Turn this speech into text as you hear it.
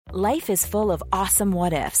Life is full of awesome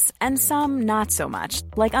what-ifs, and some not so much,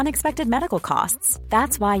 like unexpected medical costs.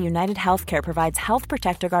 That's why United Healthcare provides Health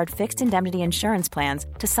Protector Guard fixed indemnity insurance plans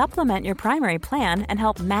to supplement your primary plan and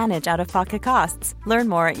help manage out-of-pocket costs. Learn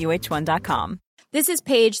more at uh1.com. This is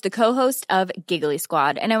Paige, the co-host of Giggly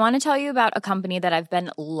Squad, and I want to tell you about a company that I've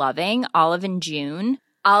been loving, Olive & June.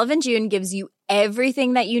 Olive & June gives you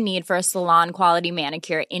everything that you need for a salon-quality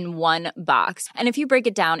manicure in one box. And if you break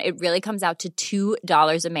it down, it really comes out to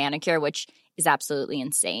 $2 a manicure, which is absolutely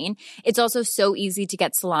insane. It's also so easy to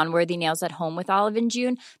get salon-worthy nails at home with Olive &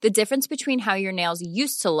 June. The difference between how your nails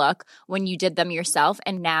used to look when you did them yourself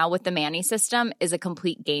and now with the Mani system is a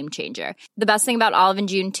complete game changer. The best thing about Olive &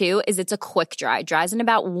 June, too, is it's a quick dry. Dries in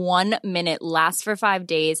about 1 minute, lasts for 5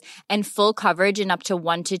 days, and full coverage in up to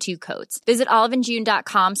 1 to 2 coats. Visit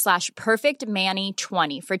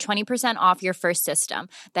oliveandjune.com/perfectmani20 for 20% off your first system.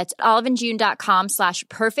 That's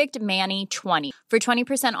oliveandjune.com/perfectmani20 for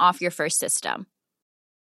 20% off your first system.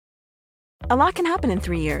 A lot can happen in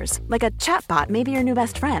 3 years, like a chatbot may be your new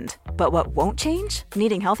best friend. But what won't change?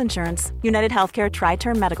 Needing health insurance. United Healthcare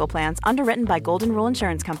Tri-Term Medical Plans, underwritten by Golden Rule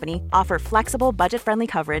Insurance Company, offer flexible, budget-friendly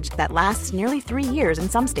coverage that lasts nearly 3 years in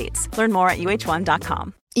some states. Learn more at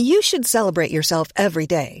uh1.com. You should celebrate yourself every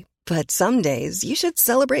day, but some days you should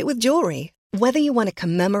celebrate with jewelry. Whether you want to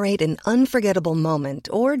commemorate an unforgettable moment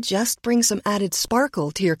or just bring some added sparkle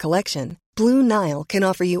to your collection, Blue Nile can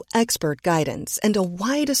offer you expert guidance and a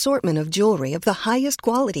wide assortment of jewelry of the highest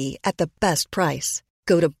quality at the best price.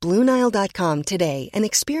 Go to BlueNile.com today and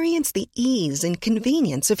experience the ease and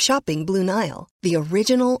convenience of shopping Blue Nile, the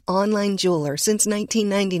original online jeweler since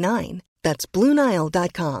 1999. That's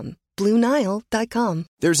BlueNile.com. BlueNile.com.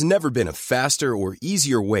 There's never been a faster or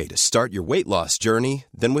easier way to start your weight loss journey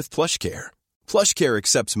than with PlushCare. PlushCare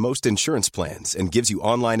accepts most insurance plans and gives you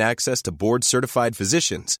online access to board-certified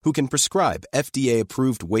physicians who can prescribe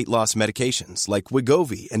FDA-approved weight loss medications like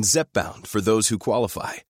Wegovy and Zepbound for those who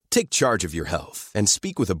qualify. Take charge of your health and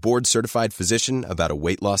speak with a board-certified physician about a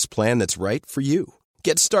weight loss plan that's right for you.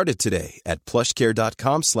 Get started today at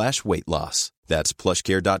plushcare.com/weight loss. That's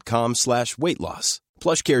plushcare.com/weight loss.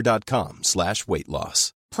 plushcare.com/weight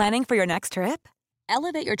loss. Planning for your next trip?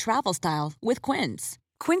 Elevate your travel style with Quince.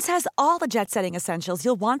 Quince has all the jet-setting essentials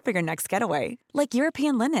you'll want for your next getaway, like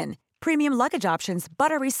European linen, premium luggage options,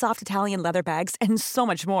 buttery soft Italian leather bags, and so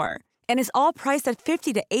much more. And is all priced at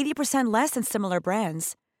 50 to 80% less than similar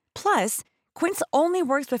brands. Plus, Quince only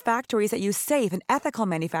works with factories that use safe and ethical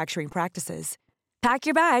manufacturing practices. Pack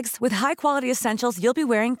your bags with high-quality essentials you'll be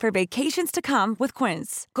wearing for vacations to come with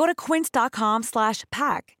Quince. Go to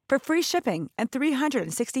quince.com/pack for free shipping and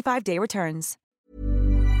 365-day returns.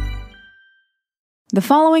 The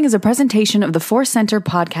following is a presentation of the Force Center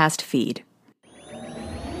podcast feed.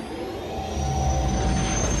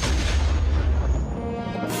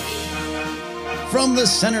 From the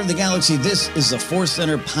center of the galaxy, this is the Force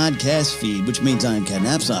Center podcast feed, which means I'm Ken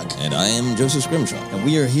Knapsack. And I am Joseph Scrimshaw. And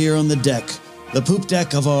we are here on the deck, the poop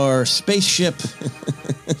deck of our spaceship.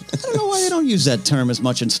 I don't know why I don't use that term as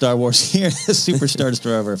much in Star Wars here. The Super Star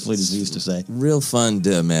Destroyer of our fleet, as we used to say. Real fun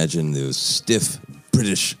to imagine those stiff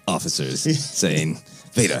British officers saying,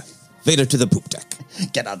 Vader to the poop deck.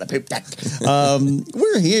 Get on the poop deck.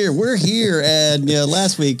 We're here. And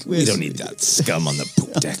last week... We don't need that scum on the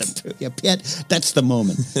poop deck. Yeah, Piet, that's the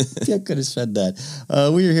moment. Piet could have said that.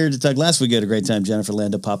 We were here to talk. Last week we had a great time. Jennifer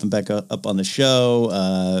Lando popping back up on the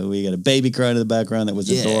show. We got a baby crying in the background that was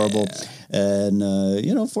adorable. And,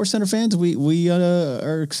 Force Center fans, we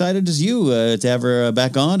are excited as you to have her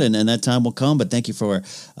back on, and that time will come. But thank you for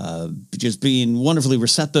just being wonderfully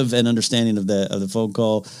receptive and understanding of the phone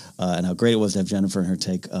call and how great it was to have Jennifer and her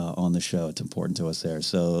take on the show. It's important to us there.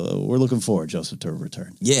 So we're looking forward, Joseph, to her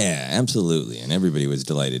return. Yeah, absolutely. And everybody was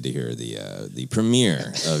delighted to hear the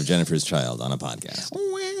premiere of Jennifer's Child on a podcast.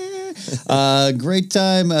 Great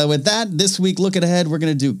time with that. This week, looking ahead, we're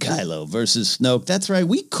going to do Kylo versus Snoke. That's right.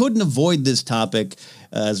 We couldn't avoid this topic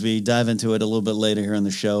as we dive into it a little bit later here on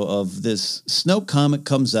the show. Of this Snoke comic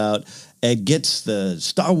comes out and gets the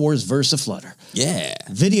Star Wars verse aflutter. Yeah.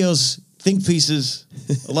 Videos, think pieces,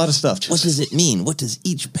 a lot of stuff. What does it mean? What does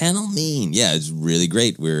each panel mean? Yeah, it's really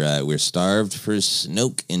great. We're starved for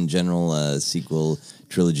Snoke in general sequel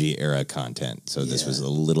trilogy era content. So this was a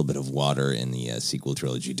little bit of water in the sequel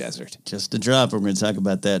trilogy desert. Just a drop. We're going to talk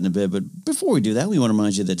about that in a bit. But before we do that, we want to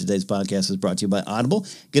remind you that today's podcast is brought to you by Audible.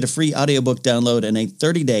 Get a free audiobook download and a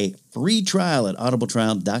 30-day free trial at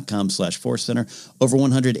audibletrial.com/forcecenter. Over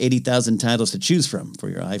 180,000 titles to choose from for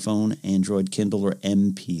your iPhone, Android, Kindle, or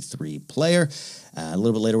MP3 player. A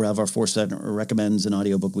little bit later, we'll have our 4-7 recommends an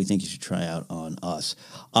audiobook we think you should try out on us.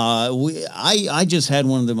 I just had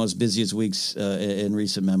one of the most busiest weeks in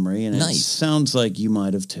recent memory, and it sounds like you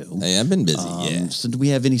might have too. Hey, I've been busy, So do we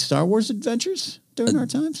have any Star Wars adventures during our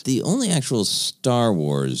times? The only actual Star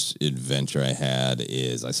Wars adventure I had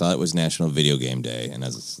is I saw it was National Video Game Day, and I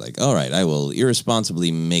was like, all right, I will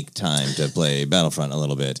irresponsibly make time to play Battlefront a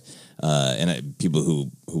little bit. People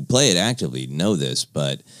who play it actively know this,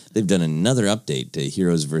 but they've done another update to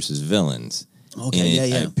Heroes versus Villains.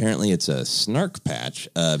 Okay, Apparently it's a snark patch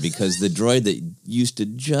because the droid that used to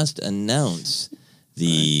just announce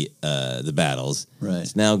the battles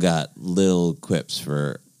has now got little quips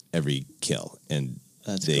for every kill, and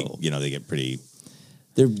that's cool. They get pretty.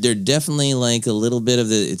 They're definitely like a little bit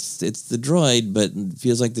of it's the droid, but it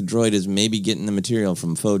feels like the droid is maybe getting the material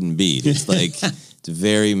from Foden Beat. It's like. It's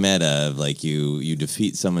very meta of like you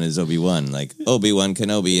defeat someone as Obi-Wan, like Obi-Wan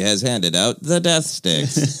Kenobi has handed out the death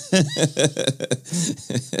sticks.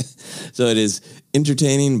 So it is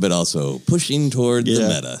entertaining, but also pushing toward the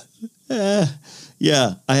meta.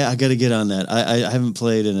 I got to get on that. I haven't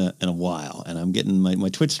played in a while, and I'm getting my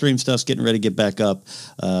Twitch stream stuff's getting ready to get back up,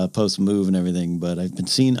 post move and everything. But I've been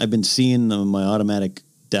seeing my automatic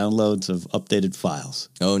downloads of updated files.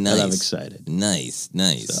 Oh, nice! And I'm excited. Nice. So.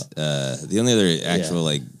 The only other actual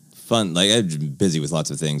fun, I've been busy with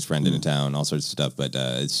lots of things, friend in a town, all sorts of stuff, but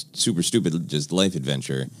it's super stupid, just life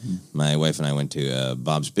adventure. My wife and I went to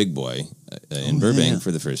Bob's Big Boy in Burbank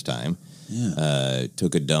for the first time. Yeah.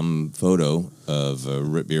 Took a dumb photo of a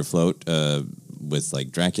root beer float with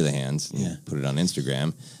like Dracula hands. And put it on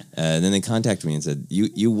Instagram. And then they contacted me and said,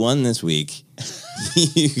 "You won this week.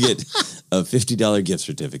 You get a $50 gift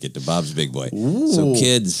certificate to Bob's Big Boy." Ooh. So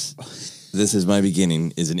kids, this is my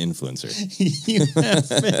beginning as an influencer.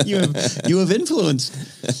 you have influenced.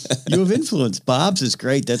 You have influenced. Bob's is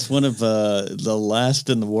great. That's one of the last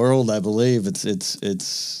in the world, I believe. It's the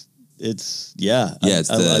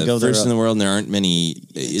first in the world, and there aren't many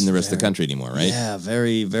in the rest of the country anymore, right? Yeah,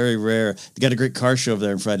 very, very rare. They got a great car show over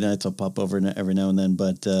there on Friday nights. I'll pop over every now and then,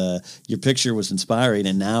 but your picture was inspiring,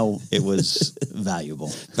 and now it was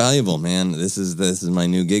valuable. Valuable, man. This is my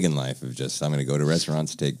new gig in life of just I'm going to go to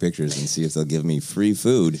restaurants, take pictures, and see if they'll give me free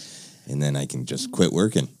food, and then I can just quit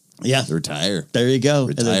working. Yeah. Retire. There you go.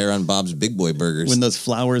 Retire on Bob's Big Boy burgers. When those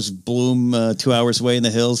flowers bloom 2 hours away in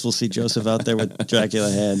the hills, we'll see Joseph out there with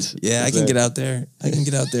Dracula hands. Yeah, I can get out there. I can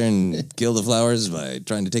get out there and kill the flowers by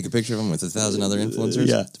trying to take a picture of them with 1,000 other influencers.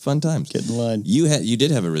 Yeah. Fun times. Get in line. You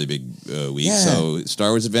did have a really big week. Yeah. So Star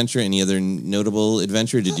Wars adventure, any other notable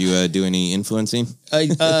adventure? Did you do any influencing?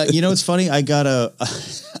 It's funny. I got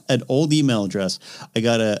an old email address. I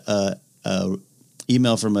got a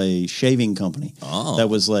email from a shaving company that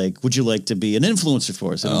was like, "Would you like to be an influencer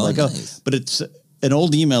for us?" And I'm like, nice. But it's an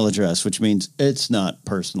old email address, which means it's not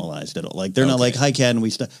personalized at all. Like they're not like, "Hi, Cat,"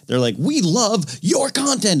 and they're like, "We love your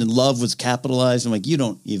content," and love was capitalized. I'm like, you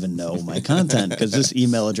don't even know my content because this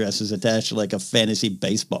email address is attached to like a fantasy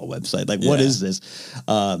baseball website. Like, what is this?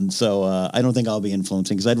 So I don't think I'll be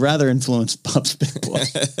influencing because I'd rather influence Bob's Big Boy.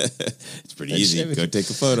 It's pretty easy. Go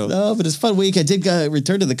take a photo. No, but it's a fun week. I did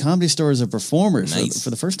return to the Comedy Store as a performer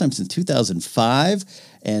for the first time since 2005.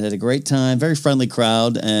 And had a great time, very friendly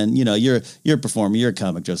crowd. And, you're a performer, you're a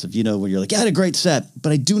comic, Joseph. You know, when you're like, I had a great set,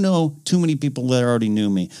 but I do know too many people that already knew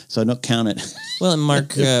me, so I don't count it. Well, and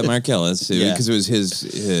Mark Ellis, because it was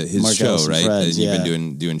his Mark show, Ellis right? Friends, and you've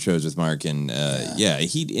been doing shows with Mark, and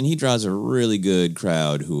he draws a really good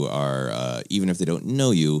crowd who are, even if they don't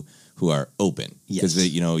know you, who are open. Because,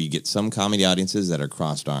 you get some comedy audiences that are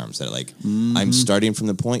crossed arms, that are like, I'm starting from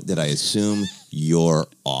the point that I assume you're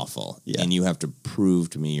awful. Yeah. And you have to prove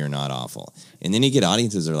to me you're not awful. And then you get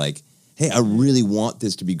audiences that are like, hey, I really want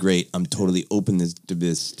this to be great. I'm totally open to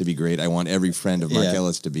this to be great. I want every friend of Mark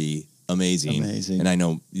Ellis to be amazing. And I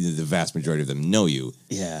know the vast majority of them know you.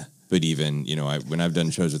 Yeah. But even, when I've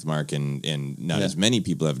done shows with Mark and not as many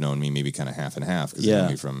people have known me, maybe kind of half and half, because they know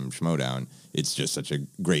me from Schmodown, it's just such a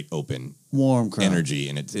great open warm crowd energy,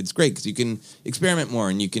 and it's great because you can experiment more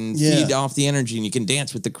and you can feed off the energy and you can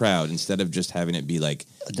dance with the crowd instead of just having it be like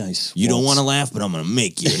a nice. You don't want to laugh, but I'm going to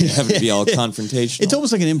make you. And have it be all confrontational. It's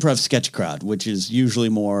almost like an improv sketch crowd, which is usually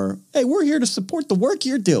more, hey, we're here to support the work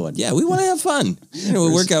you're doing. Yeah, we want to have fun. It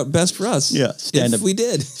would work out best for us. Yeah, we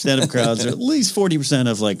did. Stand-up crowds are at least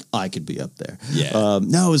 40% of like I could be up there. Yeah.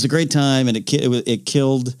 No, it was a great time, and it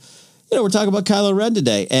killed. We're talking about Kylo Ren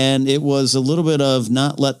today, and it was a little bit of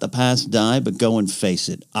not let the past die, but go and face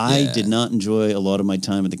it. I did not enjoy a lot of my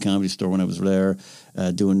time at the Comedy Store when I was there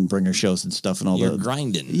doing bringer shows and stuff and all You're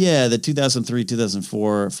grinding. Yeah, the 2003,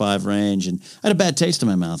 2004, 5 range, and I had a bad taste in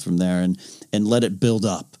my mouth from there and let it build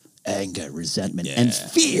up. anger, resentment, and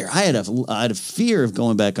fear. I had a fear of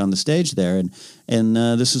going back on the stage there, and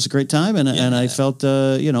this was a great time, and I felt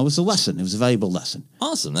it was a lesson. It was a valuable lesson.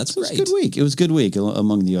 Awesome, that's great. It was a good week. It was a good week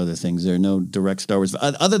among the other things. There are no direct Star Wars,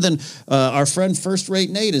 other than our friend First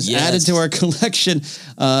Rate Nate has added to our collection.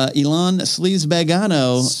 Elon Sleaze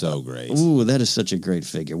Bagano, so great. Ooh, that is such a great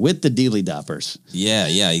figure with the Dealy Doppers. Yeah.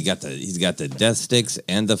 He's got the death sticks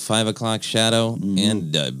and the 5 o'clock shadow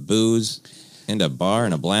and booze. And a bar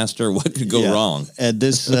and a blaster. What could go wrong? And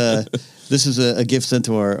this this is a gift sent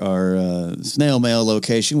to our snail mail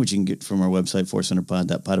location, which you can get from our website,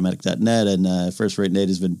 forcecenterpod.podomatic.net. And First Rate Nate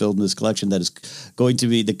has been building this collection that is going to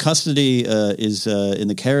be, the custody is in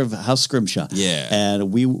the care of House Scrimshaw. Yeah.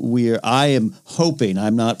 And I am hoping,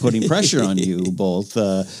 I'm not putting pressure on you both,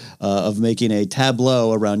 of making a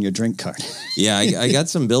tableau around your drink cart. Yeah, I got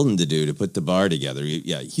some building to do to put the bar together.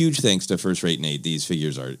 Yeah, huge thanks to First Rate Nate. These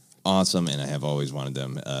figures are awesome, and I have always wanted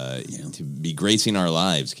them to be gracing our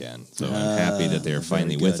lives, Ken. So I'm happy that they're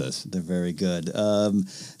finally with us. They're very good.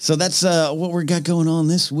 So that's what we got going on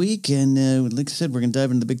this week, and like I said, we're going to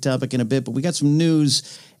dive into the big topic in a bit, but we got some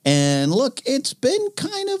news. And look, it's been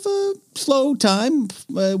kind of a slow time,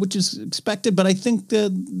 which is expected, but I think the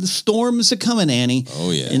storms are coming, Annie. Oh,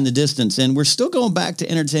 yeah. In the distance. And we're still going back to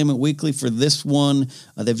Entertainment Weekly for this one.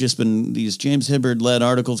 They've just been these James Hibbard-led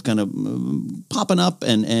articles kind of popping up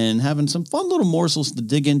and having some fun little morsels to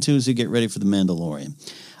dig into as you get ready for The Mandalorian.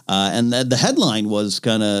 And the headline was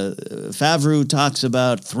kind of Favreau talks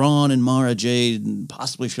about Thrawn and Mara Jade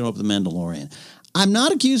possibly showing up at The Mandalorian. I'm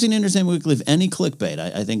not accusing Entertainment Weekly of any clickbait.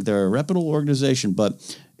 I think they're a reputable organization,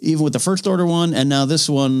 but even with the First Order one and now this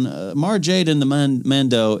one, Mara Jade and the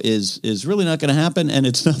Mando is really not going to happen, and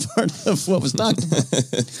it's not part of what was talked about.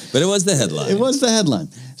 But it was the headline. It was the headline.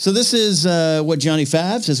 So this is what Johnny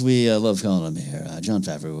Favs, as we love calling him here, Jon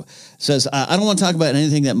Favreau, says, I don't want to talk about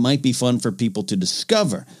anything that might be fun for people to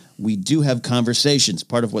discover. We do have conversations.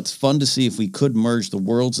 Part of what's fun to see if we could merge the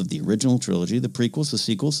worlds of the original trilogy, the prequels, the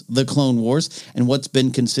sequels, the Clone Wars, and what's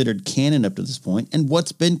been considered canon up to this point, and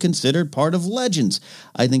what's been considered part of Legends.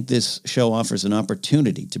 I think this show offers an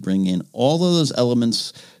opportunity to bring in all of those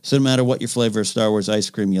elements, so no matter what your flavor of Star Wars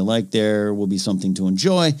ice cream you like, there will be something to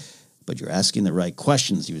enjoy. But you're asking the right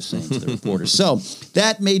questions, he was saying to the reporter. So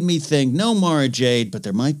that made me think, no Mara Jade, but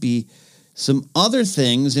there might be some other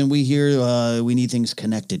things, and we hear we need things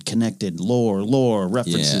connected, lore,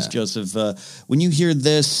 references, Joseph. When you hear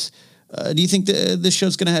this, do you think this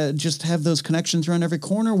show's going to just have those connections around every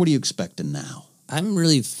corner? What are you expecting now? I'm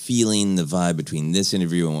really feeling the vibe between this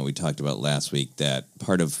interview and what we talked about last week, that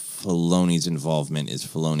part of Filoni's involvement is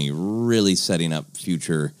Filoni really setting up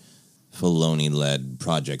future Filoni-led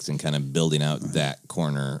projects and kind of building out that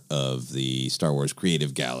corner of the Star Wars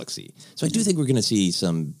creative galaxy. So I do think we're going to see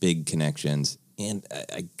some big connections, and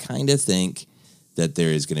I kind of think that there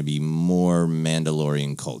is going to be more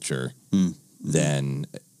Mandalorian culture than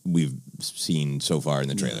we've seen so far in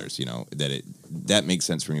the trailers. You know, that makes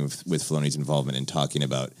sense for me with Filoni's involvement in talking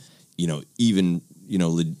about, even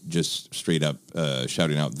just straight up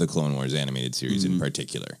shouting out the Clone Wars animated series in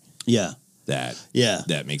particular. Yeah.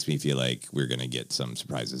 That makes me feel like we're going to get some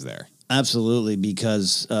surprises there. Absolutely,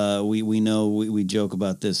 because we know we joke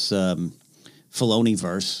about this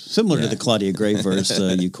Filoni-verse, similar to the Claudia Gray verse.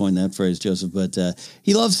 You coined that phrase, Joseph, but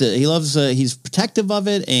he loves it. He's protective of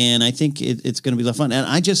it, and I think it's going to be a lot of fun. And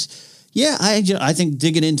I think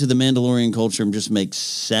digging into the Mandalorian culture just makes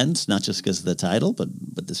sense, not just because of the title, but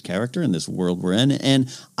this character and this world we're in. And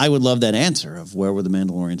I would love that answer of where were the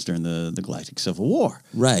Mandalorians during the Galactic Civil War.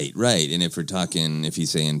 Right. And if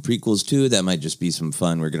he's saying prequels too, that might just be some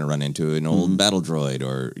fun. We're going to run into an old battle droid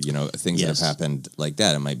or, things that have happened like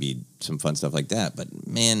that. It might be some fun stuff like that. But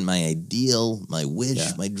man, my ideal, my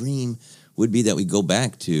wish, my dream would be that we go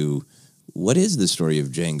back to what is the story of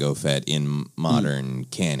Jango Fett in modern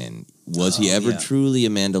canon? Was he ever truly a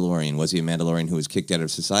Mandalorian? Was he a Mandalorian who was kicked out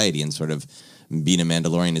of society and sort of being a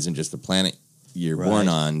Mandalorian isn't just the planet you're born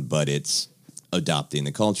on, but it's adopting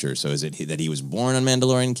the culture. So is it that he was born on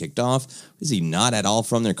Mandalorian, kicked off? Is he not at all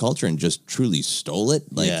from their culture and just truly stole it?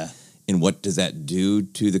 And what does that do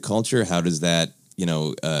to the culture? How does that,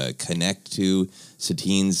 connect to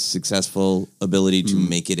Satine's successful ability to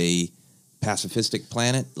make it a pacifistic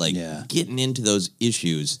planet? Getting into those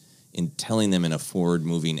issues and telling them in a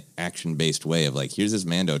forward-moving, action-based way of here's this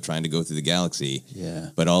Mando trying to go through the galaxy,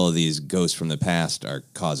 but all of these ghosts from the past are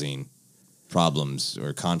causing problems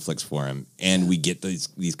or conflicts for him, and we get these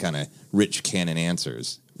kind of rich canon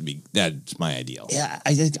answers. That's my ideal. Yeah,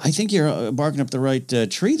 I think you're barking up the right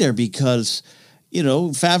tree there because,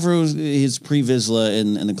 Favreau is pre-Vizsla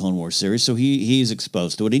in the Clone Wars series, so he's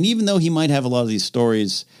exposed to it. And even though he might have a lot of these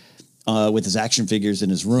stories with his action figures in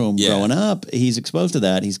his room growing up. He's exposed to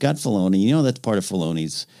that. He's got Filoni. You know, that's part of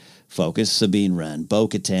Filoni's focus. Sabine Wren,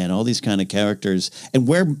 Bo-Katan, all these kind of characters. And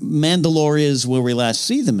where Mandalore is where we last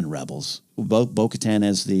see them in Rebels. Bo-Katan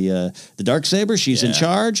as the Darksaber. She's in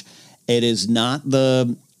charge. It is not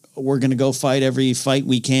the we're going to go fight every fight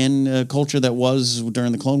we can culture that was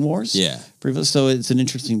during the Clone Wars. Yeah. So it's an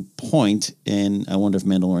interesting point, and I wonder if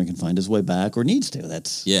Mandalorian can find his way back or needs to.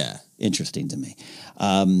 That's interesting to me.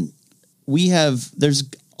 There's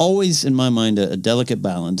always, in my mind, a delicate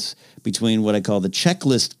balance between what I call the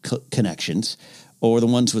checklist connections or the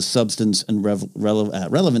ones with substance and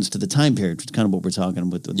relevance to the time period, which is kind of what we're talking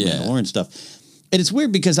with the Mandalorian stuff. And it's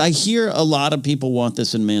weird because I hear a lot of people want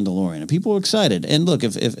this in Mandalorian, and people are excited. And look,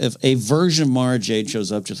 if a version of Mara Jade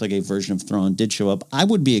shows up, just like a version of Thrawn did show up, I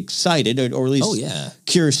would be excited, or at least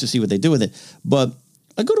curious to see what they do with it. But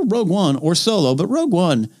I go to Rogue One or Solo, but Rogue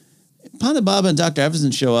One, Ponda Baba and Dr.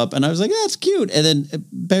 Evans show up, and I was like, that's cute. And then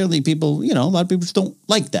apparently people, a lot of people just don't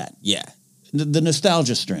like that. Yeah. The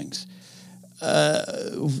nostalgia strings.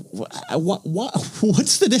 What's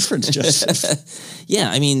the difference, Joseph?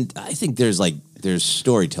 I mean, I think there's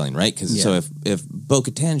storytelling, right? Because so if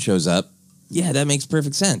Bo-Katan shows up, that makes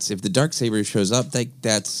perfect sense. If the Darksaber shows up,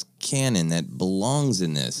 that's canon, that belongs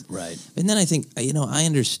in this. Right. And then I think, I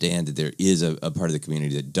understand that there is a part of the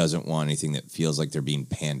community that doesn't want anything that feels like they're being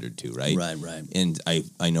pandered to, right? Right. And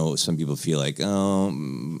I know some people feel like,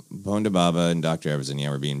 Ponda Baba and Dr. Everson,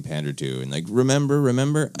 we're being pandered to. And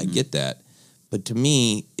remember, I get that. But to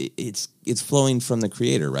me, it's flowing from the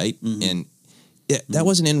creator, right? Mm-hmm. And that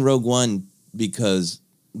wasn't in Rogue One because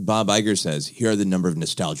Bob Iger says, here are the number of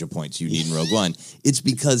nostalgia points you need in Rogue One. It's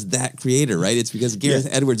because that creator, right? It's because Gareth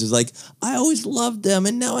Edwards is like, I always loved them,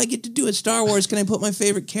 and now I get to do a Star Wars. Can I put my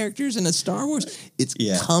favorite characters in a Star Wars? It's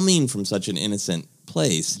coming from such an innocent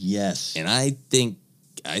place. Yes. And I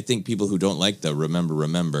think people who don't like the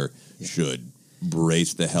remember should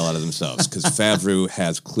brace the hell out of themselves because Favreau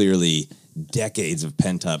has clearly decades of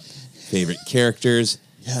pent-up favorite characters,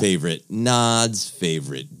 favorite nods,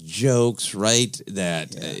 favorite jokes, right?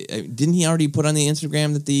 That didn't he already put on the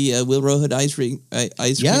Instagram that the Will Rohud ice cream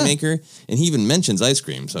maker, and he even mentions ice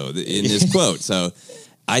cream in this quote. So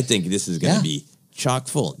I think this is going to be chock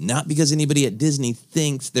full, not because anybody at Disney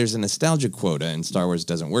thinks there's a nostalgia quota and Star Wars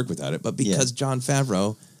doesn't work without it, but because Jon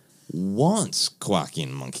Favreau wants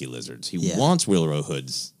quacking monkey lizards. He wants Will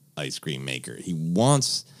Rohud's ice cream maker. He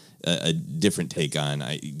wants a different take on.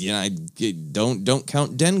 Don't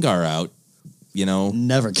count Dengar out.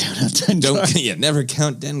 Never count out Dengar. Never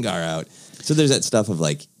count Dengar out. So there's that stuff of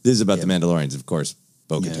this is about the Mandalorians. Of course,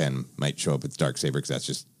 Bo-Katan might show up with Darksaber because that's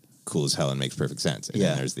just cool as hell and makes perfect sense. And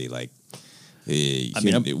then there's the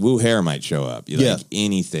Wu Hare might show up.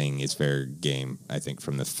 Anything is fair game, I think,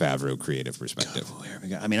 from the Favreau creative perspective.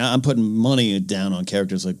 I mean, I'm putting money down on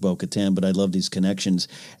characters like Bo-Katan, but I love these connections.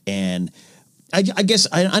 And I guess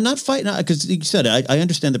I'm not fighting, because you said it, I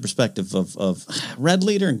understand the perspective of Red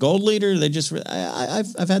Leader and Gold Leader. They just,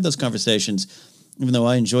 I've had those conversations, even though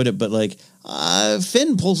I enjoyed it. But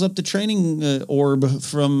Finn pulls up the training orb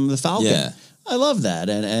from the Falcon. Yeah. I love that,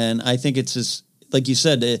 and I think it's just like you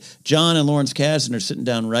said. John and Lawrence Kasdan are sitting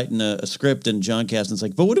down writing a script, and John Kasdan's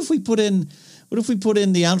like, "But what if we put in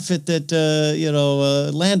the outfit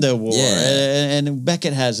that Lando wore, and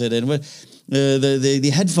Beckett has it, and what?"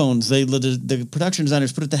 The headphones, the production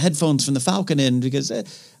designers put the headphones from the Falcon in because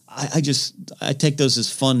I take those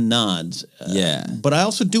as fun nods. But I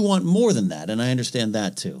also do want more than that, and I understand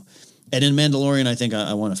that too. And in Mandalorian, I think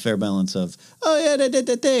I want a fair balance of,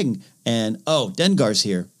 that thing, and Dengar's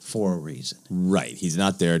here for a reason. Right. He's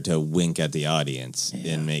not there to wink at the audience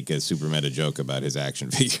and make a super meta joke about his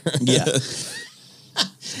action figure.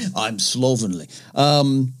 I'm slovenly.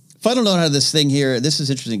 Final note out of this thing here. This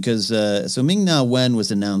is interesting because so Ming-Na Wen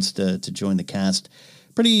was announced to join the cast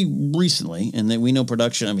pretty recently, and we know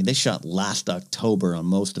production. I mean, they shot last October on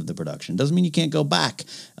most of the production. Doesn't mean you can't go back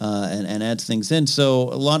and add things in. So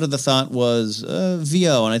a lot of the thought was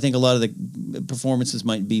VO, and I think a lot of the performances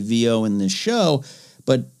might be VO in this show.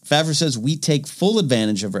 But Favreau says we take full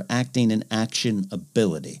advantage of her acting and action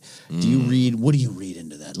ability. What do you read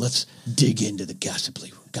into that? Let's dig into the gossip.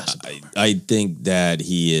 I think that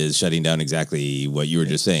he is shutting down exactly what you were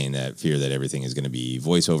just saying, that fear that everything is going to be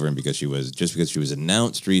voiceover, and because she was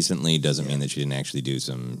announced recently doesn't mean that she didn't actually do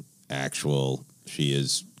some actual. She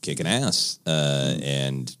is kicking ass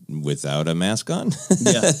and without a mask on.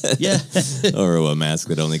 Or a mask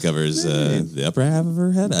that only covers the upper half of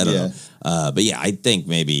her head. I don't know. But I think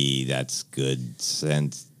maybe that's good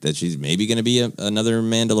sense that she's maybe going to be another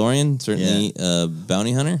Mandalorian, certainly a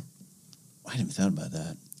bounty hunter. I hadn't even thought about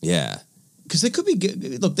that. Yeah. because they could be.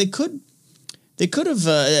 Look, they could have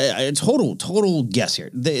total guess here.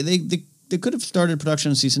 They could have started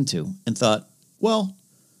production of season 2 and thought, well,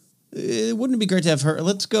 wouldn't it be great to have her?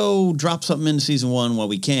 Let's go drop something into season 1 while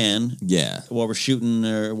we can. Yeah, while we're shooting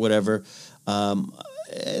or whatever.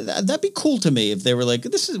 That'd be cool to me if they were like,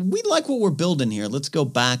 we like what we're building here. Let's go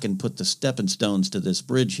back and put the stepping stones to this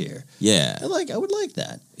bridge here. Yeah. I would like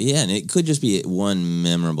that. Yeah, and it could just be one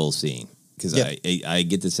memorable scene. Because I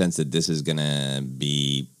get the sense that this is going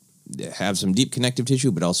to have some deep connective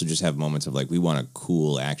tissue, but also just have moments of like, we want a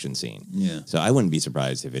cool action scene. Yeah. So I wouldn't be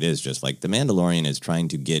surprised if it is just like the Mandalorian is trying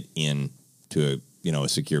to get in to a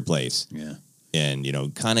secure place. Yeah. And,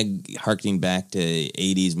 kind of harkening back to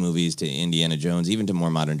 80s movies, to Indiana Jones, even to more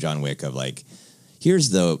modern John Wick of like, here's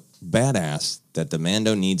the badass that the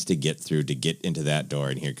Mando needs to get through to get into that door.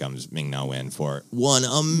 And here comes Ming-Na Wen for one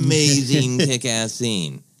amazing kick-ass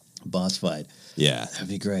scene. Boss fight. Yeah. That'd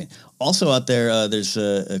be great. Also out there, there's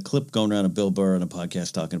a clip going around of Bill Burr on a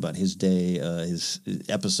podcast talking about his day, his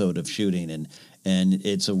episode of shooting. And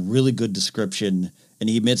it's a really good description. And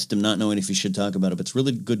he admits to not knowing if he should talk about it, but it's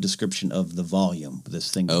really good description of the volume,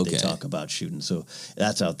 this thing that they talk about shooting. So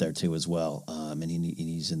that's out there too as well. And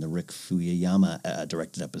he's in the Rick Fuyama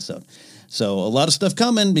directed episode. So a lot of stuff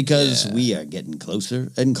coming because we are getting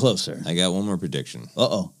closer and closer. I got one more prediction.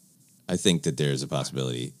 Uh-oh. I think that there's a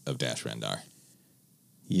possibility of Dash Rendar.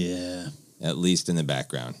 Yeah. At least in the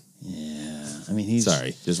background. Yeah. I mean, he's...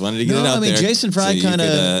 Sorry. Just wanted to get it out there. Jason Fry kind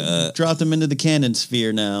of dropped him into the canon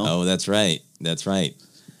sphere now. Oh, that's right. That's right.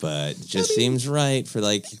 But it just seems right for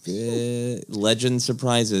like legend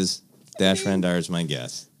surprises. Dash Rendar is my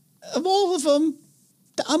guess. Of all of them,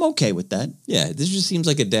 I'm okay with that. Yeah, this just seems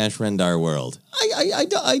like a Dash Rendar world.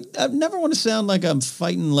 I never want to sound like I'm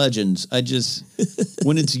fighting legends. I just,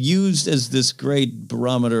 when it's used as this great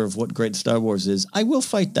barometer of what great Star Wars is, I will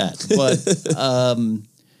fight that. But,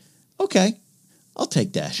 okay, I'll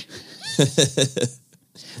take Dash.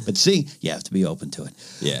 But see, you have to be open to it.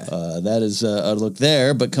 Yeah. That is a look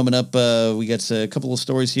there. But coming up, we got a couple of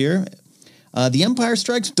stories here. The Empire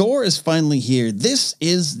Strikes Door is finally here. This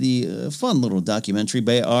is the fun little documentary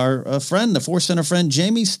by our friend, the Force Center friend,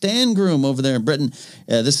 Jamie Stangroom over there in Britain.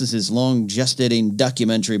 This is his long gestating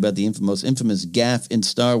documentary about the most infamous gaffe in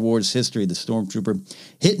Star Wars history, the Stormtrooper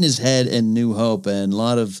hitting his head in New Hope, and a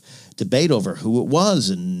lot of debate over who it was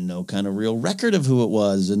and no kind of real record of who it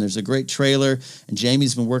was. And there's a great trailer, and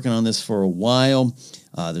Jamie's been working on this for a while.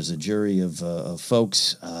 There's a jury of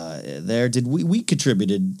folks there. Did we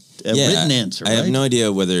contributed a written answer, right? I have no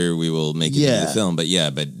idea whether we will make it into the film, but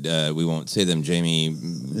we won't say them. Jamie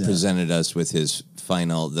presented us with his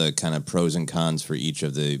the kind of pros and cons for each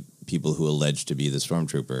of the people who alleged to be the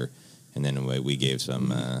Stormtrooper. And then we gave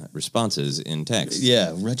some responses in text.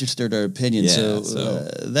 Yeah, registered our opinion. So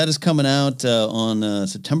that is coming out on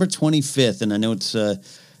September 25th. And I know it's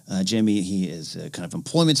Jamie, he is kind of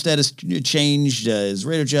employment status changed his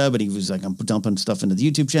radio job, but he was like, I'm dumping stuff into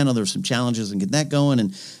the YouTube channel. There were some challenges in getting that going.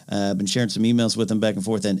 And I've been sharing some emails with him back and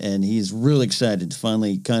forth. And he's really excited to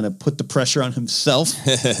finally kind of put the pressure on himself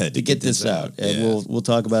to get this out. And we'll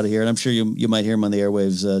talk about it here. And I'm sure you might hear him on the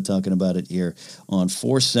airwaves talking about it here on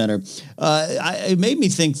Force Center. It made me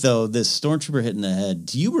think, though, this Stormtrooper hitting the head.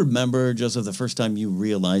 Do you remember, Joseph, the first time you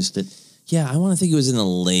realized it? Yeah, I want to think it was in the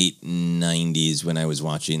late 90s when I was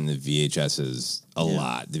watching the VHSs a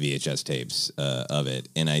lot, the VHS tapes of it.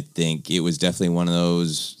 And I think it was definitely one of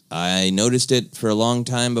those, I noticed it for a long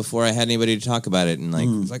time before I had anybody to talk about it. And it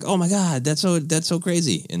was like, oh my God, that's so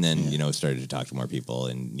crazy. And then, started to talk to more people.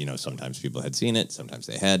 And, sometimes people had seen it, sometimes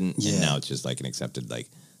they hadn't. Yeah. And now it's just like an accepted,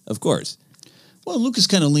 of course. Well, Lucas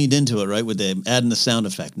kind of leaned into it, right, with adding the sound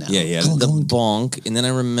effect now. Yeah, the bonk. And then I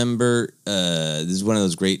remember, this is one of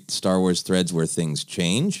those great Star Wars threads where things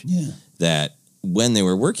change. Yeah. That when they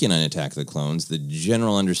were working on Attack of the Clones, the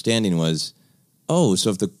general understanding was, so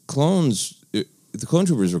if the clone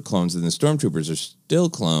troopers were clones, then the stormtroopers are still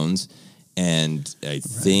clones. And I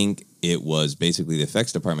think it was basically the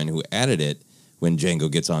effects department who added it when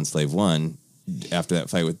Jango gets on Slave One. After that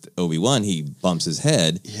fight with Obi-Wan, he bumps his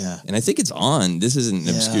head. Yeah. And I think it's on, this isn't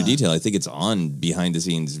an obscure detail, I think it's on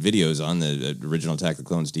behind-the-scenes videos on the original Attack of the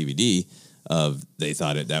Clones DVD of, they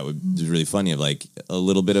thought that was really funny, of like, a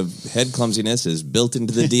little bit of head clumsiness is built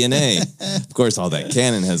into the DNA. Of course, all that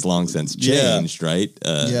canon has long since changed, right?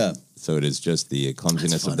 So it is just the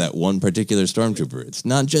clumsiness of that one particular stormtrooper. It's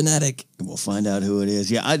not genetic. We'll find out who it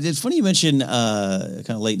is. Yeah, it's funny you mentioned kind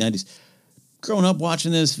of late 90s. Growing up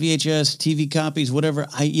watching this, VHS, TV copies, whatever,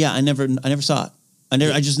 I never saw it.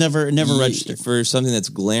 I just never registered. For something that's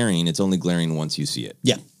glaring, it's only glaring once you see it.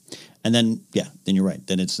 Yeah. And then you're right.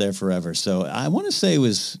 Then it's there forever. So I want to say it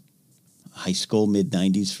was, high school,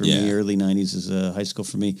 mid-'90s for me, early '90s is high school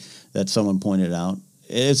for me. That someone pointed out.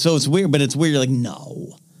 So it's weird, but it's weird. You're like,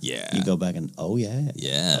 no. Yeah. You go back and, oh, yeah.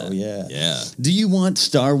 Yeah. Oh, yeah. Yeah. Do you want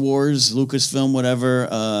Star Wars, Lucasfilm, whatever,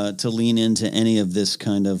 to lean into any of this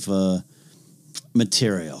kind of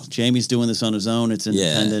material? Jamie's doing this on his own. It's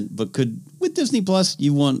independent. But with Disney Plus,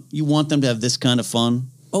 you want them to have this kind of fun?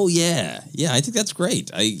 Oh, yeah. Yeah, I think that's great.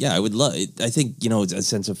 I would love it. I think, a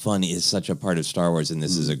sense of fun is such a part of Star Wars, and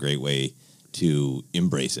this is a great way to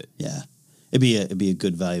embrace it. Yeah. It'd be a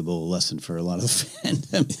good, valuable lesson for a lot of the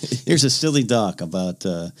fandom. Here's a silly doc about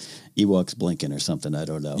Ewoks blinking or something. I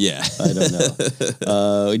don't know. Yeah. I don't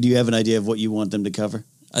know. Do you have an idea of what you want them to cover?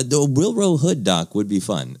 The Wilbur Hood doc would be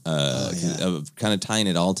fun. Of kind of tying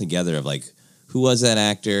it all together of like, who was that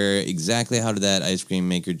actor? Exactly how did that ice cream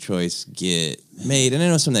maker choice get made? And I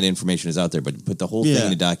know some of that information is out there, but put the whole thing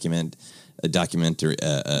in a documentary.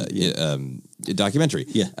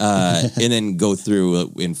 Yeah. And then go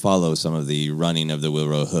through and follow some of the running of the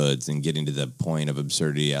Wilbur Hoods and getting to the point of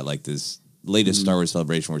absurdity at like this latest Star Wars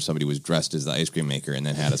celebration where somebody was dressed as the ice cream maker and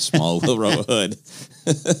then had a small Wilbur Hood.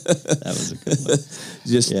 That was a good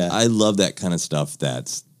one. I love that kind of stuff.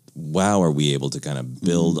 Wow, are we able to kind of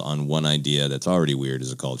build on one idea that's already weird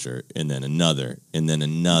as a culture, and then another, and then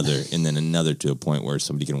another, and then another, to a point where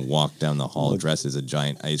somebody can walk down the hall dressed as a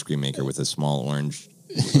giant ice cream maker with a small orange,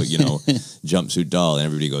 jumpsuit doll, and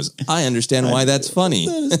everybody goes, I understand why that's funny.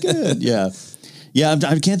 That is good. Yeah.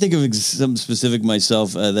 I can't think of some specific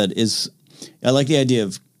myself that is. I like the idea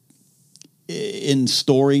of in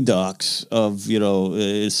story docs of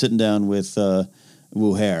sitting down with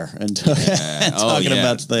Wu Hare and talking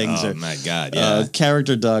about things. Oh, my God, yeah.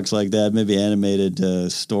 Character docs like that, maybe animated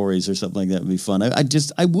stories or something like that would be fun. I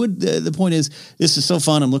would, the point is, this is so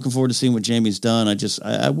fun. I'm looking forward to seeing what Jamie's done.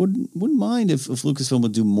 I wouldn't mind if Lucasfilm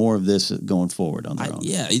would do more of this going forward on their own.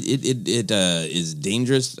 Yeah, it is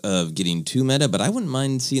dangerous of getting too meta, but I wouldn't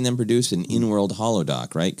mind seeing them produce an in-world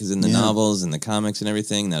holodoc, right? Because in the novels and the comics and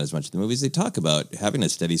everything, not as much in the movies, they talk about having a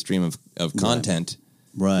steady stream of content.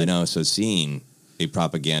 Right. So seeing a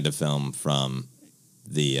propaganda film from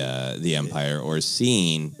the Empire, or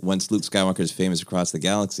seeing once Luke Skywalker is famous across the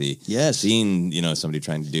galaxy. Yes. Seeing somebody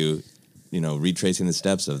trying to do retracing the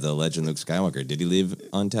steps of the legend Luke Skywalker. Did he live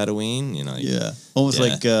on Tatooine? Almost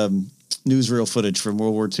like newsreel footage from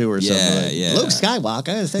World War II or something. Yeah. Luke Skywalker.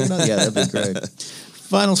 I was thinking about that'd be great.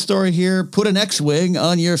 Final story here. Put an X-wing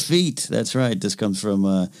on your feet. That's right. This comes from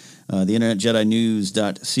the internet.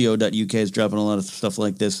 JediNews.co.uk is dropping a lot of stuff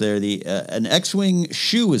like this there. An X-wing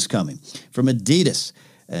shoe is coming from Adidas.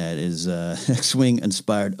 It is X-wing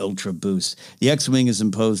inspired Ultra Boost. The X-wing is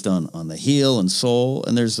imposed on the heel and sole,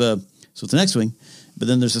 and there's so it's an X-wing. But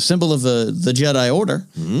then there's a symbol of the Jedi Order,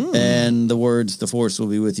 and the words "The Force will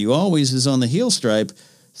be with you always" is on the heel stripe.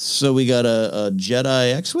 So we got a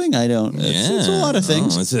Jedi X-wing. I don't. It's a lot of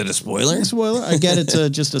things. Is it a spoiler? I get it's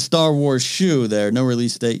just a Star Wars shoe. There, no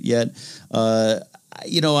release date yet. I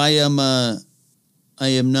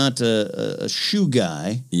am not a shoe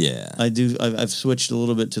guy. Yeah, I've switched a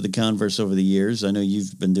little bit to the Converse over the years. I know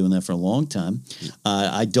you've been doing that for a long time.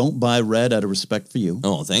 I don't buy red out of respect for you.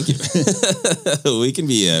 Oh, thank you. we can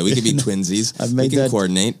be twinsies. We can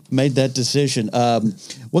coordinate. Made that decision.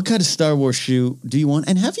 What kind of Star Wars shoe do you want?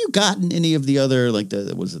 And have you gotten any of the other, like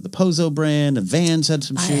the Pozo brand? And Vans had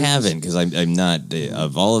some shoes. I haven't, because I'm not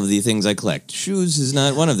of all of the things I collect. Shoes is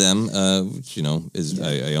not one of them. Which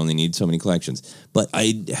I only need so many collections. But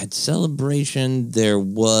I had Celebration. There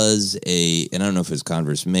was and I don't know if it was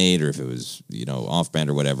Converse made or if it was off brand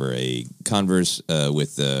or whatever. A Converse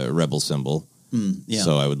with the Rebel symbol.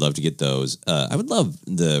 So I would love to get those. I would love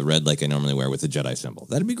the red like I normally wear with the Jedi symbol.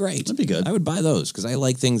 That'd be great. That'd be good. I would buy those because I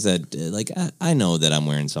like things that I know that I'm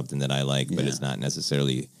wearing something that I like, but it's not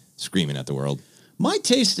necessarily screaming at the world. My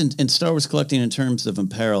taste in Star Wars collecting in terms of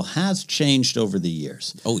apparel has changed over the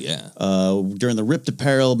years. Oh, yeah. During the ripped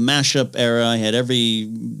apparel mashup era, I had every,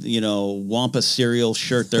 Wampa cereal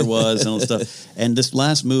shirt there was and all that stuff. And this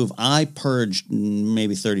last move, I purged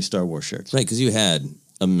maybe 30 Star Wars shirts. Right, because you had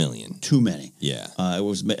a million. Too many. Yeah. I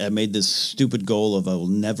made this stupid goal of I will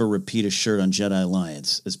never repeat a shirt on Jedi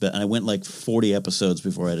Alliance. And I went like 40 episodes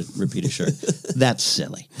before I had to repeat a shirt. That's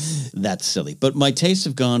silly. But my tastes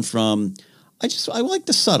have gone from... I like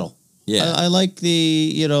the subtle. Yeah. I like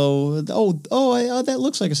the, that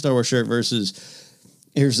looks like a Star Wars shirt versus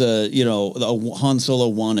here's a Han Solo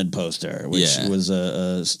wanted poster, which was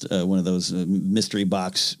one of those mystery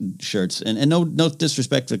box shirts. And no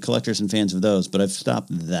disrespect to collectors and fans of those, but I've stopped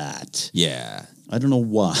that. Yeah. I don't know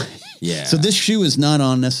why. Yeah. So this shoe is not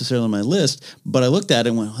on necessarily on my list, but I looked at it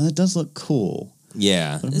and went, that does look cool.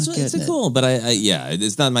 Yeah, it's cool, but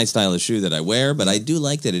it's not my style of shoe that I wear, but I do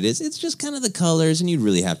like that it is. It's just kind of the colors, and you'd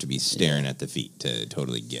really have to be staring at the feet to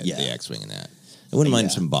totally get the X-Wing in that. I wouldn't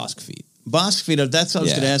mind some Bosk feet. Bosk feet, that's what I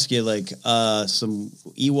was going to ask you, like some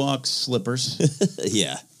Ewok slippers.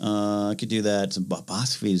 Yeah. I could do that. Some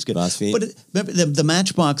Bosk feet is good. Bosk feet. But the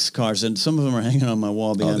Matchbox cars, and some of them are hanging on my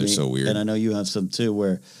wall behind me. They're so weird. And I know you have some too,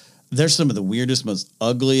 where they're some of the weirdest, most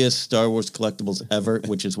ugliest Star Wars collectibles ever,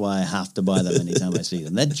 which is why I have to buy them anytime I see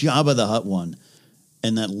them. That Jabba the Hutt one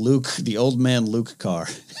and that Luke, the old man Luke car,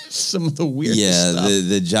 some of the weirdest stuff. Yeah,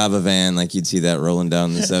 the Jabba van, like you'd see that rolling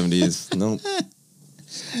down in the 70s. Nope.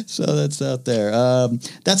 So that's out there.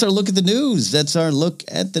 That's our look at the news. That's our look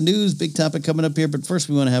at the news. Big topic coming up here. But first,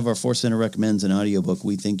 we want to have our Force Center recommends an audiobook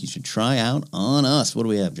we think you should try out on us. What do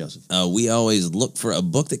we have, Joseph? We always look for a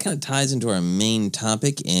book that kind of ties into our main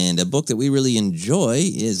topic. And a book that we really enjoy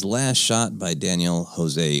is Last Shot by Daniel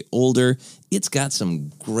Jose Older. It's got some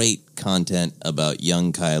great content about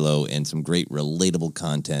young Kylo and some great relatable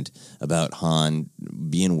content about Han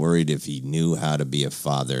being worried if he knew how to be a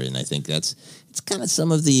father. And I think it's kind of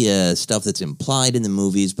some of the stuff that's implied in the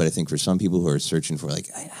movies, but I think for some people who are searching for, like,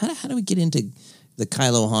 how do we get into the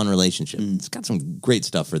Kylo-Han relationship? It's got some great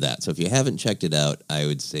stuff for that. So if you haven't checked it out, I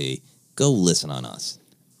would say go listen on us.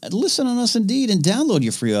 Listen on us indeed, and download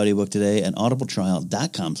your free audiobook today at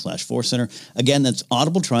audibletrial.com/forcecenter. Again, that's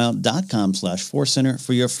audibletrial.com/forcecenter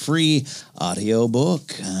for your free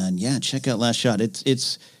audiobook. And yeah, check out Last Shot.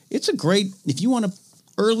 It's a great, if you want to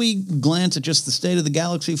early glance at just the state of the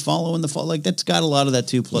galaxy, following the fall, like that's got a lot of that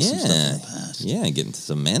too, plus some stuff in the past. Yeah, get into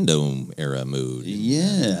some Mando era mood.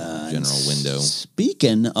 Yeah. General window.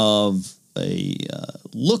 Speaking of a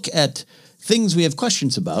look at things we have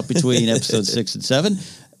questions about between episodes 6 and 7,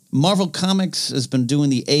 Marvel Comics has been doing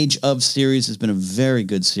the Age of series. It's been a very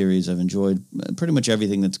good series. I've enjoyed pretty much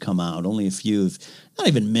everything that's come out. Only a few have not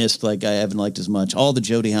even missed, like I haven't liked as much. All the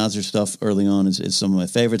Jodie Hauser stuff early on is some of my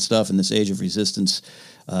favorite stuff, and this Age of Resistance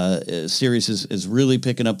series is really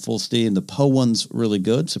picking up full steam. The Poe one's really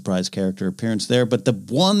good, surprise character appearance there. But the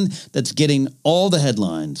one that's getting all the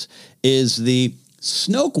headlines is the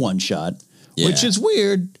Snoke one-shot, which is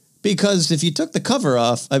weird. Because if you took the cover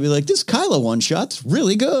off, I'd be like, this Kylo one-shot's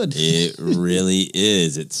really good. It really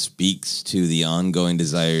is. It speaks to the ongoing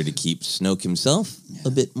desire to keep Snoke himself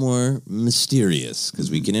a bit more mysterious,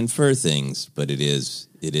 because we can infer things, but it is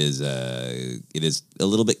a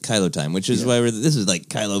little bit Kylo time, which is why this is like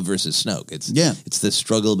Kylo versus Snoke. It's the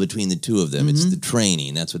struggle between the two of them. It's the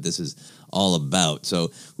training. That's what this is all about.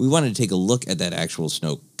 So we wanted to take a look at that actual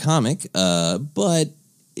Snoke comic, but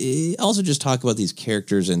also just talk about these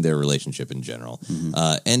characters and their relationship in general.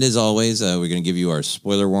 And as always, we're going to give you our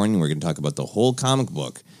spoiler warning. We're going to talk about the whole comic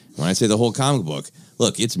book. When I say the whole comic book,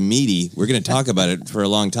 look, it's meaty. We're going to talk about it for a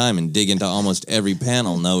long time and dig into almost every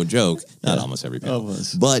panel. No joke. Not almost every panel.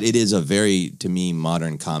 Almost. But it is a very, to me,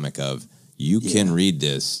 modern comic of you can read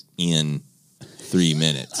this in 3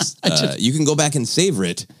 minutes. You can go back and savor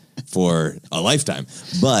it for a lifetime.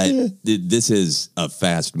 But this is a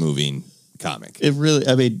fast-moving comic. It really,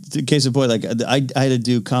 I mean, case in point, like I had to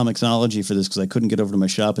do Comixology for this because I couldn't get over to my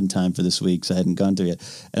shop in time for this week, so I hadn't gone through it yet.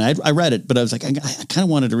 And I read it, but I was like, I kind of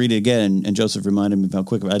wanted to read it again. And Joseph reminded me of how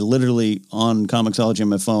quick I literally on Comixology on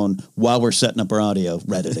my phone while we're setting up our audio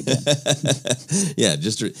read it again.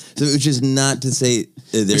 Which is not to say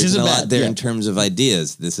there's a lot there in terms of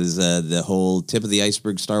ideas. This is the whole tip of the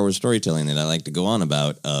iceberg Star Wars storytelling that I like to go on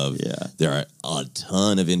about. There are a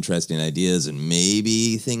ton of interesting ideas and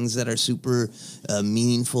maybe things that are super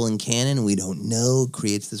meaningful in canon. We don't know.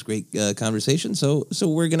 Creates this great conversation. So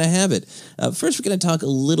we're going to have it. First, we're going to talk a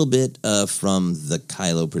little bit from the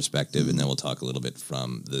Kylo perspective, and then we'll talk a little bit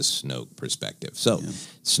from the Snoke perspective. So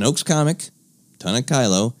Snoke's comic, ton of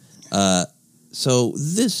Kylo. So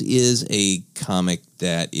this is a comic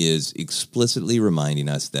that is explicitly reminding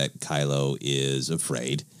us that Kylo is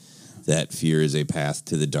afraid, that fear is a path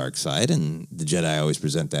to the dark side, and the Jedi always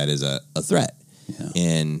present that as a threat.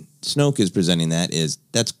 And Snoke is presenting that as,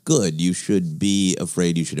 that's good. You should be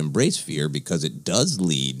afraid. You should embrace fear because it does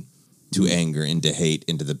lead to anger, into hate,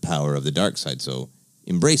 into the power of the dark side. So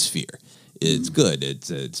embrace fear. It's good.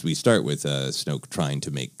 It's we start with Snoke trying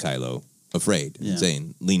to make Kylo afraid,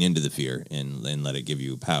 saying lean into the fear and let it give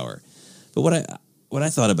you power. But what I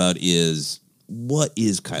thought about is, what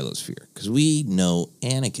is Kylo's fear? Because we know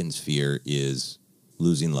Anakin's fear is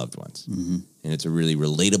losing loved ones. And it's a really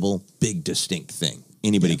relatable, big, distinct thing.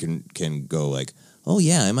 Anybody can go like, oh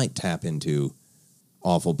yeah, I might tap into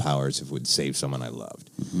awful powers if it would save someone I loved.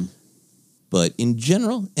 But in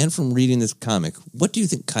general, and from reading this comic, what do you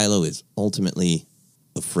think Kylo is ultimately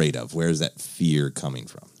afraid of? Where is that fear coming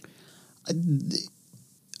from?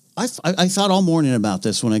 I thought all morning about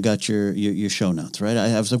this when I got your show notes, right?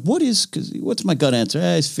 I was like, what's my gut answer?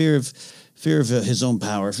 It's fear of his own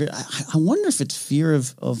power. I wonder if it's fear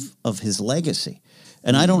of his legacy.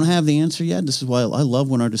 And I don't have the answer yet. This is why I love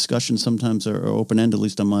when our discussions sometimes are open-ended, at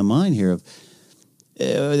least on my mind here, of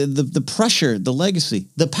the pressure, the legacy,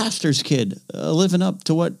 the pastor's kid, living up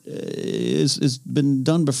to what is been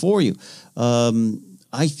done before you.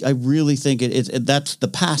 I really think that's the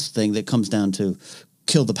past thing that comes down to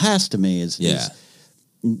kill the past to me is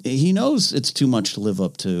he knows it's too much to live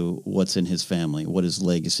up to what's in his family, what his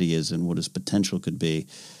legacy is and what his potential could be.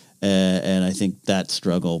 And I think that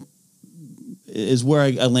struggle is where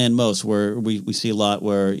I land most, where we see a lot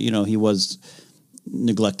where, he was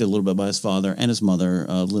neglected a little bit by his father and his mother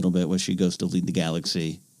a little bit, where she goes to lead the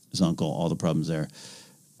galaxy, his uncle, all the problems there.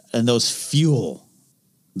 And those fuel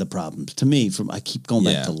the problems. To me, I keep going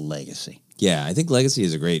back to legacy. Yeah, I think legacy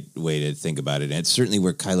is a great way to think about it. And it's certainly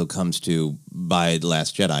where Kylo comes to by The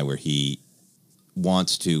Last Jedi, where he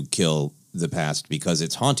wants to kill the past because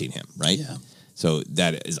it's haunting him, right? Yeah. So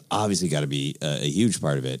that is obviously got to be a huge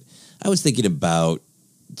part of it. I was thinking about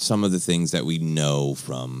some of the things that we know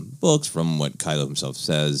from books, from what Kylo himself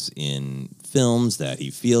says in films, that he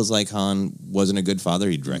feels like Han wasn't a good father.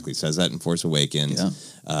 He directly says that in Force Awakens.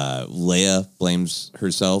 Yeah. Leia blames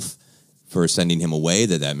herself for sending him away,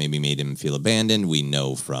 that maybe made him feel abandoned. We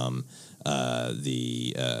know from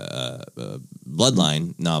the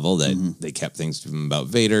Bloodline novel that they kept things to him about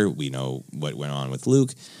Vader. We know what went on with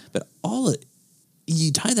Luke. But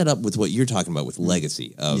you tie that up with what you're talking about with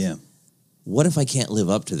legacy of what if I can't live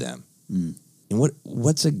up to them? And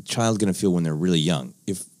what's a child going to feel when they're really young?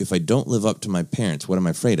 If I don't live up to my parents, what am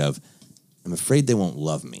I afraid of? I'm afraid they won't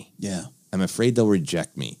love me. Yeah. I'm afraid they'll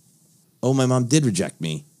reject me. Oh, my mom did reject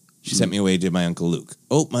me. She sent me away to my Uncle Luke.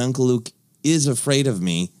 Oh, my Uncle Luke is afraid of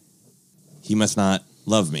me. He must not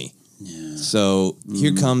love me. Yeah. So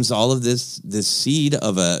here comes all of this seed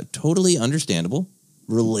of a totally understandable,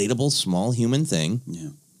 relatable, small human thing. Yeah.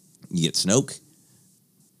 You get Snoke.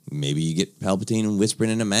 Maybe you get Palpatine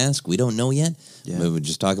whispering in a mask. We don't know yet. Yeah. But we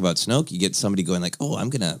just talk about Snoke. You get somebody going like, oh, I'm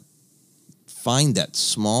going to find that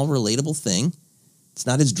small, relatable thing. It's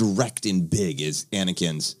not as direct and big as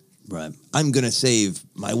Anakin's. Right. I'm going to save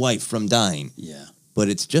my wife from dying. Yeah. But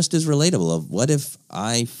it's just as relatable of what if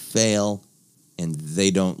I fail and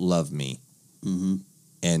they don't love me? Mm-hmm.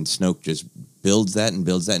 And Snoke just builds that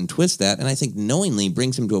and twists that. And I think knowingly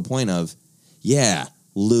brings him to a point of, yeah,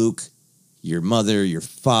 Luke, your mother, your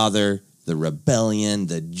father, the rebellion,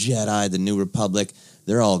 the Jedi, the New Republic,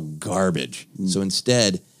 they're all garbage. So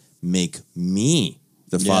instead, make me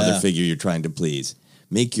the father figure you're trying to please.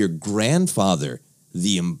 Make your grandfather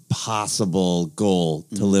the impossible goal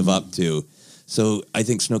to live up to. So I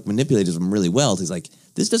think Snoke manipulated him really well. He's like,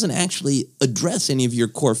 this doesn't actually address any of your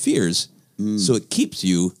core fears, so it keeps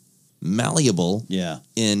you malleable. Yeah.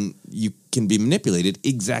 And you can be manipulated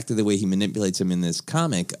exactly the way he manipulates him in this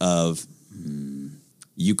comic of,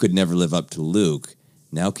 you could never live up to Luke.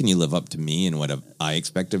 Now can you live up to me and what I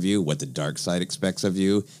expect of you, what the dark side expects of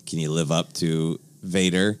you? Can you live up to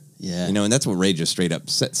Vader? Yeah. And that's what Rey just straight up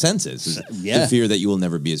senses, is the fear that you will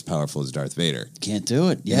never be as powerful as Darth Vader. Can't do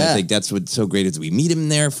it. Yeah. And I think that's what's so great is we meet him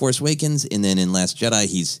there, Force Awakens, and then in Last Jedi,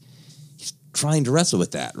 he's trying to wrestle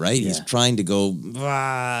with that, right? Yeah. He's trying to go,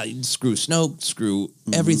 screw Snoke, screw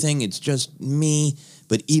everything. It's just me.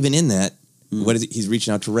 But even in that, what is it? He's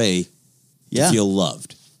reaching out to Rey to feel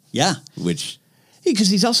loved. Yeah. Which... Because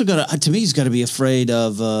he's also got to me, he's got to be afraid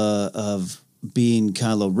of being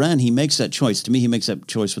Kylo Ren. He makes that choice. To me, he makes that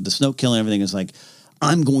choice with the Snoke killing everything. It's like,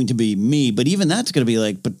 I'm going to be me. But even that's going to be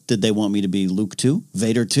like, but did they want me to be Luke too?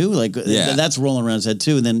 Vader too? Like, that's rolling around his head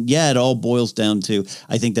too. And then, it all boils down to,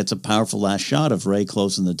 I think that's a powerful last shot of Rey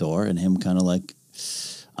closing the door and him kind of like,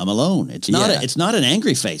 I'm alone. It's not an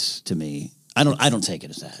angry face to me. I don't take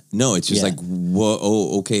it as that. No, it's just like,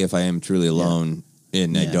 whoa, okay, if I am truly alone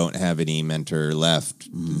and I don't have any mentor left,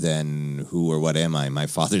 then who or what am I? My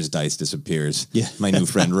father's dice disappears. Yeah. My new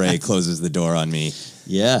friend Rey closes the door on me.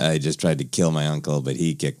 Yeah. I just tried to kill my uncle, but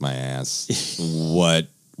he kicked my ass.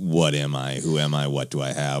 What am I? Who am I? What do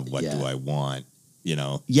I have? What do I want?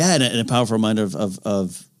 Yeah, and a powerful reminder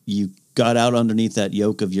of you got out underneath that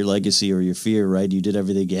yoke of your legacy or your fear, right? You did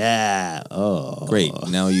everything. Yeah. Oh. Great.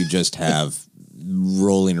 Now you just have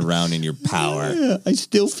rolling around in your power. Yeah, I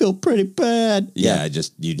still feel pretty bad. Yeah,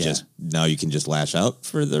 just now you can just lash out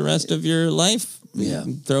for the rest of your life. Yeah.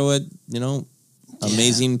 Throw a,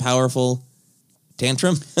 amazing, powerful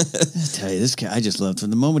tantrum. I tell you, this guy, I just love from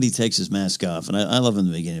the moment he takes his mask off, and I love him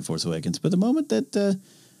in the beginning of Force Awakens, but the moment that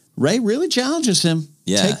Rey really challenges him,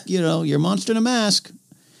 take, your monster in a mask.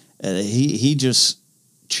 He just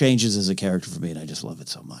changes as a character for me, and I just love it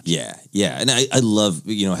so much. Yeah, and I love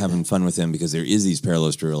having fun with him because there is these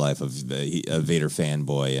parallels to real life of a Vader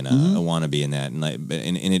fanboy and a wannabe in that, and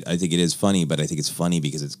I think it is funny, but I think it's funny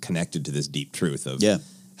because it's connected to this deep truth of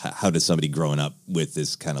how does somebody growing up with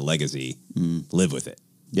this kind of legacy live with it?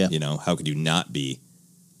 Yeah, how could you not be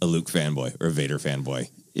a Luke fanboy or a Vader fanboy?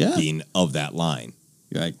 Yeah, being of that line.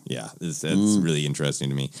 Right. Yeah, that's really interesting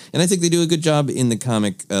to me, and I think they do a good job in the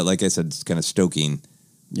comic. Like I said, kind of stoking.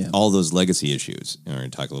 Yeah. All those legacy issues. And we're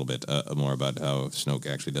going to talk a little bit more about how Snoke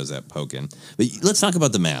actually does that poke in. But let's talk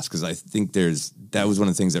about the mask, because I think that was one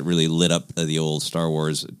of the things that really lit up the old Star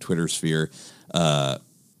Wars Twitter sphere. Snoke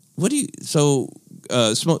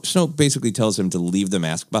basically tells him to leave the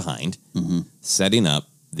mask behind, setting up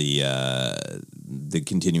the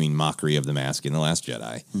continuing mockery of the mask in The Last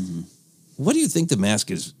Jedi. Mm-hmm. What do you think the mask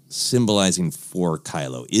is symbolizing for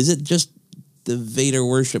Kylo? Is it just the Vader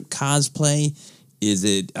worship cosplay? Is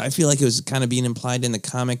it? I feel like it was kind of being implied in the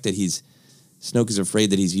comic that Snoke is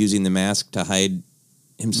afraid that he's using the mask to hide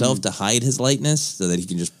himself, to hide his lightness, so that he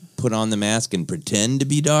can just put on the mask and pretend to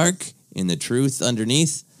be dark in the truth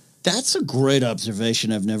underneath. That's a great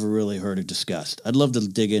observation. I've never really heard it discussed. I'd love to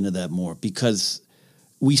dig into that more because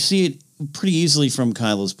we see it pretty easily from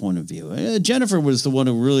Kylo's point of view. Jennifer was the one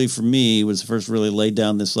who really, for me, was the first really laid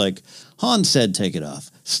down this Han said take it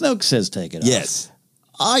off. Snoke says take it off. Yes.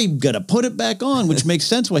 I'm going to put it back on, which makes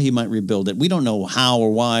sense why he might rebuild it. We don't know how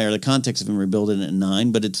or why or the context of him rebuilding it in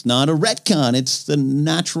 9, but it's not a retcon. It's the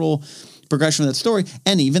natural progression of that story.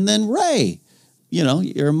 And even then, Rey,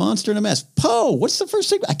 you're a monster in a mask. Poe, what's the first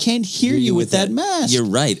thing? I can't hear you with that mask. You're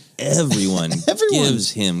right. Everyone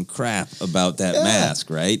gives him crap about that mask,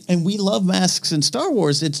 right? And we love masks in Star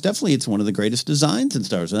Wars. It's one of the greatest designs in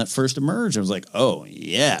Star Wars. When that first emerged, I was like, oh,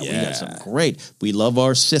 yeah, we got some great. We love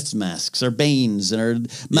our Sith masks, our Banes, and our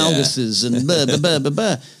Malguses, and blah, blah, blah, blah,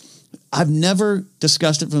 blah. I've never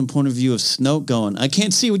discussed it from the point of view of Snoke going, I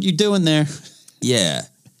can't see what you're doing there. Yeah.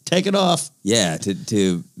 Take it off. Yeah,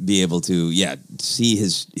 to be able to see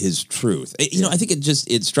his truth. I think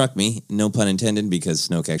it struck me, no pun intended, because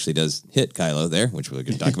Snoke actually does hit Kylo there, which we're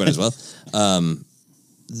going to talk about as well.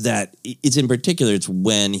 That it's in particular, it's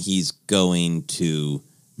when he's going to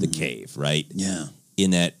the cave, right? Yeah.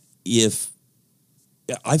 In that, if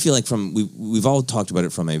I feel like we've all talked about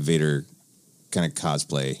it from a Vader kind of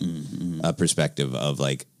cosplay perspective of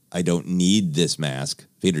I don't need this mask.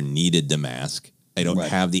 Vader needed the mask. I don't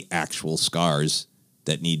have the actual scars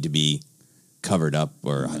that need to be covered up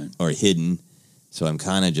or hidden, so I'm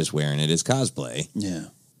kind of just wearing it as cosplay. Yeah.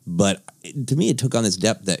 But to me, it took on this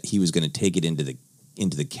depth that he was going to take it into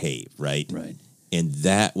the cave, right? Right. And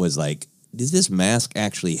that was is this mask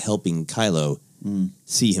actually helping Kylo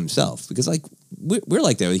see himself? Because we're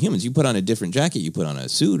like that with humans. You put on a different jacket, you put on a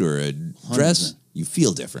suit or a dress, 100%. You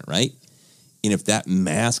feel different, right? And if that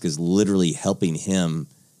mask is literally helping him,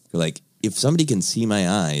 you're if somebody can see my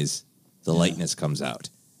eyes, the lightness comes out.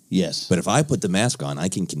 Yes. But if I put the mask on, I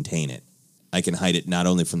can contain it. I can hide it not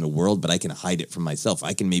only from the world, but I can hide it from myself.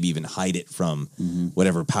 I can maybe even hide it from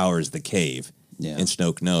whatever powers the cave. Yeah. And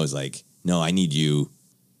Snoke knows, no, I need you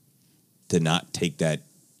to not take that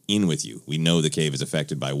in with you. We know the cave is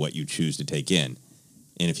affected by what you choose to take in.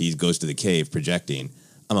 And if he goes to the cave projecting,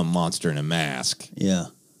 I'm a monster in a mask. Yeah.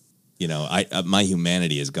 My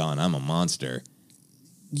humanity is gone. I'm a monster.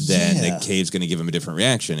 Then the cave's going to give him a different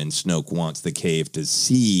reaction, and Snoke wants the cave to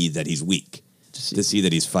see that he's weak, to see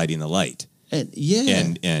that he's fighting the light,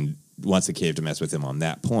 and wants the cave to mess with him on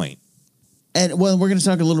that point. And we're going to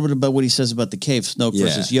talk a little bit about what he says about the cave, Snoke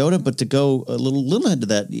versus Yoda, but to go a little ahead to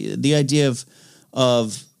that, the idea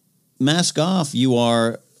of mask off, you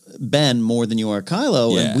are Ben more than you are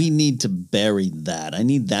Kylo, and we need to bury that. I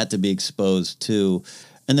need that to be exposed too,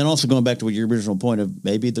 and then also going back to what your original point of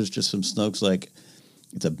maybe there's just some Snokes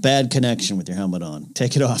it's a bad connection with your helmet on.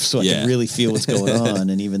 Take it off so I can really feel what's going on.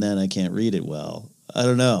 And even then, I can't read it well. I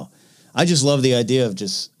don't know. I just love the idea of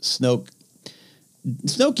just Snoke.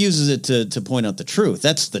 Snoke uses it to point out the truth.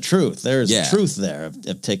 That's the truth. There's truth there.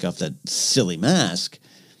 Of take off that silly mask.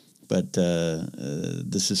 But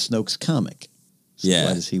this is Snoke's comic. So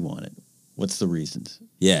why does he want it? What's the reasons?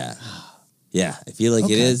 Yeah. Yeah. I feel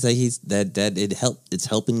like it is that it's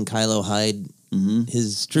helping Kylo hide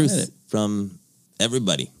his truth from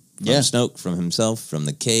everybody, from Snoke, from himself, from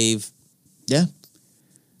the cave. Yeah.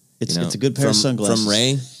 It's a good pair of sunglasses. From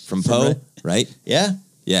Rey, from Poe, right? Yeah.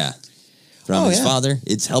 Yeah. From his father.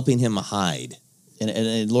 It's helping him hide.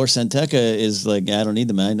 And Lor San Tekka is I don't need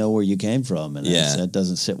them. I know where you came from. And that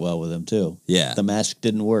doesn't sit well with him, too. Yeah. The mask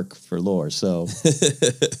didn't work for Lor, so.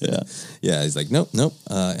 Yeah, he's nope.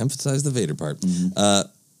 Emphasize the Vader part. Mm-hmm.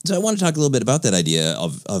 So I want to talk a little bit about that idea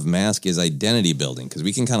of mask as identity building, because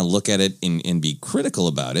we can kind of look at it and be critical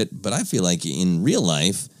about it. But I feel like in real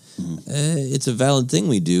life, it's a valid thing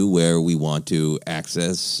we do where we want to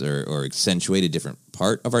access or accentuate a different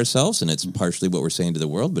part of ourselves. And it's partially what we're saying to the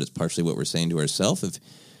world, but it's partially what we're saying to ourselves. If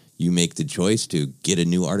you make the choice to get a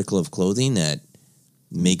new article of clothing that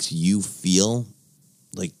makes you feel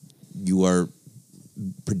like you are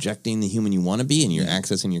projecting the human you want to be and you're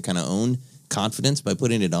accessing your kind of own confidence by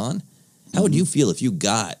putting it on, how would you feel if you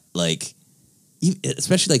got like,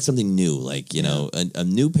 especially like something new, like, you know, a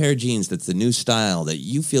new pair of jeans that's the new style that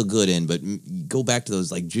you feel good in, but go back to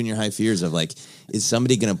those like junior high fears of like, is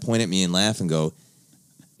somebody going to point at me and laugh and go,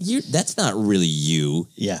 that's not really you.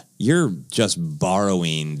 Yeah. You're just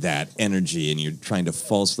borrowing that energy and you're trying to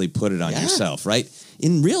falsely put it on yourself, right?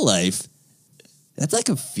 In real life, that's like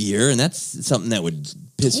a fear, and that's something that would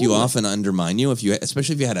piss you off and undermine you,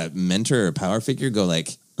 especially if you had a mentor or a power figure go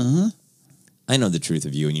like, I know the truth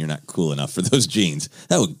of you, and you're not cool enough for those jeans.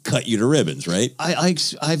 That would cut you to ribbons, right?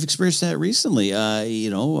 I've experienced that recently.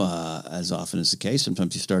 As often is the case,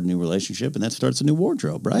 sometimes you start a new relationship, and that starts a new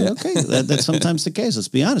wardrobe, right? Yeah. Okay, that's sometimes the case. Let's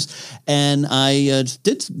be honest. And I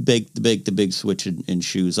did make the big switch in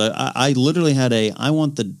shoes. I literally had I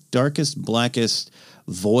want the darkest, blackest,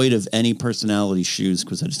 void of any personality shoes,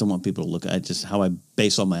 because I just don't want people to look at just how I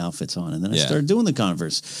base all my outfits on. And then I started doing the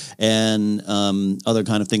Converse and other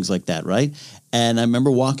kind of things like that, right? And I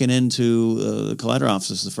remember walking into the Collider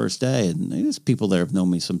offices the first day, and there's people there have known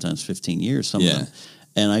me sometimes 15 years, some of them,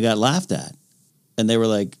 and I got laughed at. And they were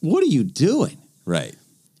like, what are you doing? Right.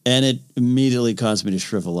 And it immediately caused me to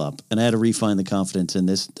shrivel up. And I had to refine the confidence in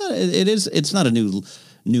this. It's not a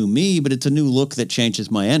new me, but it's a new look that changes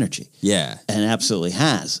my energy. Yeah. And absolutely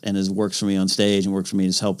has. And it works for me on stage and works for me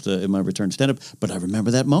as helped in my return to stand-up. But I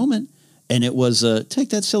remember that moment. And it was,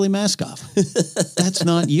 take that silly mask off. That's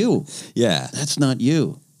not you. Yeah. That's not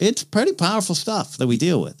you. It's pretty powerful stuff that we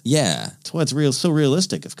deal with. Yeah. That's why it's so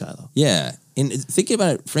realistic of Kylo. Yeah. And thinking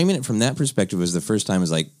about it, framing it from that perspective was the first time I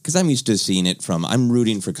was like, because I'm used to seeing it from, I'm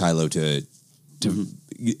rooting for Kylo to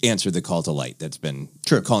answer the call to light that's been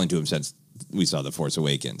calling to him since we saw The Force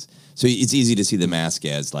Awakens. So it's easy to see the mask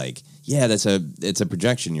as like, yeah, it's a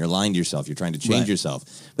projection. You're lying to yourself. You're trying to change yourself.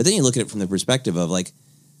 But then you look at it from the perspective of like,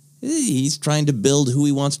 he's trying to build who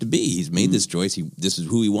he wants to be. He's made this choice. This is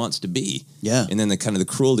who he wants to be. Yeah. And then the kind of the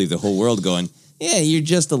cruelty of the whole world going, yeah, you're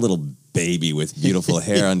just a little baby with beautiful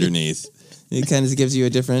hair underneath. It kind of gives you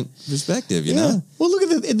a different perspective, you know? Well, look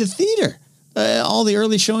at in the theater. All the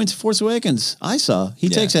early showings of Force Awakens I saw. He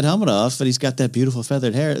takes that helmet off, and he's got that beautiful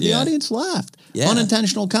feathered hair. The audience laughed. Yeah.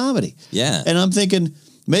 Unintentional comedy. Yeah. And I'm thinking,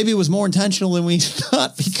 maybe it was more intentional than we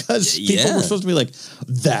thought, because people were supposed to be like,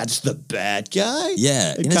 that's the bad guy?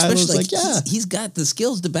 Yeah. And especially like, he's got the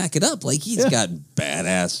skills to back it up. Like, he's got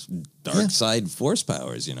badass dark side force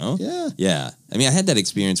powers, you know? Yeah. Yeah. I mean, I had that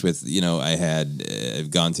experience with,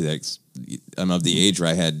 I've gone through that. I'm of the age where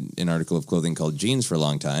I had an article of clothing called jeans for a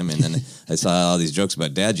long time. And then I saw all these jokes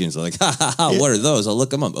about dad jeans. I'm like, what are those? I'll look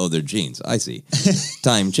them up. Oh, they're jeans. I see.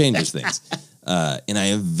 Time changes things. And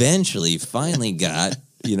I eventually finally got,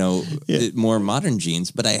 more modern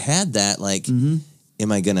jeans. But I had that like,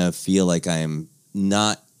 am I going to feel like I am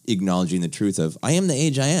not acknowledging the truth of I am the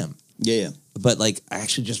age I am? Yeah. But like, I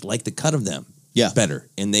actually just like the cut of them. Better.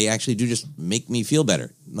 And they actually do just make me feel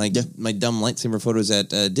better. Like my dumb lightsaber photos at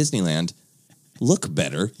Disneyland look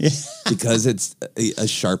better because it's a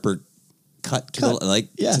sharper cut to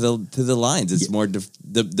the lines. It's more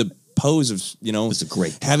the pose of it's a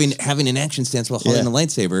great having an action stance while holding a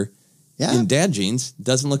lightsaber in dad jeans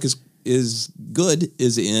doesn't look as good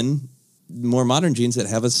as in more modern jeans that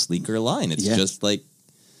have a sleeker line. It's just like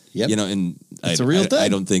and it's a real thing. I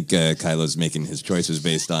don't think Kylo's making his choices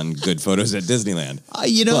based on good photos at Disneyland.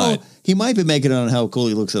 He might be making it on how cool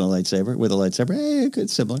he looks with a lightsaber. Hey,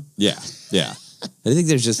 it's similar. Yeah. I think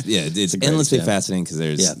there's just it's endlessly fascinating because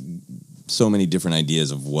there's so many different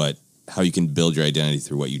ideas of how you can build your identity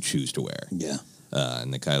through what you choose to wear. Yeah.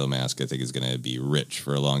 And the Kylo mask, I think, is going to be rich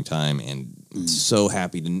for a long time, and so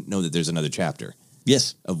happy to know that there's another chapter.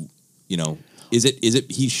 Yes. Is it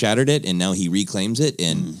he shattered it and now he reclaims it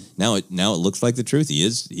and now it looks like the truth. He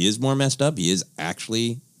is more messed up. He is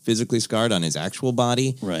actually physically scarred on his actual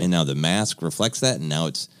body. Right. And now the mask reflects that, and now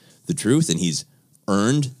it's the truth, and he's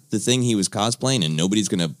earned the thing he was cosplaying, and nobody's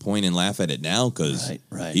going to point and laugh at it now because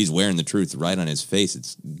he's wearing the truth right on his face.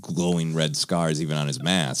 It's glowing red scars even on his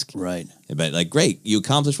mask. Right. But like, great, you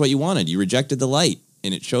accomplished what you wanted. You rejected the light,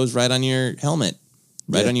 and it shows right on your helmet,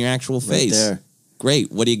 right on your actual face. Right there.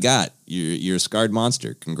 Great. What do you got? You're a scarred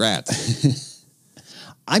monster. Congrats.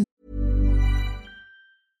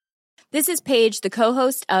 This is Paige, the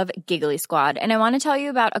co-host of Giggly Squad, and I want to tell you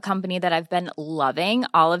about a company that I've been loving,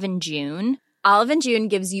 Olive & June. Olive & June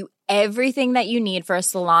gives you everything that you need for a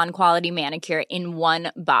salon-quality manicure in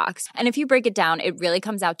one box. And if you break it down, it really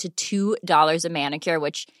comes out to $2 a manicure,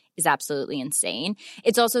 which is absolutely insane.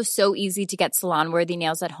 It's also so easy to get salon-worthy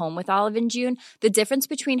nails at home with Olive & June. The difference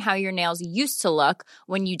between how your nails used to look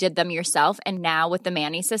when you did them yourself and now with the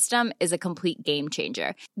Mani system is a complete game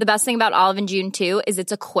changer. The best thing about Olive & June, too, is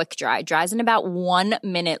it's a quick dry. Dries in about 1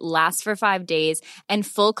 minute, lasts for 5 days, and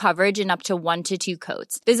full coverage in up to 1 to 2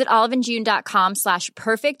 coats. Visit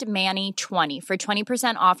oliveandjune.com/perfectmani20 for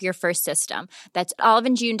 20% off your first system. That's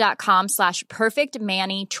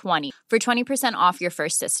oliveandjune.com/perfectmani20 for 20% off your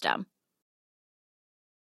first system.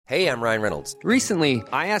 Hey, I'm Ryan Reynolds. Recently,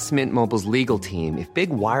 I asked Mint Mobile's legal team if big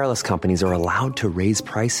wireless companies are allowed to raise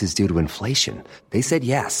prices due to inflation. They said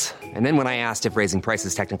yes. And then when I asked if raising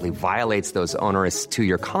prices technically violates those onerous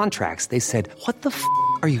 2-year contracts, they said, "What the f***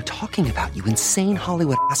 are you talking about, you insane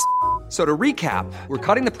Hollywood ass?" So to recap, we're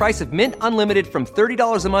cutting the price of Mint Unlimited from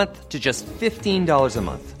 $30 a month to just $15 a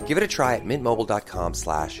month. Give it a try at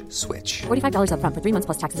mintmobile.com/switch. $45 up front for 3 months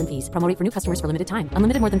plus taxes and fees. Promo rate for new customers for limited time.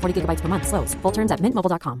 Unlimited more than 40 gigabytes per month. Slows full terms at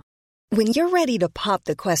mintmobile.com. When you're ready to pop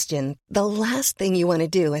the question, the last thing you want to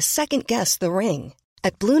do is second-guess the ring.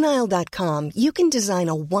 At BlueNile.com, you can design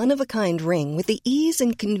a one-of-a-kind ring with the ease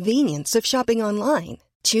and convenience of shopping online.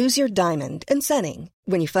 Choose your diamond and setting.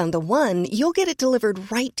 When you find the one, you'll get it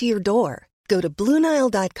delivered right to your door. Go to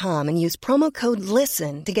BlueNile.com and use promo code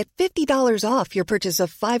LISTEN to get $50 off your purchase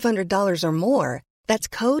of $500 or more. That's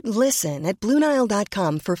code LISTEN at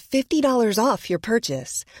BlueNile.com for $50 off your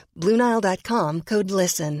purchase. BlueNile.com, code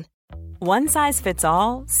LISTEN. One size fits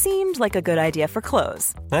all seemed like a good idea for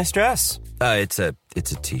clothes. Nice dress. It's a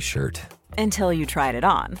t-shirt. Until you tried it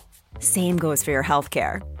on. Same goes for your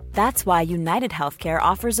healthcare. That's why United Healthcare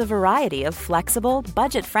offers a variety of flexible,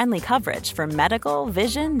 budget-friendly coverage for medical,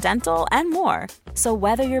 vision, dental, and more. So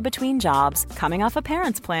whether you're between jobs, coming off a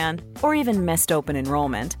parent's plan, or even missed open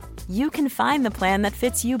enrollment, you can find the plan that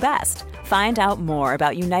fits you best. Find out more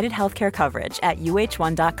about United Healthcare coverage at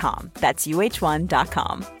UH1.com. That's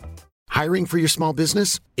UH1.com. Hiring for your small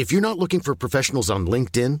business? If you're not looking for professionals on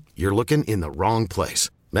LinkedIn, you're looking in the wrong place.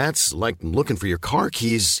 That's like looking for your car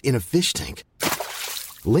keys in a fish tank.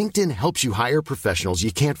 LinkedIn helps you hire professionals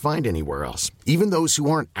you can't find anywhere else, even those who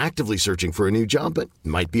aren't actively searching for a new job but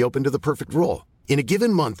might be open to the perfect role. In a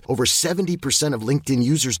given month, over 70% of LinkedIn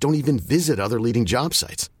users don't even visit other leading job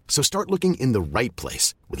sites. So start looking in the right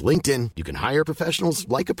place. With LinkedIn, you can hire professionals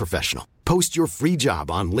like a professional. Post your free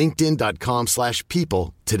job on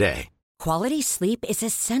linkedin.com/people today. Quality sleep is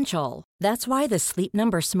essential. That's why the Sleep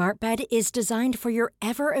Number Smart Bed is designed for your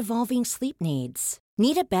ever-evolving sleep needs.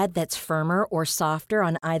 Need a bed that's firmer or softer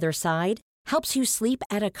on either side? Helps you sleep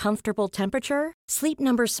at a comfortable temperature? Sleep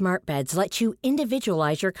Number Smart Beds let you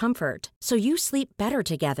individualize your comfort, so you sleep better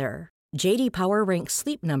together. J.D. Power ranks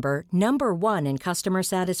Sleep Number number 1 in customer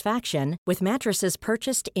satisfaction with mattresses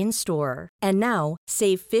purchased in-store. And now,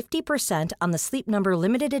 save 50% on the Sleep Number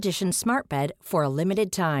Limited Edition Smart Bed for a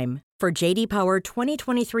limited time. For J.D. Power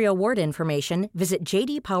 2023 award information, visit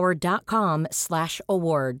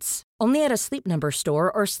jdpower.com/awards. Only at a Sleep Number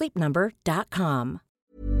store or sleepnumber.com.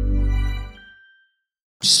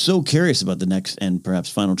 So curious about the next and perhaps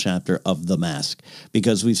final chapter of The Mask,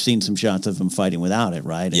 because we've seen some shots of him fighting without it,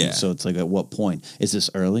 right? And so it's like, at what point? Is this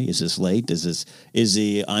early? Is this late? Is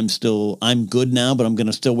he, I'm good now, but I'm going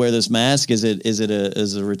to still wear this mask? Is it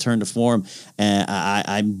a return to form? And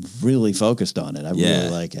I'm really focused on it. I really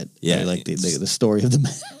like it. I like the story of the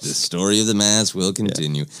mask. The story of the mask will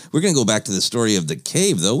continue. We're going to go back to the story of the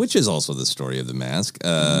cave, though, which is also the story of the mask,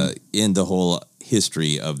 in the whole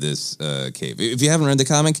history of this cave. If you haven't read the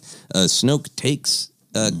comic, Snoke takes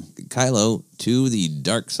Kylo to the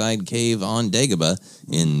dark side cave on Dagobah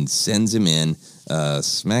and sends him in,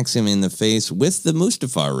 smacks him in the face with the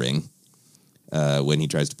Mustafar ring when he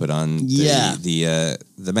tries to put on the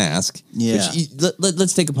mask. Yeah.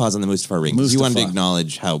 Let's take a pause on the Mustafar ring, because you wanted to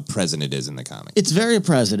acknowledge how present it is in the comic. It's very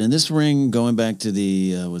present. And this ring, going back to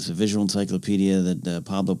the was a visual encyclopedia that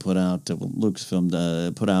Pablo put out,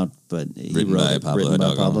 Lucasfilm put out, but he written by Pablo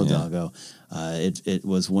Hidalgo. It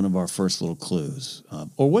was one of our first little clues.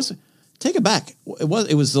 Or was it? Take it back. It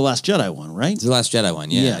was the Last Jedi one, right? It's the Last Jedi one,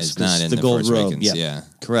 yeah. Yes, it's not in the gold Force robe. Awakens. Yeah,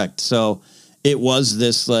 correct. So it was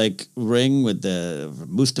this like ring with the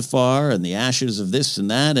Mustafar and the ashes of this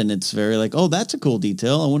and that, and it's very like, oh, that's a cool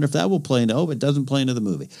detail. I wonder if that will play into. Oh, it doesn't play into the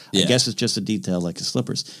movie. I guess it's just a detail like his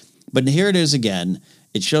slippers. But here it is again.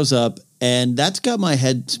 It shows up, and that's got my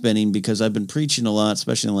head spinning, because I've been preaching a lot,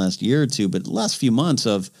 especially in the last year or two, but the last few months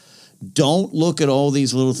of don't look at all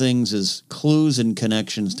these little things as clues and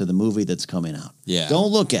connections to the movie that's coming out. Yeah.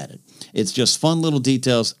 Don't look at it. It's just fun little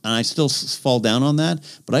details, and I still fall down on that,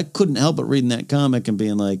 but I couldn't help but reading that comic and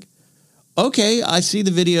being like, okay, I see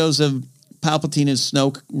the videos of Palpatine as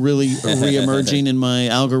Snoke really reemerging in my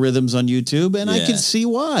algorithms on YouTube, and I can see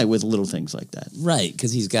why with little things like that. Right,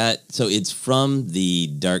 because he's got... So it's from the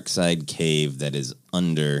dark side cave that is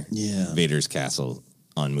under Vader's castle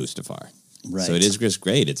on Mustafar. Right. So it is just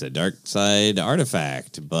great. It's a dark side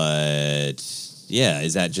artifact, but yeah,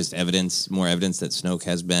 is that just more evidence that Snoke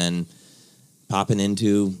has been popping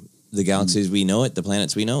into the galaxies we know it, the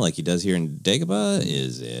planets we know, like he does here in Dagobah?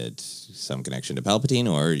 Is it some connection to Palpatine,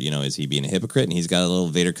 or, is he being a hypocrite and he's got a little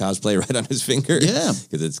Vader cosplay right on his finger? Yeah.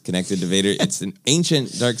 Because it's connected to Vader. It's an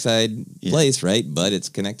ancient dark side place, right? But it's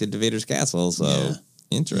connected to Vader's castle, so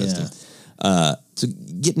interesting. Yeah. So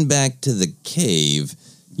getting back to the cave,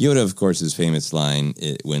 Yoda, of course, his famous line,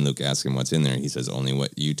 when Luke asks him what's in there, he says, only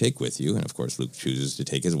what you take with you. And, of course, Luke chooses to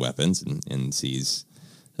take his weapons and sees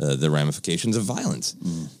the ramifications of violence.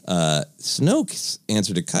 Snoke's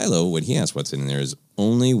answer to Kylo when he asks what's in there is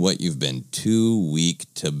only what you've been too weak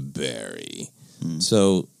to bury.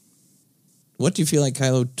 So what do you feel like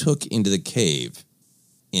Kylo took into the cave?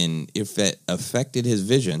 And if that affected his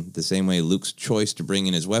vision the same way Luke's choice to bring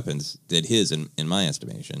in his weapons did his, in my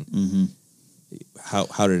estimation,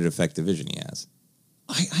 how did it affect the vision he has?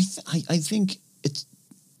 I think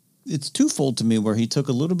it's twofold to me, where he took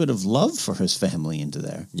a little bit of love for his family into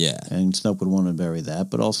there. Yeah. And Snoke would want to bury that,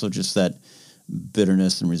 but also just that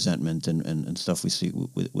bitterness and resentment and stuff we see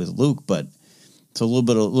with Luke. But it's a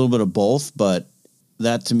little bit of both, but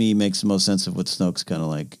that to me makes the most sense of what Snoke's kind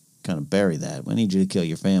of bury that. I need you to kill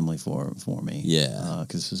your family for me. Yeah.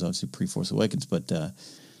 Because this is obviously pre-Force Awakens, but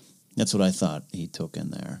that's what I thought he took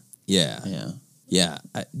in there. Yeah. Yeah.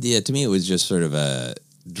 To me, it was just sort of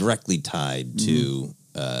directly tied to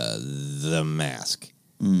the mask.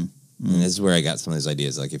 And this is where I got some of those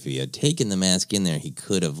ideas. Like, if he had taken the mask in there, he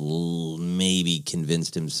could have maybe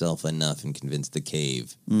convinced himself enough and convinced the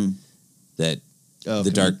cave that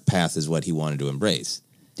the dark path is what he wanted to embrace.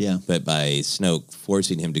 Yeah. But by Snoke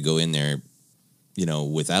forcing him to go in there,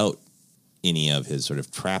 without any of his sort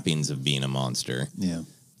of trappings of being a monster,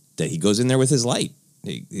 that he goes in there with his light.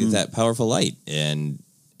 That powerful light. And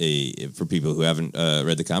for people who haven't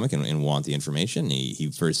read the comic and want the information, he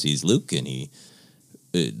first sees Luke, and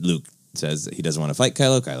Luke says that he doesn't want to fight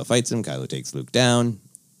Kylo. Kylo fights him. Kylo takes Luke down.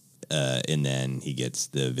 And then he gets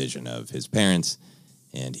the vision of his parents,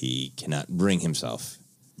 and he cannot bring himself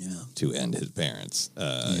to end his parents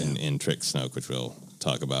and trick Snoke, which we'll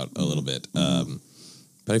talk about a little bit.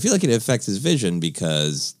 But I feel like it affects his vision,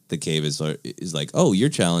 because the cave is like, oh, your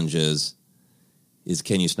challenge is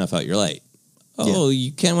can you snuff out your light? Oh,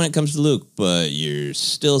 you can when it comes to Luke, but you're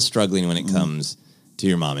still struggling when it comes to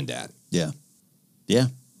your mom and dad. Yeah. Yeah.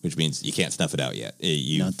 Which means you can't snuff it out yet.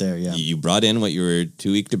 Not there, yeah. You brought in what you were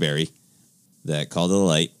too weak to bury, that call to the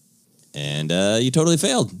light, and you totally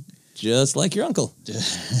failed, just like your uncle.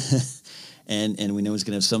 And we know he's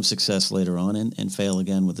going to have some success later on and fail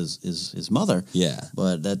again with his mother. Yeah.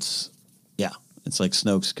 But it's like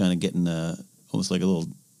Snoke's kind of getting almost like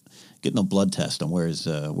getting a blood test on where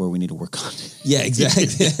we need to work on. Yeah, exactly.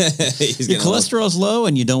 Your cholesterol's low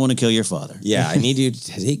and you don't want to kill your father. Yeah, I need you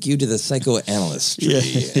to take you to the psychoanalyst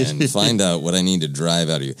tree and find out what I need to drive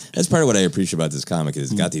out of you. That's part of what I appreciate about this comic,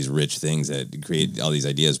 is it's got these rich things that create all these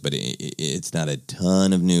ideas, but it's not a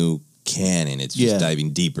ton of new canon. It's just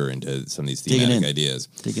diving deeper into some of these thematic ideas.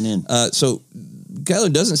 Digging in. So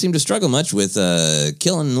Kylo doesn't seem to struggle much with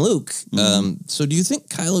killing Luke. So do you think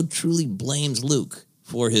Kylo truly blames Luke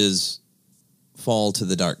for his fall to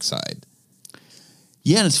the dark side?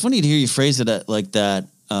 Yeah, and it's funny to hear you phrase it like that.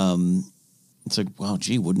 It's like, wow,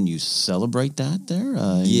 gee, wouldn't you celebrate that there?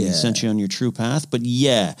 He sent you on your true path. But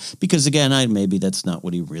because again, maybe that's not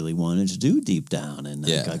what he really wanted to do deep down. And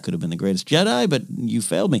that guy could have been the greatest Jedi, but you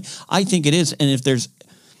failed me. I think it is. And if there's,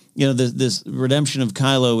 this redemption of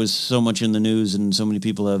Kylo is so much in the news, and so many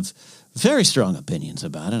people have very strong opinions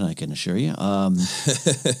about it, I can assure you.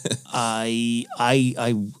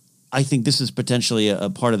 I think this is potentially a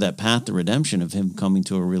part of that path to redemption, of him coming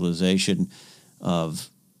to a realization of,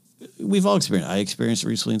 we've all experienced, I experienced it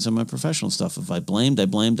recently in some of my professional stuff. If I blamed, I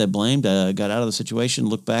got out of the situation,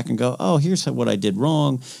 look back and go, oh, here's what I did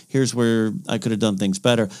wrong. Here's where I could have done things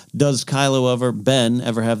better. Does Ben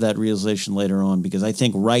ever have that realization later on? Because I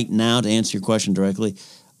think right now, to answer your question directly,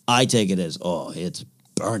 I take it as, it's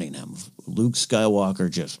burning him. Luke Skywalker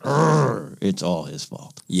it's all his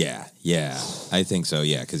fault. Yeah, I think so,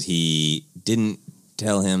 because he didn't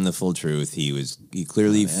tell him the full truth. He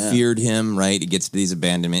clearly feared him, right? It gets to these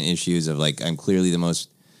abandonment issues of like, I'm clearly the most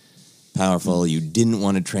powerful. You didn't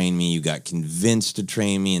want to train me. You got convinced to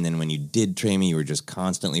train me. And then when you did train me, you were just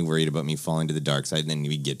constantly worried about me falling to the dark side. And then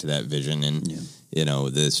we get to that vision and,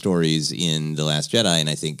 the stories in The Last Jedi. And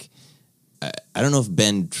I think, I don't know if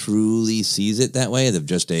Ben truly sees it that way, of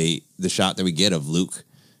just the shot that we get of Luke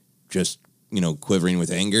just, quivering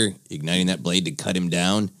with anger, igniting that blade to cut him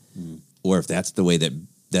down, or if that's the way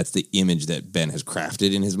that's the image that Ben has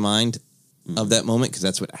crafted in his mind of that moment, because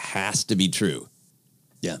that's what has to be true.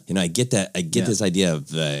 Yeah. I get that. I get this idea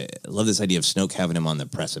of, I love this idea of Snoke having him on the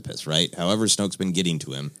precipice, right? However Snoke's been getting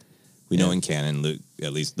to him, we know in canon, Luke,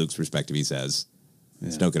 at least Luke's perspective, he says,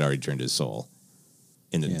 Snoke had already turned his soul.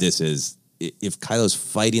 And that this is, if Kylo's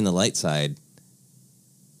fighting the light side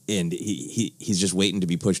and he's just waiting to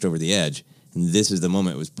be pushed over the edge, and this is the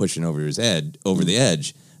moment it was pushing over his head, over the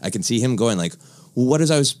edge, I can see him going like, well, what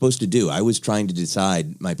was I supposed to do? I was trying to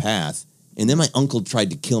decide my path, and then my uncle tried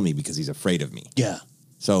to kill me because he's afraid of me. Yeah.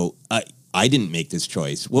 So I didn't make this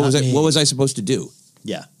choice. What was I supposed to do?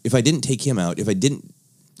 Yeah. If I didn't take him out, if I didn't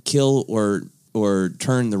kill or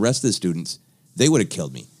turn the rest of the students, they would have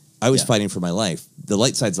killed me. I was fighting for my life. The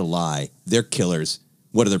light side's a lie. They're killers.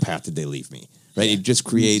 What other path did they leave me? Right? It just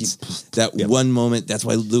creates that one moment. That's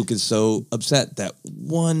why Luke is so upset. That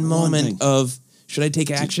one moment of, should I take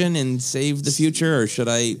action and save the future, or should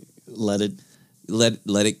I let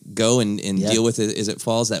it go and deal with it as it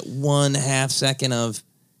falls? That 1/2 second of,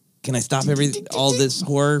 can I stop all this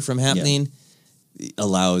horror from happening?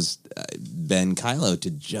 Allows Ben Kylo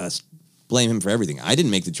to just blame him for everything. I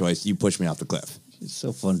didn't make the choice. You pushed me off the cliff. It's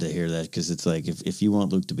so fun to hear that, because it's like, if you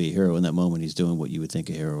want Luke to be a hero, in that moment he's doing what you would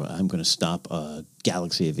think a hero. I'm going to stop a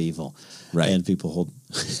galaxy of evil. Right. And people hold...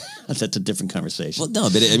 that's a different conversation. Well, no,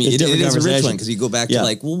 but it is a rich one, because you go back to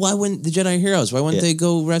like, well, why wouldn't the Jedi heroes? Why wouldn't they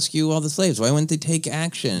go rescue all the slaves? Why wouldn't they take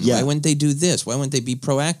action? Why wouldn't they do this? Why wouldn't they be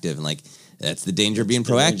proactive? And like, that's the danger of being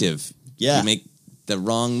proactive. Yeah. You make the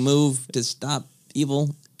wrong move to stop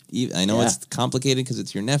evil. I know it's complicated because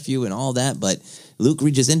it's your nephew and all that, but Luke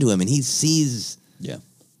reaches into him and he sees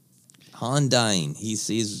Han dying. He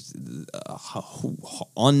sees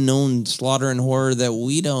unknown slaughter and horror that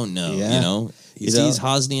we don't know. He sees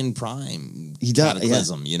Hosnian Prime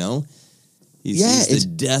cataclysm. He sees the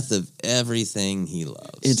death of everything he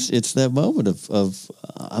loves. It's that moment of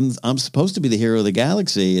I'm supposed to be the hero of the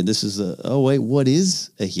galaxy, and this is what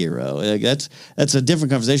is a hero? Like, that's a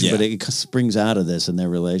different conversation, but it springs out of this and their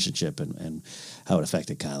relationship and how it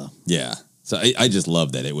affected Kylo. Yeah. So I just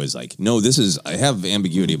love that it was like, no, I have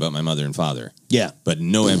ambiguity about my mother and father. Yeah. But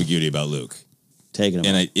no ambiguity about Luke. Taking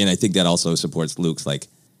him. And I think that also supports Luke's like,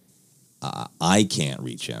 I can't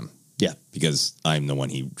reach him. Yeah. Because I'm the one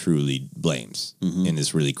he truly blames in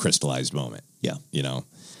this really crystallized moment. Yeah.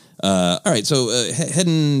 All right, so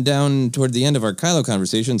heading down toward the end of our Kylo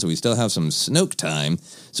conversation, so we still have some Snoke time.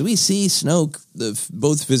 So we see Snoke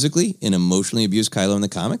both physically and emotionally abuse Kylo in the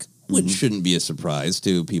comic, which shouldn't be a surprise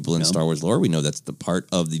to people in Star Wars lore. We know that's the part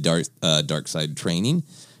of the dark side training,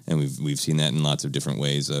 and we've seen that in lots of different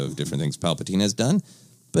ways of different things Palpatine has done.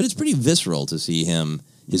 But it's pretty visceral to see him.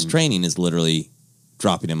 His training is literally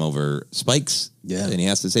dropping him over spikes, and he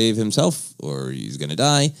has to save himself or he's going to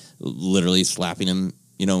die, literally slapping him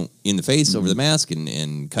in the face over the mask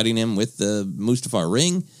and cutting him with the Mustafar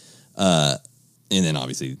ring. And then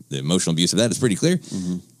obviously the emotional abuse of that is pretty clear.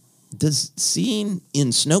 Does seeing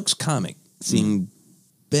in Snoke's comic, seeing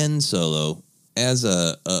Ben Solo as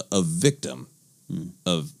a victim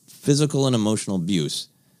of physical and emotional abuse,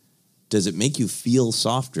 does it make you feel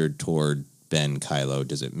softer toward Ben Kylo?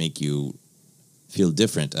 Does it make you feel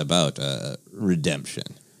different about redemption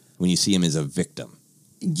when you see him as a victim?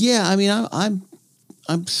 Yeah, I mean,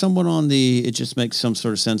 I'm somewhat on it just makes some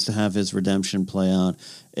sort of sense to have his redemption play out.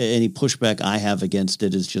 Any pushback I have against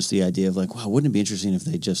it is just the idea of like, wow, wouldn't it be interesting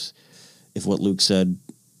if what Luke said,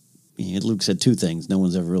 Luke said two things, no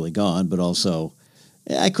one's ever really gone, but also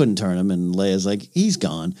I couldn't turn him, and Leia's like, he's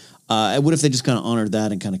gone. What if they just kind of honored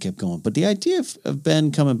that and kind of kept going? But the idea of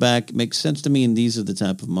Ben coming back makes sense to me, and these are the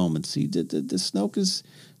type of moments. The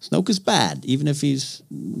Snoke is bad, even if he's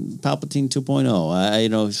Palpatine 2.0.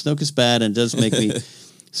 Snoke is bad, and it does make me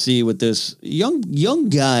see what this young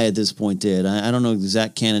guy at this point did. I don't know the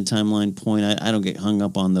exact canon timeline point. I don't get hung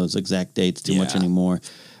up on those exact dates too much anymore.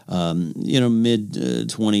 Mid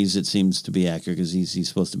 20s, it seems to be accurate because he's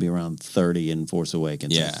supposed to be around 30 in Force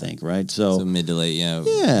Awakens, I think, right? So mid to late,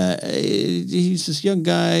 he's this young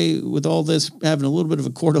guy with all this having a little bit of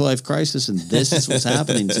a quarter-life crisis, and this is what's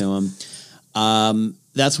happening to him.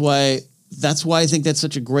 That's why that's why I think that's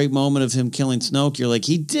such a great moment of him killing Snoke. You're like,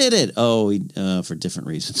 he did it. Oh, for different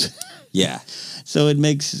reasons. Yeah. So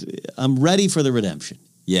I'm ready for the redemption.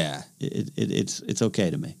 Yeah. It's okay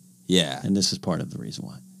to me. Yeah. And this is part of the reason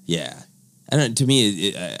why. Yeah. I don't. To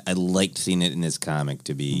me, I liked seeing it in this comic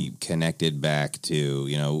to be connected back to,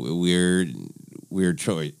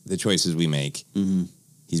 the choices we make. Mm-hmm.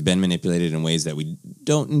 He's been manipulated in ways that we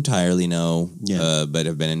don't entirely know, but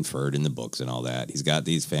have been inferred in the books and all that. He's got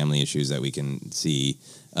these family issues that we can see.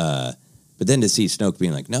 But then to see Snoke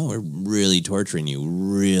being like, no, we're really torturing you,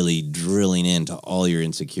 really drilling into all your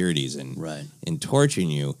insecurities and torturing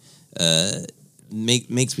you,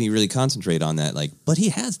 makes me really concentrate on that. Like, but he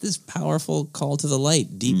has this powerful call to the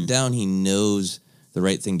light. Deep down, he knows the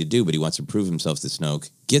right thing to do, but he wants to prove himself to Snoke.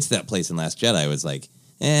 Gets to that place in Last Jedi. Was like,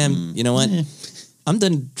 you know what? I'm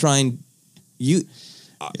done trying.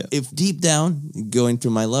 If deep down, going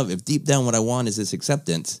through my love, if deep down what I want is this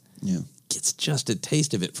acceptance, gets just a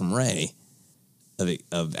taste of it from Rey,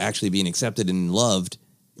 of actually being accepted and loved,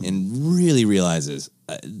 and really realizes,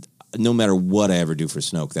 no matter what I ever do for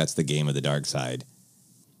Snoke, that's the game of the dark side.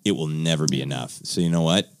 It will never be enough. So you know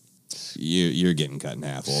what? You're getting cut in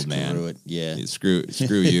half, old man. Screw it. Yeah.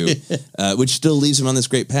 Screw you. Which still leaves him on this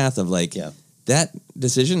great path of like, that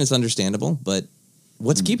decision is understandable, but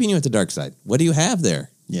what's keeping you at the dark side? What do you have there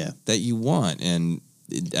that you want? And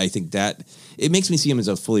I think that it makes me see him as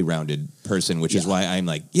a fully rounded person, which is why I'm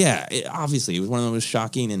like, obviously it was one of the most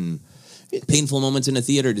shocking and painful moments in a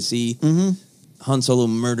theater to see Han Solo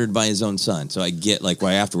murdered by his own son. So I get like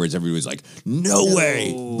why afterwards everybody was like, no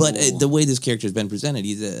way. But the way this character has been presented,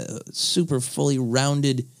 he's a super fully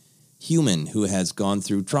rounded human who has gone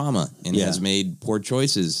through trauma and has made poor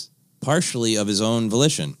choices, partially of his own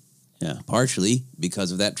volition. Yeah, partially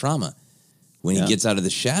because of that trauma. When he gets out of the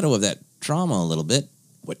shadow of that trauma a little bit,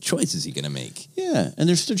 what choice is he going to make? Yeah, and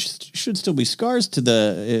there should still be scars to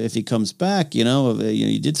if he comes back.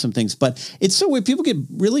 You did some things, but it's so weird. People get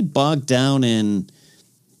really bogged down in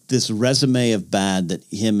this resume of bad that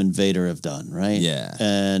him and Vader have done, right? Yeah,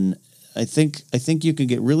 and I think you can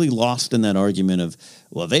get really lost in that argument of,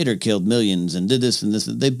 well, Vader killed millions and did this and this.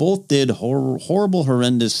 They both did horrible,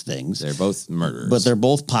 horrendous things. They're both murderers. But they're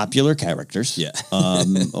both popular characters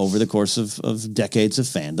over the course of decades of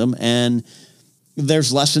fandom. And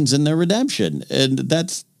there's lessons in their redemption. And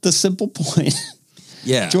that's the simple point.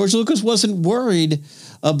 Yeah. George Lucas wasn't worried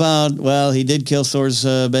about, well, he did kill Thor's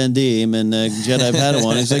Bandim and Jedi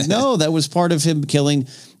Padawan. He's like, no, that was part of him killing,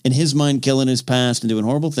 in his mind, killing his past and doing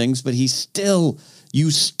horrible things. But you still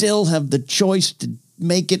have the choice to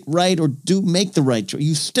make it right or make the right choice.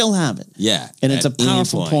 You still have it. Yeah. And it's a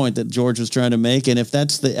powerful point that George was trying to make. And if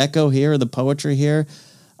that's the echo here, or the poetry here,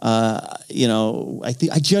 I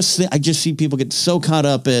just see people get so caught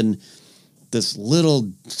up in this little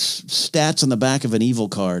stats on the back of an evil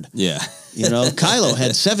card. Yeah. Kylo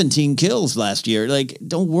had 17 kills last year. Like,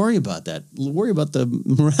 don't worry about that. Worry about the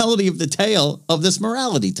morality of the tale, of this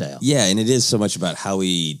morality tale. Yeah, and it is so much about how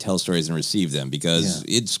we tell stories and receive them, because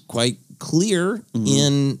it's quite clear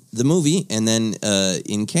in the movie and then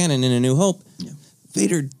in canon in A New Hope,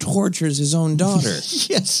 Vader tortures his own daughter.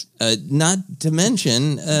 Yes. Not to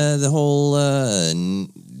mention the whole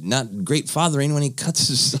not great fathering when he cuts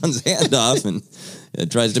his son's hand off and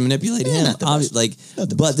tries to manipulate him.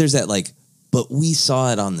 But there's that but we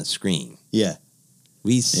saw it on the screen. Yeah.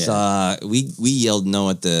 We saw, we yelled no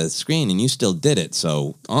at the screen and you still did it.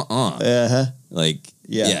 So,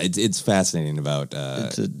 it's fascinating about,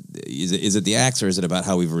 is it the acts or is it about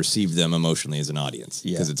how we've received them emotionally as an audience?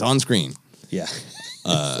 Because it's on screen. Yeah.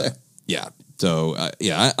 So,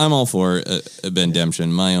 I'm all for a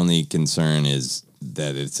Bendemption. My only concern is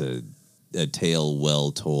that it's a tale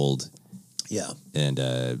well told. Yeah. And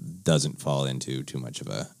doesn't fall into too much of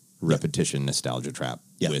a repetition nostalgia trap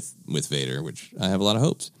with Vader, which I have a lot of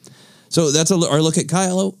hopes. So that's our look at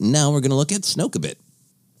Kylo. Now we're going to look at Snoke a bit.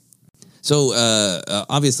 So,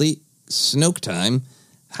 obviously, Snoke time.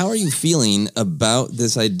 How are you feeling about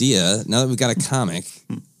this idea, now that we've got a comic,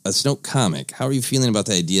 a Snoke comic? How are you feeling about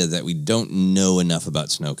the idea that we don't know enough about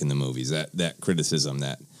Snoke in the movies? That criticism,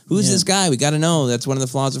 that who's this guy? We got to know. That's one of the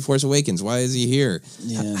flaws of Force Awakens. Why is he here?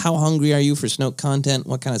 Yeah. How hungry are you for Snoke content?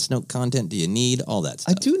 What kind of Snoke content do you need? All that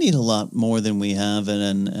stuff. I do need a lot more than we have,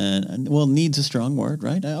 and needs a strong word,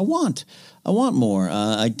 right? I want more.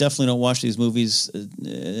 I definitely don't watch these movies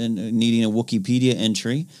needing a Wikipedia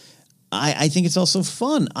entry. I think it's also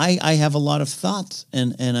fun. I have a lot of thoughts,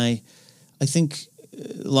 and I think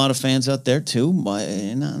a lot of fans out there too.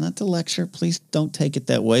 Not to lecture, please don't take it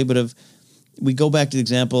that way. But if we go back to the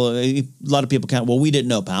example, a lot of people count, well, we didn't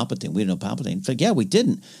know Palpatine. It's like, yeah, we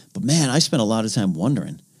didn't. But man, I spent a lot of time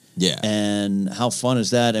wondering. Yeah. And how fun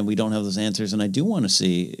is that? And we don't have those answers. And I do want to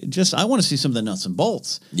see some of the nuts and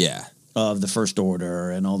bolts. Yeah. Of the First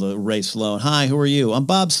Order and all the Ray Sloan. Hi, who are you? I'm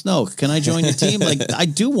Bob Snoke. Can I join your team? Like, I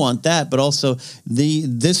do want that, but also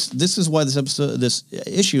this is why this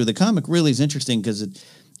issue of the comic really is interesting, because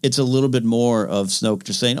it's a little bit more of Snoke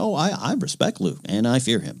just saying, "Oh, I respect Luke and I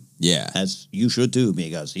fear him." Yeah, as you should too,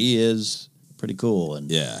 because he is pretty cool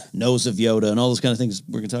and knows of Yoda and all those kind of things.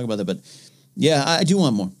 We're gonna talk about that, but yeah, I do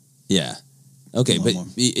want more. Yeah. Okay, but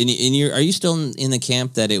are you still in the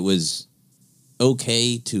camp that it was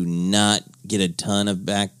okay to not get a ton of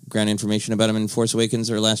background information about him in Force Awakens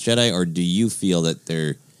or Last Jedi, or do you feel that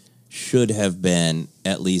there should have been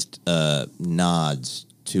at least nods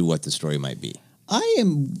to what the story might be? I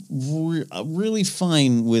am really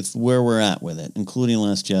fine with where we're at with it, including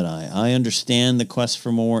Last Jedi. I understand the quest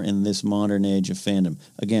for more in this modern age of fandom.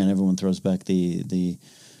 Again, everyone throws back the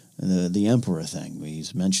Emperor thing.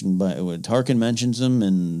 He's mentioned Tarkin mentions him,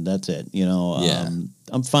 and that's it.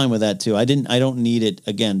 I'm fine with that too. I don't need it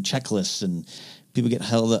again. Checklists and people get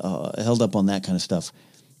held up on that kind of stuff.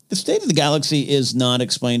 The state of the galaxy is not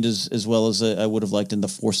explained as well as I would have liked in The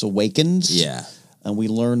Force Awakens. Yeah, and we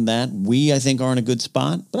learned that. I think are in a good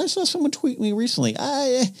spot. But I saw someone tweet me recently.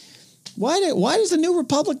 Why does the New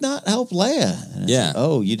Republic not help Leia? And yeah.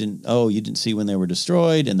 Said, you didn't see when they were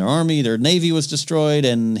destroyed, and their navy was destroyed,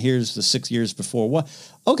 and here's the 6 years before. What?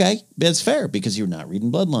 Okay, that's fair, because you're not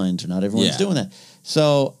reading Bloodlines, or not everyone's doing that.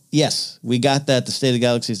 So yes, we got that. The state of the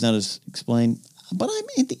galaxy is not as explained, but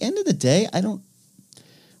at the end of the day,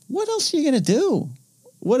 what else are you going to do?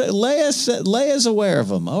 What Leia's aware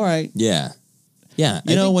of him. All right. Yeah. Yeah,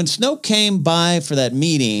 when Snoke came by for that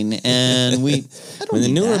meeting, and when the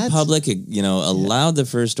New Republic, allowed the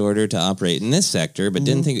First Order to operate in this sector, but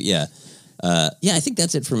didn't think, I think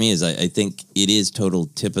that's it for me. Is I think it is total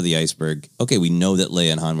tip of the iceberg. Okay, we know that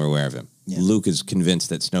Leia and Han were aware of him. Yeah. Luke is convinced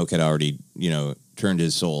that Snoke had already, turned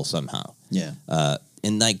his soul somehow. Yeah,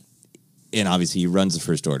 and obviously he runs the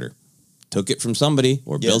First Order, took it from somebody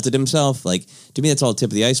or built it himself. Like, to me, that's all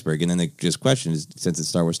tip of the iceberg. And then the just question is, since it's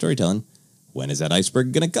Star Wars storytelling, when is that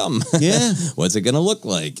iceberg going to come? Yeah. What's it going to look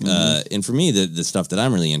like? Mm-hmm. And for me, the stuff that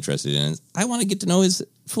I'm really interested in is I want to get to know his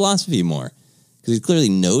philosophy more. Because he clearly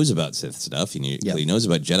knows about Sith stuff. He clearly knows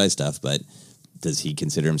about Jedi stuff, but does he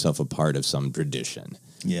consider himself a part of some tradition?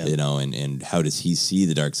 Yeah. And how does he see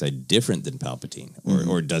the dark side different than Palpatine?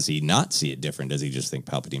 Or does he not see it different? Does he just think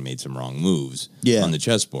Palpatine made some wrong moves on the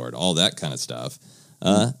chessboard? All that kind of stuff.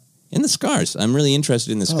 And the scars. I'm really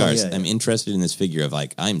interested in the scars. I'm interested in this figure of,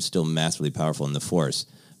 I'm still massively powerful in the Force,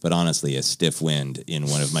 but honestly, a stiff wind in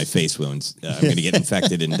one of my face wounds, I'm going to get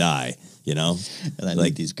infected and die, And I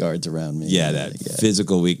need these guards around me. Yeah, that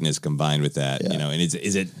physical weakness combined with that, and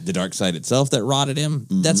is it the dark side itself that rotted him?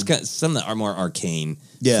 Mm-hmm. That's some that are more arcane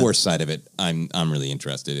Force side of it. I'm really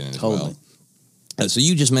interested in as well. So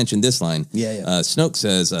you just mentioned this line. Snoke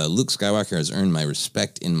says, Luke Skywalker has earned my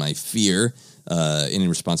respect and my fear, in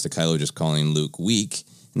response to Kylo just calling Luke weak.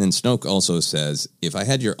 And then Snoke also says, if I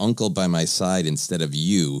had your uncle by my side instead of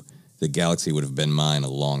you, the galaxy would have been mine a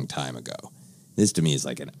long time ago. This to me is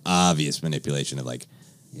like an obvious manipulation of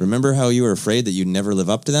remember how you were afraid that you'd never live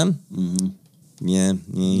up to them? Mm-hmm.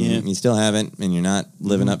 You still haven't, and you're not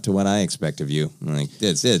living up to what I expect of you.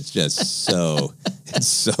 It's just so it's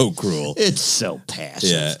so cruel. It's so passive.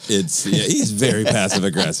 Yeah, he's very passive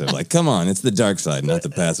aggressive. Come on, it's the dark side, not the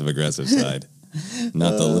passive aggressive side,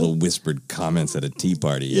 not the little whispered comments at a tea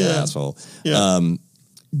party. You asshole. Yeah.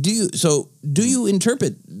 Do you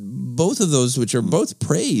interpret both of those, which are both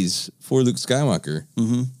praise for Luke Skywalker?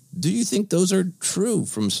 Mm-hmm. Do you think those are true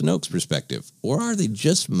from Snoke's perspective, or are they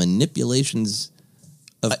just manipulations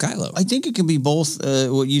of Kylo? I think it can be both.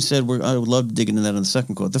 What you said, I would love to dig into that in the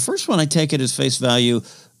second quote. The first one, I take it as face value,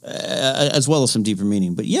 as well as some deeper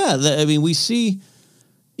meaning. But we see,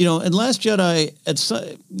 in Last Jedi,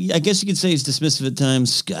 I guess you could say he's dismissive at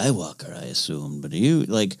times. Skywalker, I assume, but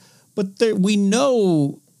we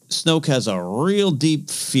know Snoke has a real deep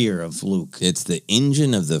fear of Luke. It's the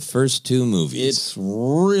engine of the first two movies. It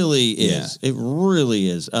really is. Yeah. It really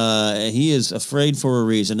is. He is afraid for a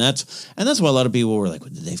reason. That's why a lot of people were like,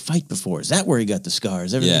 did they fight before? Is that where he got the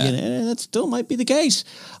scars? And that still might be the case.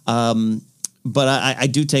 But I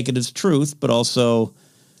do take it as truth, but also,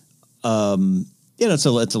 it's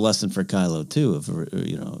a lesson for Kylo too.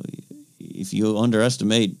 If you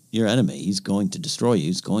underestimate your enemy, he's going to destroy you.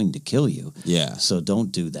 He's going to kill you. Yeah. So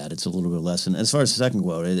don't do that. It's a little bit of a lesson. As far as the second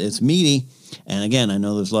quote, it's meaty. And again, I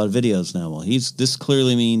know there's a lot of videos now. Well, this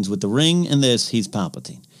clearly means with the ring and he's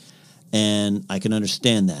Palpatine. And I can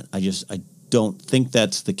understand that. I don't think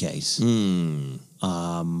that's the case.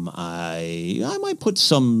 I might put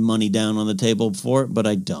some money down on the table for it, but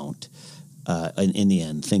I don't. In the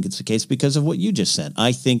end, think it's the case because of what you just said.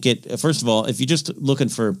 I think first of all, if you're just looking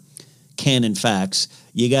for canon facts,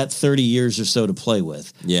 you got 30 years or so to play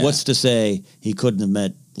with. Yeah. What's to say he couldn't have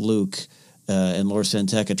met Luke and Lor San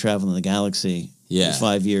Tekka traveling the galaxy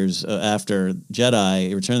 5 years after Return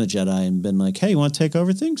of the Jedi and been like, hey, you want to take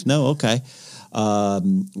over things? No? Okay.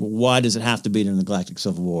 Why does it have to be during the Galactic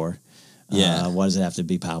Civil War? Why does it have to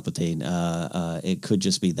be Palpatine? It could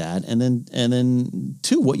just be that. And then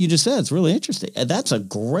two, what you just said, it's really interesting. That's a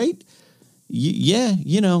great,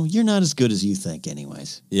 you're not as good as you think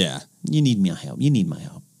anyways. Yeah. You need my help. You need my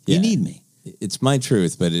help. You need me. It's my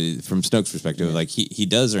truth, but from Snoke's perspective, like he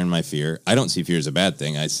does earn my fear. I don't see fear as a bad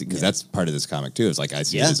thing. I see, because that's part of this comic too. It's like I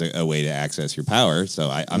see it as a way to access your power. So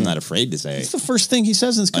I'm not afraid to say. It's the first thing he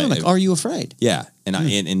says in this comic. Are you afraid? Yeah, and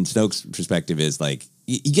in Snoke's perspective is like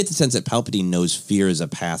you get the sense that Palpatine knows fear is a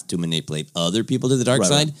path to manipulate other people to the dark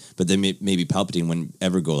side, but then maybe Palpatine wouldn't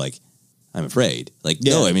ever go like, I'm afraid. Like,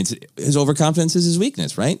 no, I mean, his overconfidence is his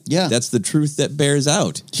weakness, right? Yeah. That's the truth that bears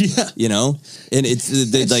out. Yeah. You know? And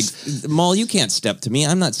it's like, Maul, you can't step to me.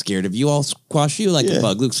 I'm not scared of you. I'll squash you like a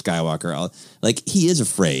bug. Luke Skywalker. He is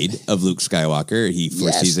afraid of Luke Skywalker. He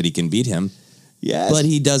foresees that he can beat him. Yes. But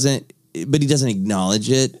he doesn't acknowledge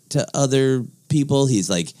it to other people. He's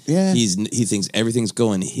like, he thinks everything's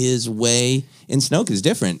going his way. And Snoke is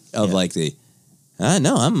different of like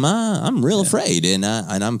no, I'm real afraid, and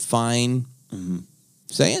I'm fine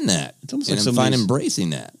saying that. It's almost like I'm fine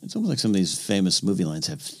embracing that. It's almost like some of these famous movie lines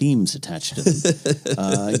have themes attached to them.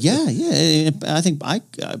 I think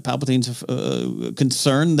Palpatine's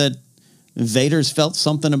concerned that Vader's felt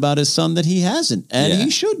something about his son that he hasn't, and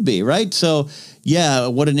he should be, right? So,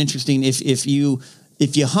 what an interesting if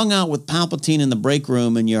you hung out with Palpatine in the break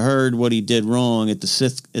room and you heard what he did wrong at the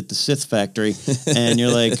Sith factory, and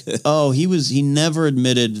you're like, oh, he never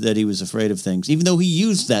admitted that he was afraid of things, even though he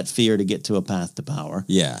used that fear to get to a path to power.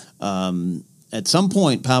 Yeah. At some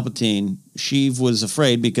point, Palpatine, Sheev was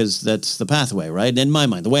afraid because that's the pathway, right? In my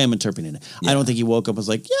mind, the way I'm interpreting it, I don't think he woke up and was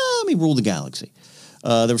like, let me rule the galaxy.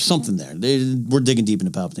 There was something there. We're digging deep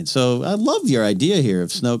into Palpatine. So I love your idea here of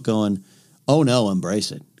Snoke going, oh no,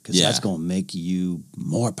 embrace it. Because that's going to make you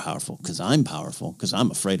more powerful. Because I'm powerful. Because I'm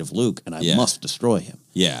afraid of Luke, and I must destroy him.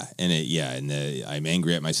 Yeah, and I'm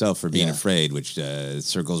angry at myself for being afraid, which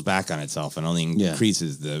circles back on itself and only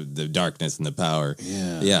increases the darkness and the power.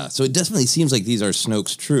 Yeah. So it definitely seems like these are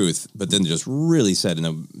Snoke's truth, but then just really said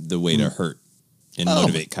in the way to hurt and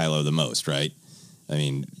motivate Kylo the most, right? I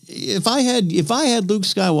mean, if I had Luke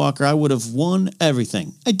Skywalker, I would have won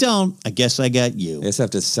everything. I don't. I guess I got you. I just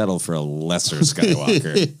have to settle for a lesser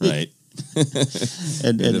Skywalker, right?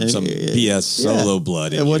 and some BS solo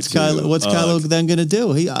blood. And what's Kylo then going to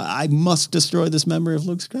do? I must destroy this memory of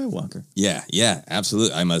Luke Skywalker. Yeah,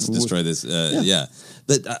 absolutely. I must destroy this.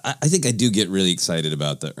 But I think I do get really excited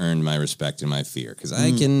about the earn my respect and my fear because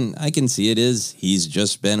I can see it as he's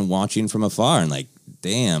just been watching from afar and like.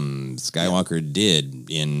 Damn, Skywalker did,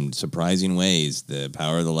 in surprising ways, the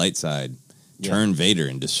power of the light side, turn Vader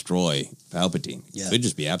and destroy Palpatine. Could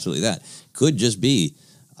just be absolutely that. Could just be,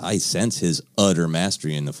 I sense his utter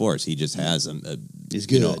mastery in the Force. He just has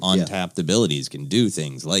untapped abilities, can do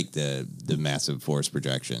things like the massive Force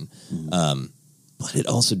projection. But it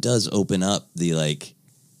also does open up the,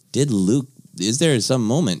 did Luke, is there some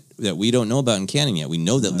moment that we don't know about in canon yet? We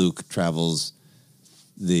know that Luke travels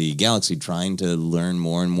the galaxy trying to learn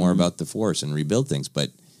more and more about the Force and rebuild things. But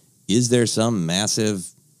is there some massive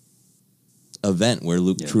event where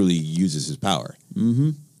Luke truly uses his power?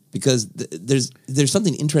 Mm-hmm. Because there's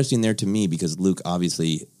something interesting there to me because Luke,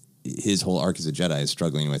 obviously, his whole arc as a Jedi is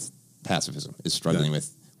struggling with pacifism, is struggling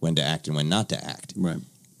with when to act and when not to act. Right.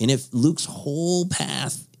 And if Luke's whole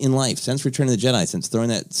path in life, since Return of the Jedi, since throwing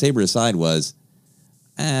that saber aside was,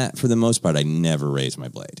 for the most part, I never raised my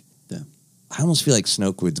blade. I almost feel like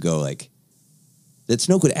Snoke would go that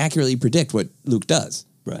Snoke would accurately predict what Luke does.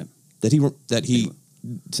 Right. That he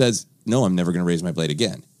says, no, I'm never going to raise my blade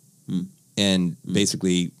again. And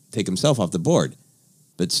basically take himself off the board.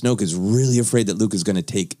 But Snoke is really afraid that Luke is going to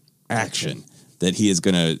take action, that he is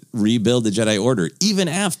going to rebuild the Jedi Order. Even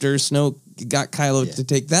after Snoke got Kylo to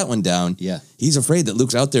take that one down, he's afraid that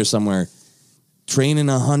Luke's out there somewhere training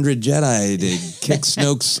 100 Jedi to kick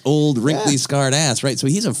Snoke's old, wrinkly, scarred ass, right? So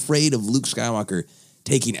he's afraid of Luke Skywalker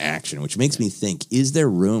taking action, which makes me think, is there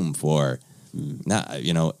room for a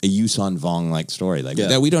Yuuzhan Vong-like story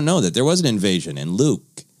that? We don't know that there was an invasion, and Luke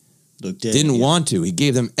didn't want to. He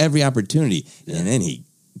gave them every opportunity, and then he,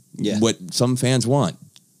 what some fans want,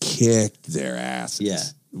 kicked their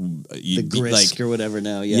asses. the Grisk or whatever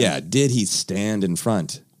now. Yeah. Yeah. Did he stand in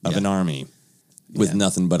front of an army with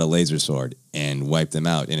nothing but a laser sword and wipe them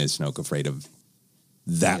out? And is Snoke afraid of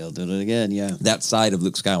that? He'll do it again. Yeah. That side of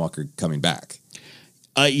Luke Skywalker coming back.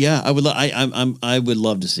 Yeah, I would. I would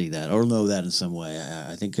love to see that or know that in some way.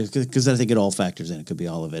 I think because I think it all factors in. It could be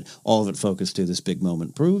all of it. All of it focused to this big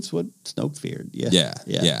moment proves what Snoke feared. Yeah.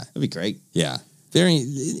 That'd be great. Yeah, very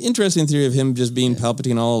interesting theory of him just being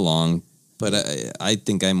Palpatine all along. But I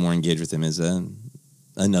think I'm more engaged with him as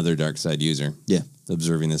another dark side user. Yeah,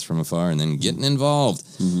 observing this from afar and then getting involved.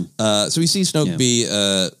 Mm-hmm. So we see Snoke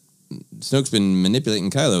Snoke's been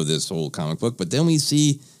manipulating Kylo this whole comic book, but then we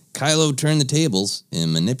see Kylo turn the tables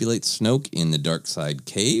and manipulate Snoke in the dark side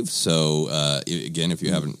cave. So, again, if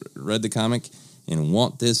you haven't read the comic and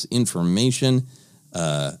want this information,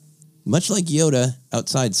 much like Yoda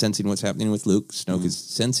outside sensing what's happening with Luke, Snoke is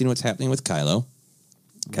sensing what's happening with Kylo.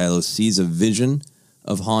 Kylo sees a vision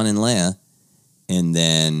of Han and Leia and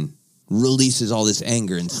then releases all this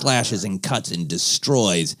anger and slashes and cuts and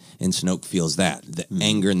destroys, and Snoke feels the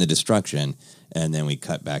anger and the destruction. And then we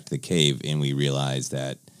cut back to the cave and we realize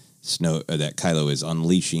that that Kylo is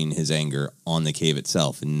unleashing his anger on the cave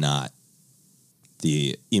itself and not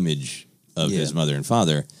the image of his mother and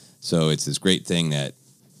father. So it's this great thing that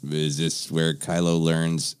is this where Kylo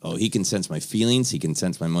learns, he can sense my feelings, he can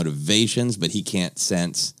sense my motivations, but he can't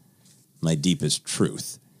sense my deepest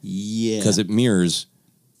truth. Yeah. Because it mirrors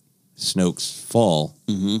Snoke's fall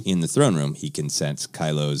in the throne room. He can sense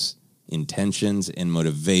Kylo's intentions and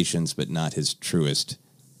motivations, but not his truest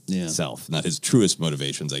self, not his truest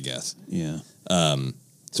motivations, I guess. Yeah.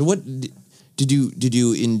 So what did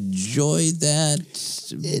you enjoy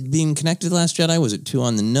that being connected to The Last Jedi? Was it too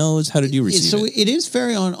on the nose? How did you receive it? So it is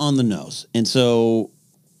very on the nose. And so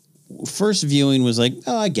first viewing was like,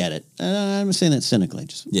 I get it. I'm saying that cynically.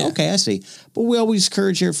 Okay, I see. But we always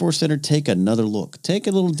encourage here at Force Center, take another look. Take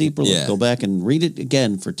a little deeper look. Go back and read it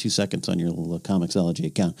again for 2 seconds on your little Comixology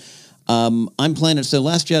account. I'm playing it. So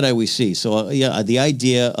Last Jedi we see. So the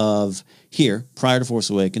idea of here, prior to Force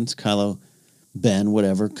Awakens, Kylo, Ben,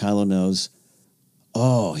 whatever, Kylo knows,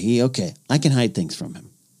 I can hide things from him.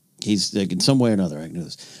 He's like, in some way or another, I can do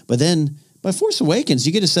this. But then by Force Awakens,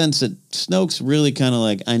 you get a sense that Snoke's really kind of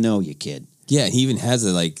like, I know you, kid. Yeah, he even has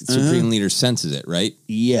it like Supreme Leader senses it, right?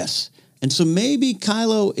 Yes. And so maybe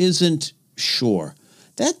Kylo isn't sure.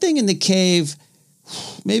 That thing in the cave,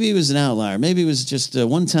 maybe it was an outlier. Maybe it was just a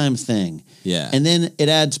one-time thing. Yeah. And then it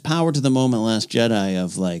adds power to the moment Last Jedi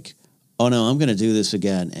of like, oh no, I'm going to do this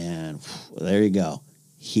again. And there you go.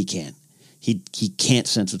 He can't. He can't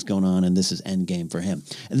sense what's going on, and this is endgame for him.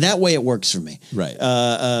 And that way it works for me. Right.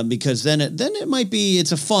 Because then it might be,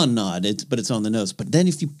 it's a fun nod, but it's on the nose. But then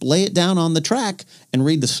if you lay it down on the track and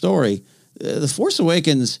read the story, The Force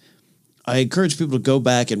Awakens, I encourage people to go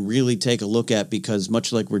back and really take a look at, because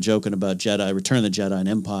much like we're joking about Jedi, Return of the Jedi and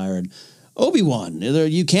Empire and Obi-Wan,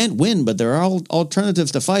 you can't win, but there are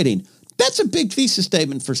alternatives to fighting. That's a big thesis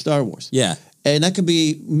statement for Star Wars. Yeah. And that could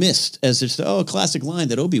be missed as just, a classic line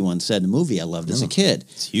that Obi-Wan said in a movie I loved as a kid.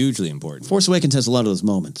 It's hugely important. Force Awakens has a lot of those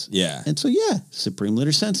moments. Yeah. And so, Supreme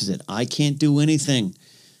Leader senses it. I can't do anything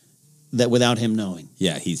that without him knowing.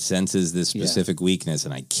 Yeah, he senses this specific weakness,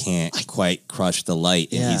 and I can't quite crush the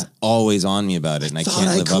light, and he's always on me about it, and I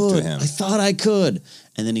can't live up to him. I thought I could.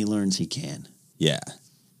 And then he learns he can. Yeah.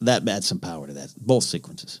 That adds some power to that. Both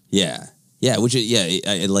sequences. Yeah. Yeah,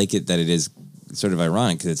 I like it that it is sort of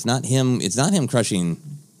ironic, because it's not him crushing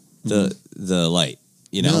the light,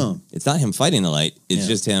 No. It's not him fighting the light, it's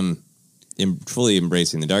just him fully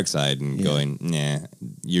embracing the dark side and going, nah,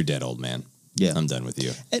 you're dead, old man. Yeah. I'm done with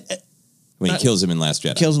you. When he kills him in Last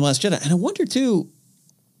Jedi. Kills him in Last Jedi. And I wonder too,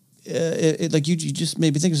 like you just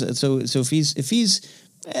made me think of that. So if he's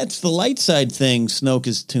that's the light side thing Snoke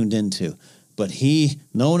is tuned into. But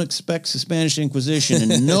no one expects the Spanish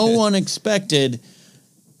Inquisition, and no one expected,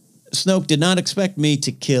 Snoke did not expect me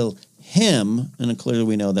to kill him, and clearly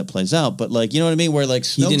we know that plays out, but like, you know what I mean? Where like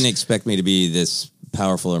he didn't expect me to be this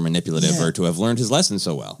powerful or manipulative or to have learned his lesson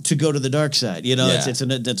so well. To go to the dark side,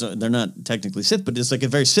 they're not technically Sith, but it's like a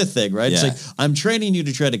very Sith thing, right? Yeah. It's like, I'm training you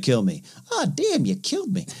to try to kill me. Oh, damn, you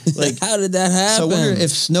killed me. Like, how did that happen? So I wonder if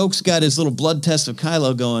Snoke's got his little blood test of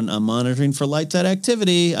Kylo going, I'm monitoring for light side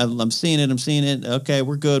activity. I'm seeing it. Okay,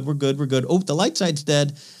 we're good. Oh, the light side's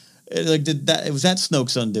dead. Like, was that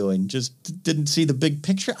Snoke's undoing? Just didn't see the big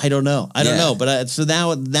picture? I don't know. But so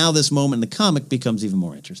now this moment in the comic becomes even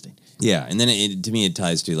more interesting. Yeah, and then to me it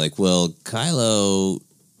ties to like, well, Kylo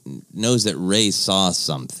knows that Rey saw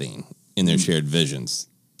something in their shared visions,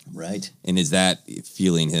 right? And is that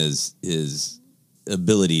fueling his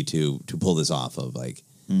ability to pull this off of like,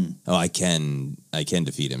 oh, I can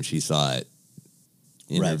defeat him. She saw it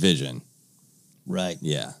in her vision. Right.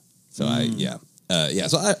 Yeah. So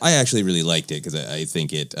so I actually really liked it because I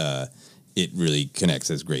think it really connects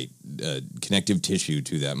as great connective tissue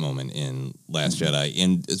to that moment in Last Jedi,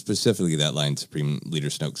 and specifically that line Supreme Leader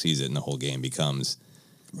Snoke sees it, and the whole game becomes,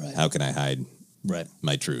 how can I hide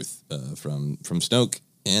my truth from Snoke,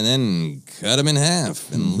 and then cut him in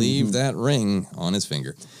half and leave that ring on his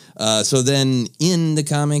finger. So then in the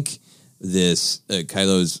comic, this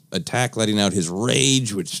Kylo's attack, letting out his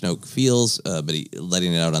rage, which Snoke feels, but he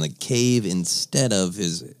letting it out on the cave instead of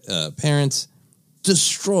his parents,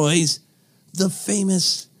 destroys the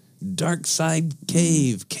famous dark side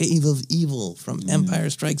cave of evil from Empire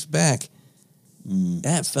Strikes Back.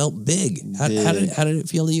 That felt big. How did it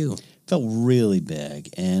feel to you? Felt really big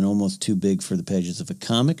and almost too big for the pages of a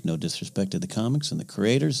comic. No disrespect to the comics and the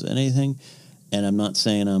creators, anything. And I'm not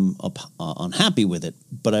saying I'm unhappy with it,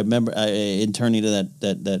 but I remember in turning to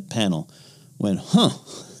that panel, went,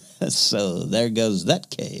 so there goes that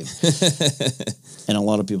cave. And a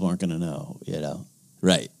lot of people aren't going to know,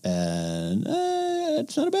 Right. And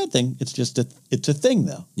it's not a bad thing. It's just it's a thing,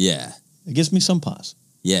 though. Yeah. It gives me some pause.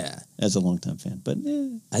 Yeah. As a longtime fan. But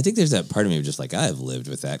I think there's that part of me just like, I've lived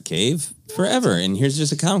with that cave forever. And here's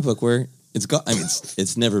just a comic book where it's gone. I mean,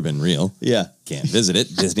 it's never been real. Yeah. Can't visit it.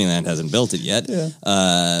 Disneyland hasn't built it yet. Yeah.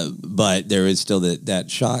 But there is still that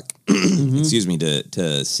shock, excuse me,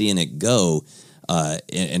 to seeing it go.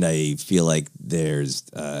 And I feel like there's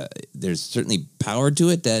certainly power to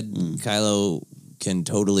it that Kylo can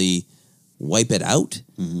totally wipe it out.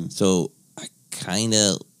 So I kind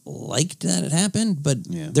of liked that it happened, but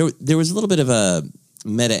there was a little bit of a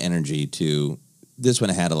meta energy to this one.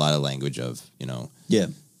 It had a lot of language of,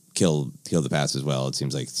 kill the past as well. It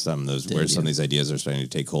seems like some of these ideas are starting to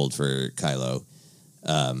take hold for Kylo.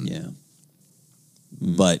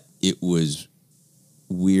 But it was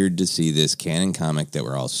weird to see this canon comic that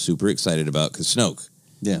we're all super excited about because Snoke.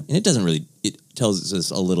 Yeah. And it doesn't really, it tells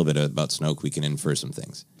us a little bit about Snoke. We can infer some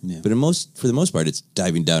things. Yeah. But for the most part, it's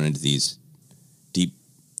diving down into these deep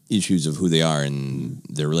issues of who they are and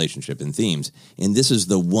their relationship and themes. And this is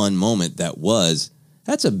the one moment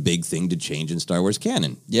that's a big thing to change in Star Wars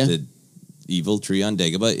canon. Yeah. The evil tree on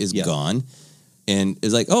Dagobah is gone. And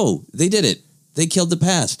it's like, oh, they did it. They killed the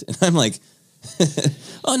past. And I'm like,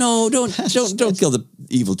 oh no, don't kill the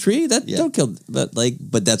evil tree. Don't kill, but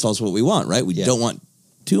that's also what we want, right? We don't want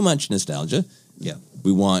too much nostalgia. Yeah.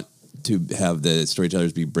 We want to have the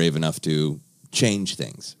storytellers be brave enough to change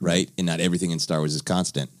things, right? And not everything in Star Wars is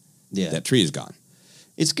constant. Yeah. That tree is gone.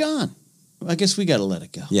 It's gone. I guess we got to let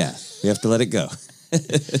it go. Yeah. We have to let it go.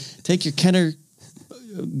 Take your Kenner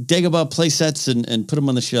Dagobah play sets and put them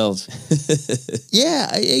on the shelves.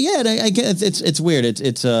 I get it's weird.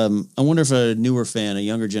 It's I wonder if a newer fan, a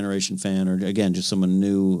younger generation fan, or again just someone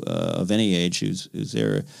new of any age who's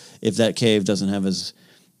there, if that cave doesn't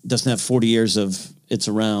have 40 years of it's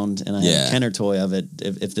around and I have a Kenner toy of it,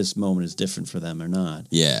 if this moment is different for them or not.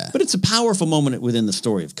 Yeah, but it's a powerful moment within the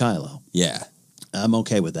story of Kylo. Yeah, I'm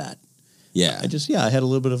okay with that. Yeah. I had a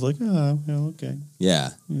little bit of like, oh, okay.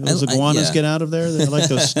 Yeah. Those iguanas get out of there? They're like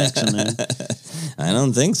those snakes in there. I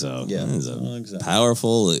don't think so. Yeah. It's a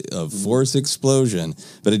powerful force explosion.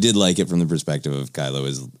 But I did like it from the perspective of Kylo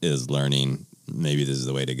is learning maybe this is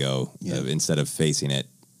the way to go. Instead of facing it,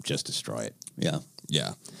 just destroy it. Yeah.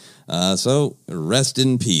 Yeah. So rest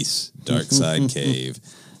in peace, Dark Side Cave.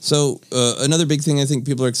 So another big thing I think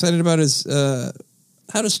people are excited about is...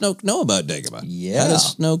 how does Snoke know about Dagobah? Yeah. How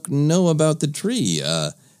does Snoke know about the tree?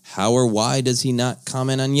 How or why does he not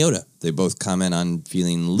comment on Yoda? They both comment on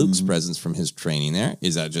feeling Luke's presence from his training there.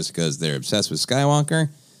 Is that just because they're obsessed with Skywalker?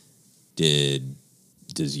 Is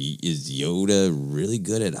Yoda really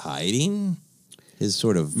good at hiding his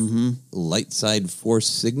sort of light side force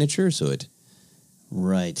signature? So it...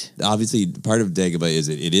 Right. Obviously, part of Dagobah is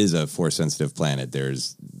it is a force-sensitive planet.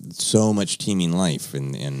 There's so much teeming life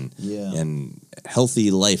and healthy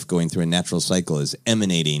life going through a natural cycle is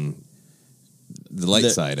emanating the light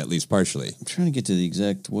side, at least partially. I'm trying to get to the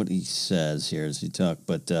exact what he says here as he talks,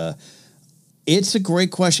 but it's a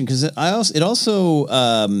great question because it also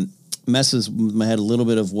messes with my head a little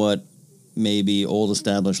bit of what maybe old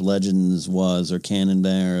established legends was or canon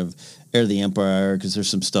there of Heir of the Empire, because there's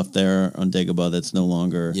some stuff there on Dagobah that's no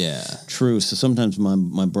longer true. So sometimes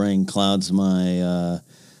my brain clouds my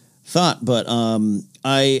thought. But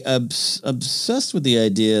I obsessed with the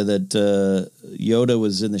idea that Yoda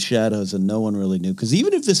was in the shadows and no one really knew. Because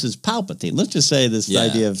even if this is Palpatine, let's just say this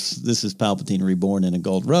idea of this is Palpatine reborn in a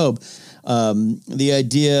gold robe, the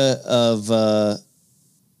idea of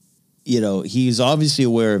he's obviously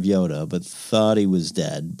aware of Yoda, but thought he was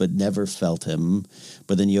dead, but never felt him.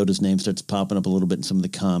 But then Yoda's name starts popping up a little bit in some of the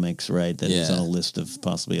comics, right? That he's on a list of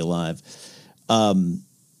possibly alive. How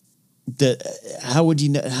would he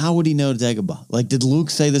know Dagobah? Like, did Luke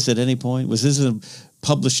say this at any point? Was this a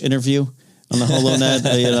published interview on the HoloNet?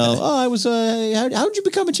 I was. How did you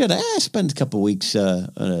become a Jedi? I spent a couple of weeks on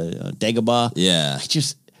Dagobah. Yeah.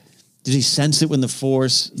 Did he sense it when the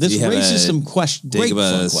Force? This raises some questions.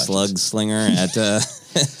 Dagobah slug slinger at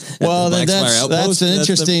well, at that's an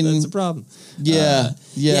interesting. That's a problem. Yeah.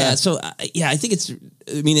 So I think it's.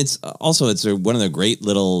 I mean, it's one of the great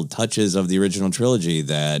little touches of the original trilogy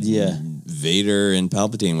that Vader and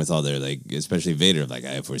Palpatine, with all their especially Vader, I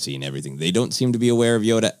have foreseen everything. They don't seem to be aware of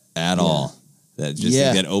Yoda at all. That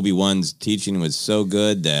that Obi-Wan's teaching was so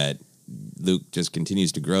good that Luke just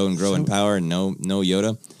continues to grow and grow in power, and no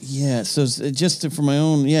Yoda. Yeah, so just for my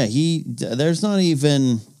own, there's not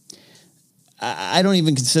even. I don't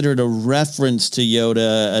even consider it a reference to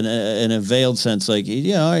Yoda in a veiled sense.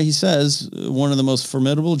 He says one of the most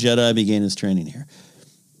formidable Jedi began his training here.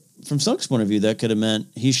 From Snoke's point of view, that could have meant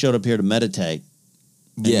he showed up here to meditate.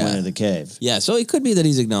 And went into the cave. Yeah, so it could be that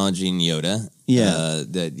he's acknowledging Yoda. Yeah,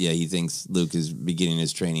 he thinks Luke is beginning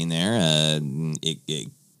his training there.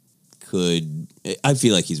 It could. I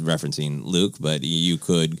feel like he's referencing Luke, but you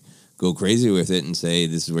could go crazy with it and say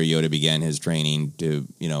this is where Yoda began his training to,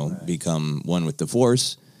 become one with the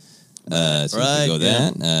Force. But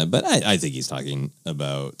I think he's talking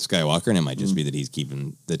about Skywalker, and it might just be that he's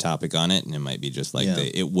keeping the topic on it, and it might be just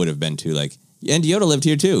it would have been too and Yoda lived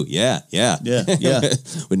here too. Yeah.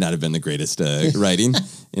 Would not have been the greatest writing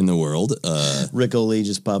in the world. Rick O'Lee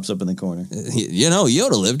just pops up in the corner.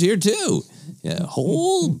 Yoda lived here too. Yeah,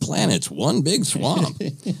 whole planet's one big swamp.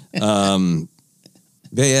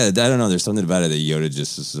 But I don't know. There's something about it that Yoda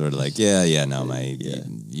just is sort of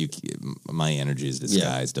my energy is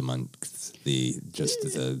disguised amongst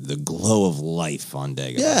the glow of life on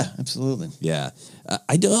Dagobah. Yeah, absolutely. Yeah,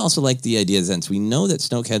 I do also like the idea, since we know that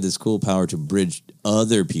Snoke had this cool power to bridge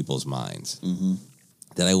other people's minds,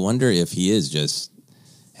 that I wonder if he is just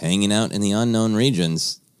hanging out in the unknown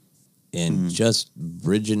regions and just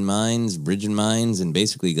bridging minds, and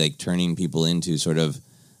basically turning people into sort of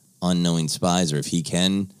unknowing spies, or if he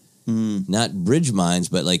can not bridge minds,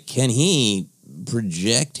 but can he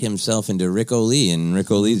project himself into Rick O'Lee, and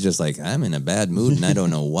Rick O'Lee's just I'm in a bad mood and I don't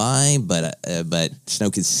know why, but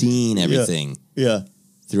Snoke is seeing everything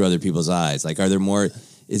through other people's eyes. Are there more?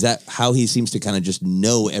 Is that how he seems to kind of just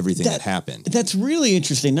know everything that happened? That's really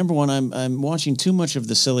interesting. Number one, I'm watching too much of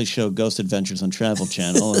the silly show Ghost Adventures on Travel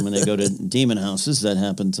Channel, and when they go to demon houses, that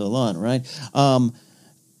happens a lot, right?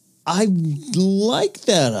 I like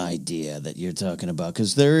that idea that you're talking about,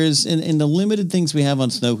 because there is, in the limited things we have on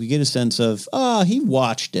Snoke, we get a sense of, he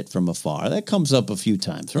watched it from afar. That comes up a few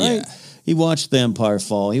times, right? Yeah. He watched the Empire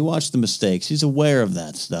fall. He watched the mistakes. He's aware of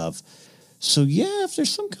that stuff. So, if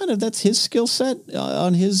there's some kind of, that's his skill set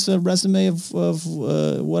on his resume of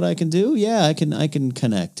what I can do, I can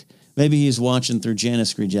connect. Maybe he's watching through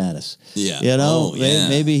Janus Grijatis. Yeah.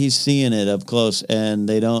 Maybe he's seeing it up close, and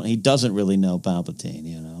he doesn't really know Palpatine,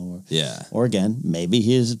 Or again, maybe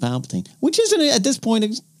he is Palpatine, which isn't at this point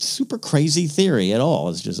a super crazy theory at all.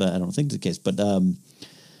 It's just, I don't think the case, but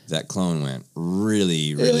that clone went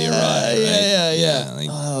really, really awry, right?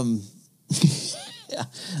 Yeah.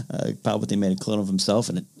 Palpatine made a clone of himself,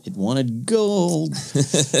 and it wanted gold.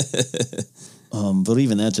 But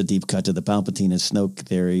even that's a deep cut to the Palpatine as Snoke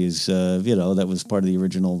theory. Is that was part of the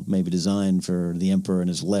original maybe design for the Emperor and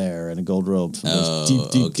his lair and a gold robe. Those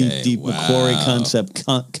deep Macquarie concept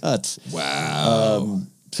cuts. Wow.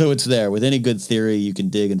 So it's there. With any good theory, you can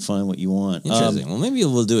dig and find what you want. Interesting. Well, maybe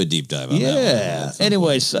we'll do a deep dive on that one.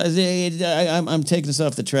 Anyways, I'm taking us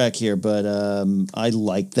off the track here, but I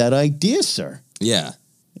like that idea, sir. Yeah.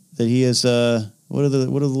 That he is... What are the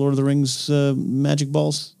Lord of the Rings magic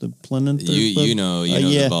balls? The plenant? You know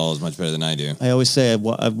the balls much better than I do. I always say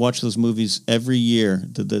I've watched those movies every year,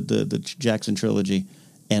 the Jackson trilogy,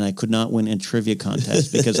 and I could not win a trivia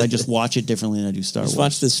contest because I just watch it differently than I do Star Wars. Just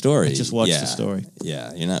watch the story. I just watch the story.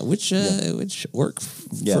 Yeah, you're not which orc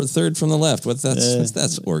for third from the left. What's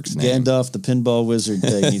that orc's name? Gandalf, the pinball wizard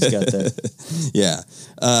thing he's got there. Yeah.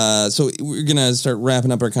 So we're gonna start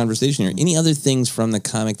wrapping up our conversation here. Any other things from the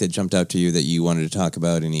comic that jumped out to you that you wanted to talk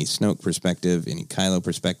about? Any Snoke perspective? Any Kylo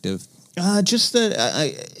perspective? Just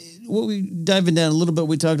that what we diving down a little bit,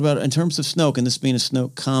 we talked about in terms of Snoke, and this being a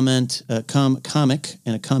Snoke comic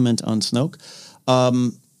and a comment on Snoke.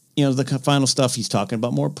 the final stuff he's talking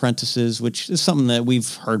about more apprentices, which is something that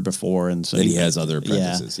we've heard before, and so that he has other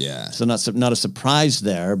apprentices. Yeah. So not a surprise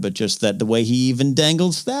there, but just that the way he even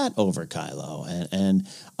dangles that over Kylo, and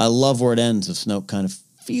I love where it ends of Snoke kind of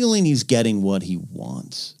feeling he's getting what he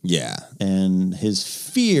wants. Yeah. And his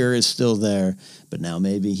fear is still there, but now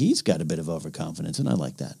maybe he's got a bit of overconfidence, and I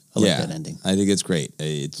like that. I like that ending. I think it's great.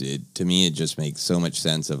 To me, it just makes so much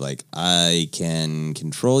sense of like, I can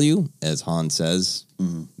control you, as Han says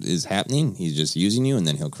is happening. He's just using you, and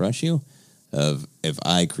then he'll crush you. If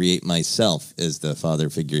I create myself as the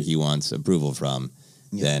father figure he wants approval from,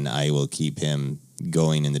 then I will keep him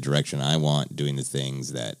going in the direction I want, doing the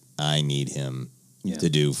things that I need him to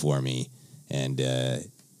do for me. And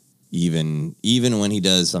even when he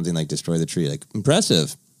does something like destroy the tree, like,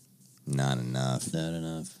 impressive, not enough.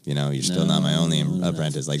 You're still not my only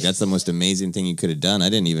apprentice. Like, that's the most amazing thing you could have done. I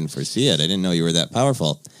didn't even foresee it. I didn't know you were that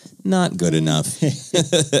powerful. Not good enough.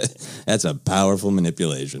 That's a powerful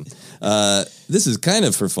manipulation. This is kind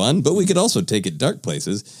of for fun, but we could also take it dark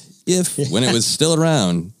places. If, when it was still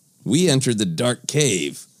around, we entered the dark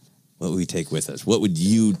cave, what would we take with us? What would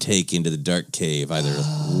you take into the dark cave? Either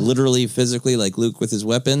literally, physically, like Luke with his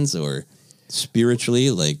weapons, or spiritually,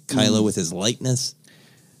 like Kylo with his lightness?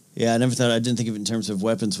 Yeah, I didn't think of it in terms of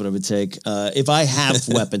weapons, what I would take. If I have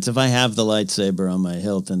weapons, if I have the lightsaber on my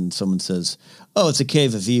hilt and someone says, oh, it's a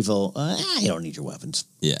cave of evil, you don't need your weapons.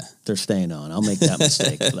 Yeah. They're staying on. I'll make that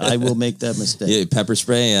mistake. I will make that mistake. Yeah, pepper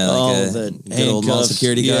spray, the good old mall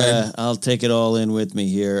security guard. Yeah, I'll take it all in with me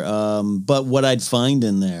here. But what I'd find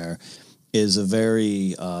in there is a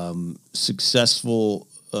very successful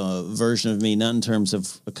version of me, not in terms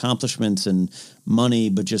of accomplishments and money,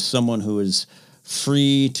 but just someone who is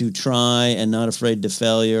free to try and not afraid to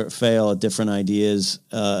fail at different ideas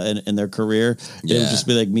in their career. It would just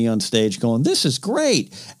be like me on stage going, this is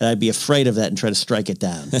great. And I'd be afraid of that and try to strike it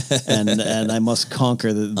down. and I must conquer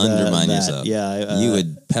undermine that. yourself. Yeah. You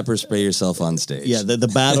would pepper spray yourself on stage. Yeah,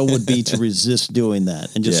 the battle would be to resist doing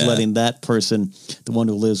that and just letting that person, the one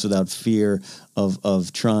who lives without fear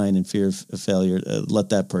of trying and fear of failure, let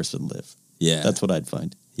that person live. Yeah. That's what I'd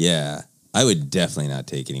find. Yeah. I would definitely not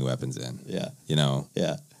take any weapons in. Yeah.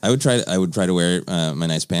 Yeah. I would try to wear my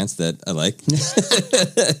nice pants that I like,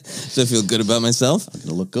 so I feel good about myself. I'm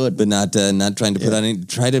gonna look good, but not trying to put on any.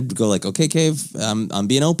 Try to go like, okay, cave, I'm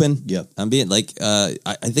being open. Yeah, I'm being like.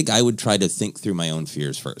 I think I would try to think through my own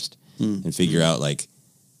fears first and figure out like,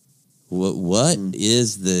 what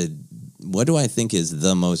do I think is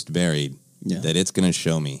the most buried that it's going to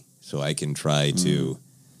show me, so I can try to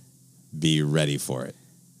be ready for it.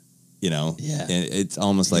 And it's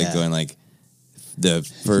almost like going like the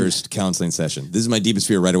first counseling session. This is my deepest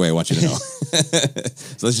fear right away. I want you to know.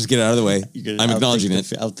 So let's just get it out of the way. I'm acknowledging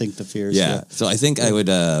it. I'll think the fears. Yeah. So I think I would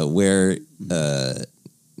wear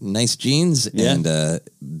nice jeans and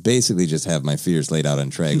basically just have my fears laid out on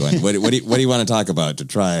tray going, what do you want to talk about to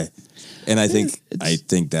try? And I think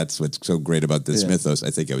that's what's so great about this mythos. I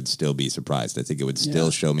think I would still be surprised. I think it would still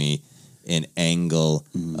show me an angle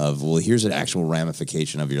of, well, here's an actual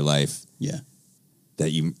ramification of your life. Yeah.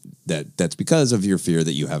 That's because of your fear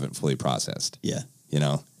that you haven't fully processed. Yeah.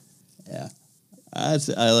 Yeah.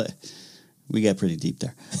 We got pretty deep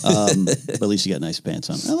there. But at least you got nice pants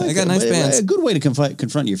on. I got nice pants. A good way to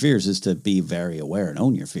confront your fears is to be very aware and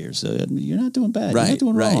own your fears. You're not doing bad. Right, you're not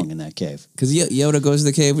doing wrong in that cave. Because Yoda goes to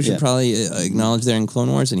the cave, we should probably acknowledge there in Clone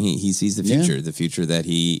Wars, and he sees the future, the future that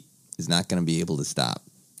he is not going to be able to stop.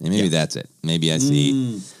 And maybe that's it. Maybe I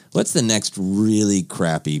see, what's the next really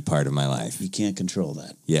crappy part of my life? You can't control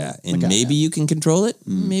that. Yeah. And maybe you can control it.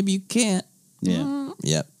 Maybe you can't. Yeah.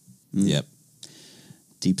 Yep.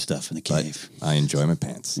 Deep stuff in the cave. But I enjoy my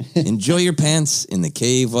pants. Enjoy your pants in the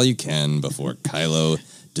cave while you can before Kylo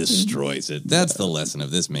destroys it. That's the lesson of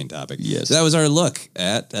this main topic. Yes. So that was our look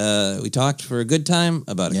at, we talked for a good time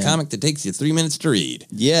about a comic that takes you 3 minutes to read.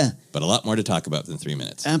 Yeah. But a lot more to talk about than 3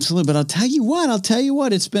 minutes. Absolutely. But I'll tell you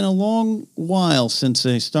what, it's been a long while since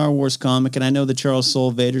a Star Wars comic, and I know the Charles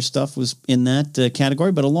Soule Vader stuff was in that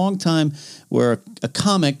category, but a long time where a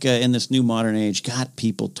comic in this new modern age got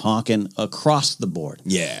people talking across the board.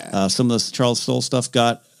 Yeah. Some of the Charles Soule stuff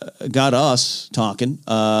got us talking,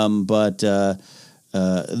 but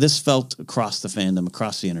this felt across the fandom,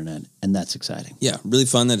 across the internet, and that's exciting. Yeah, really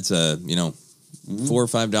fun that it's a, $4 or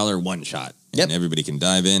 $5 one shot. Yep. And everybody can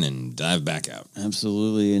dive in and dive back out.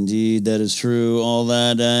 Absolutely, indeed. That is true, all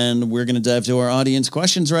that. And we're going to dive to our audience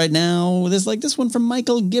questions right now. There's like this one from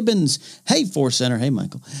Michael Gibbons. Hey, Force Center. Hey,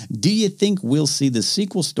 Michael. Do you think we'll see the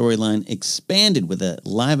sequel storyline expanded with a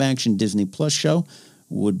live-action Disney Plus show?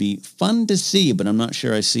 would be fun to see, but I'm not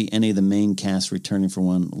sure I see any of the main cast returning for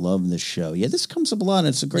one. Love this show. Yeah, this comes up a lot, and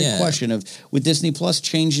it's a great question of, with Disney Plus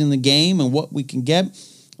changing the game and what we can get,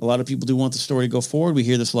 a lot of people do want the story to go forward. We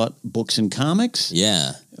hear this a lot, books and comics.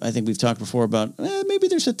 Yeah. I think we've talked before about maybe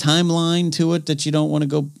there's a timeline to it that you don't want to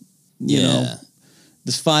go, you know,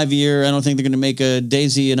 this 5-year, I don't think they're going to make a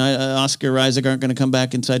Daisy and Oscar Isaac aren't going to come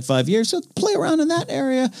back inside 5 years. So play around in that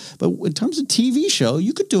area. But in terms of TV show,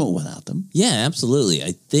 you could do it without them. Yeah, absolutely.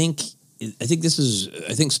 I think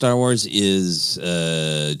Star Wars is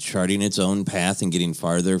charting its own path and getting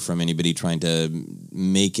farther from anybody trying to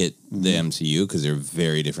make it the MCU, because they're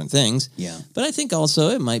very different things. Yeah. But I think also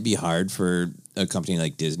it might be hard for a company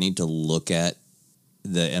like Disney to look at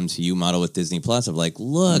the MCU model with Disney Plus of like,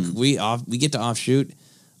 look, we get to offshoot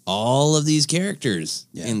all of these characters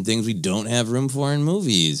in things we don't have room for in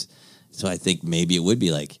movies. So I think maybe it would be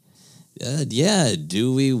like,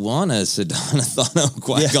 do we want a Sedona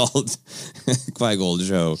Qui-Gold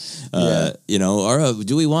show? You know, or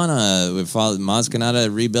do we want Maz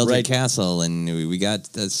Kanata rebuild a castle, and we got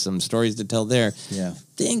some stories to tell there? Yeah.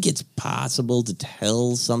 I think it's possible to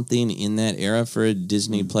tell something in that era for a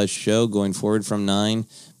Disney Plus show going forward from 9,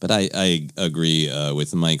 but I agree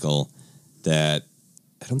with Michael that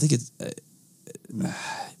I don't think it's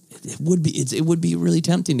it would be really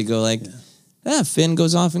tempting to go like, Finn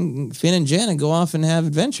and Janet go off and have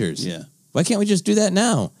adventures. Yeah. Why can't we just do that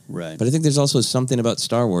now? Right. But I think there's also something about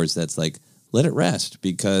Star Wars that's like, let it rest,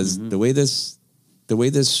 because the way this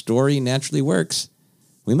story naturally works,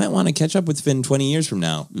 we might want to catch up with Finn 20 years from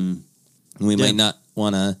now. And we might not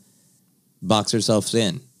want to box ourselves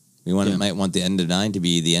in. We might want the end of 9 to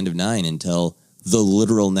be the end of 9 until the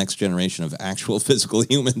literal next generation of actual physical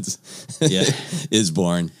humans is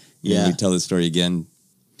born. Yeah. And we tell the story again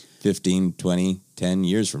 15, 20, 10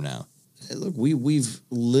 years from now. Look, we've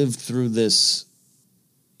lived through this,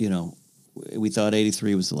 you know, we thought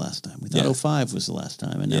 83 was the last time. We thought 05 was the last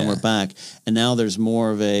time, and now we're back. And now there's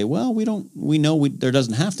more of a, there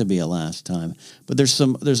doesn't have to be a last time, but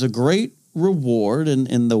there's a great reward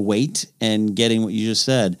in the wait and getting what you just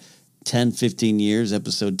said. 10, 15 years,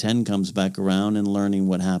 episode 10 comes back around and learning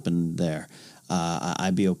what happened there.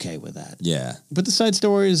 I'd be okay with that. Yeah. But the side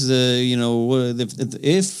stories, you know,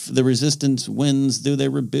 if the Resistance wins, do they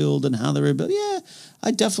rebuild and how they rebuild? Yeah,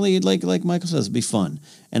 I definitely, like Michael says, it'd be fun.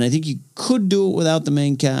 And I think you could do it without the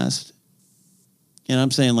main cast. And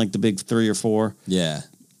I'm saying like the big 3 or 4. Yeah.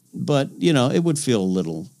 But, you know, it would feel a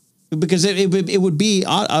little... Because it would be,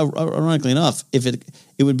 ironically enough, if it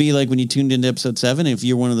would be like when you tuned into episode 7, if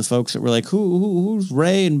you're one of the folks that were like, who's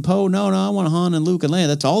Rey and Poe? No, I want Han and Luke and Leia.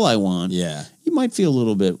 That's all I want. Yeah. You might feel a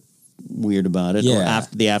little bit weird about it. Yeah. Or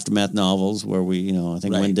after the Aftermath novels where we, you know, I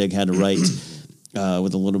think Wendig had to write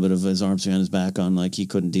with a little bit of his arms behind his back on, like, he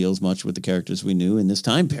couldn't deal as much with the characters we knew in the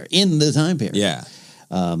time period. Yeah.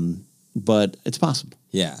 But it's possible.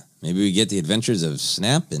 Yeah. Maybe we get the adventures of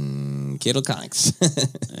Snap and Cato Comics.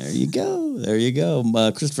 There you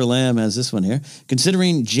go. Christopher Lamb has this one here.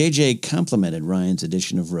 Considering JJ complimented Ryan's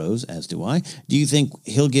edition of Rose, as do I, do you think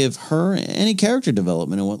he'll give her any character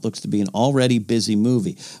development in what looks to be an already busy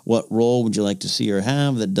movie? What role would you like to see her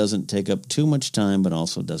have that doesn't take up too much time but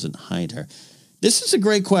also doesn't hide her? This is a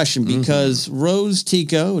great question because Rose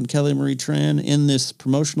Tico and Kelly Marie Tran in this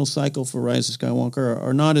promotional cycle for Rise of Skywalker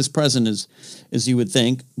are not as present as you would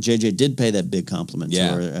think. JJ did pay that big compliment to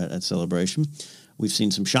her at Celebration. We've seen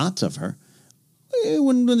some shots of her.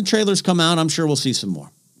 When the trailers come out, I'm sure we'll see some more.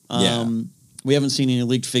 We haven't seen any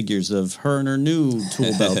leaked figures of her and her new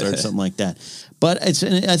tool belt or something like that. But I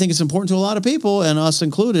think it's important to a lot of people, and us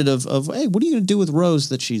included, of hey, what are you going to do with Rose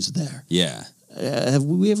that she's there? Yeah.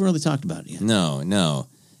 We haven't really talked about it yet. No.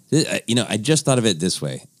 You know, I just thought of it this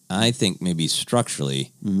way. I think maybe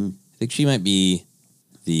structurally, I think she might be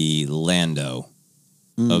the Lando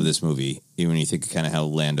of this movie, even when you think of kind of how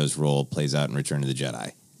Lando's role plays out in Return of the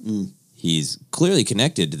Jedi. He's clearly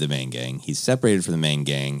connected to the main gang. He's separated from the main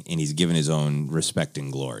gang, and he's given his own respect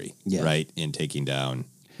and glory, right, in taking down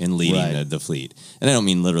and leading the fleet. And I don't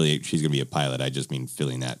mean literally she's going to be a pilot. I just mean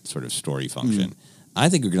filling that sort of story function. I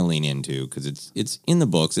think we're going to lean into, because it's in the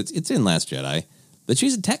books, it's in Last Jedi, but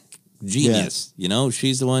she's a tech genius. You know,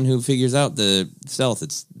 she's the one who figures out the stealth.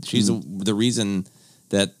 She's the reason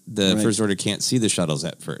that the First Order can't see the shuttles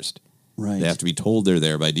at first. Right. They have to be told they're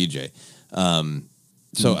there by DJ.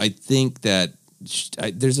 So I think that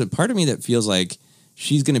there's a part of me that feels like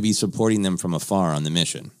she's going to be supporting them from afar on the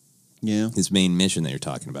mission. Yeah. This main mission that you're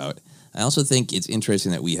talking about. I also think it's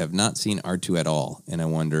interesting that we have not seen R2 at all. And I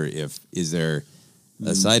wonder is there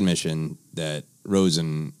a side mission that Rose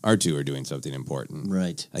and R2 are doing something important.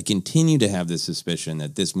 Right. I continue to have this suspicion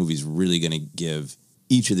that this movie's really going to give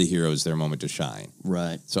each of the heroes their moment to shine.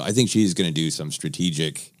 Right. So I think she's going to do some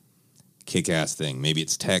strategic, kick-ass thing. Maybe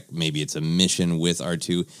it's tech. Maybe it's a mission with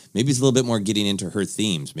R2. Maybe it's a little bit more getting into her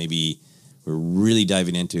themes. Maybe we're really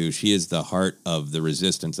diving into, she is the heart of the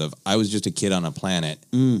resistance of, I was just a kid on a planet,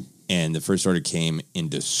 and the First Order came and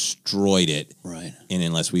destroyed it. Right. And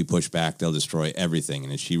unless we push back, they'll destroy everything.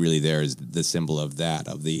 And is she really there as the symbol of that,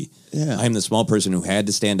 of the, I'm the small person who had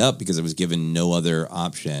to stand up because I was given no other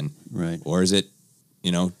option. Right. Or is it,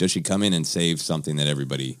 does she come in and save something that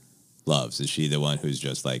everybody loves? Is she the one who's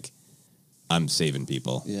just like, I'm saving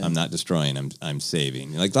people. Yeah. I'm not destroying. I'm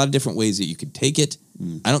saving. Like a lot of different ways that you could take it.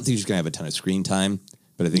 I don't think she's going to have a ton of screen time,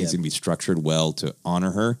 but I think it's going to be structured well to honor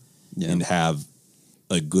her and have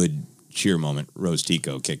a good cheer moment. Rose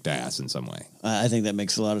Tico kicked ass in some way. I think that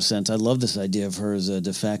makes a lot of sense. I love this idea of her as a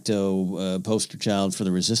de facto poster child for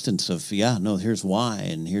the resistance of, here's why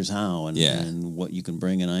and here's how and what you can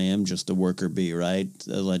bring. And I am just a worker bee, right?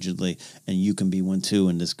 Allegedly. And you can be one too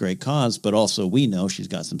in this great cause. But also we know she's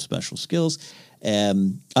got some special skills.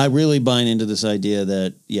 I really buy into this idea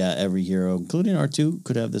that, every hero, including R2,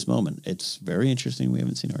 could have this moment. It's very interesting. We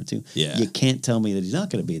haven't seen R2. Yeah. You can't tell me that he's not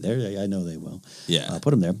going to be there. I know they will. Yeah.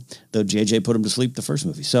 Put him there. Though JJ put him to sleep the first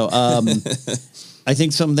movie. So I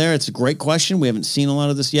think something there. It's a great question. We haven't seen a lot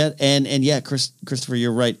of this yet. And Christopher,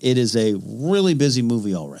 you're right. It is a really busy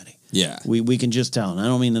movie already. Yeah. We can just tell. And I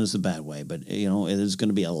don't mean that it's a bad way, but, there's going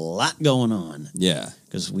to be a lot going on. Yeah.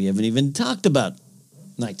 Because we haven't even talked about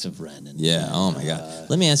Knights of Ren. Oh my God.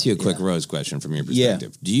 Let me ask you a quick Rose question from your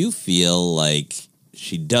perspective. Do you feel like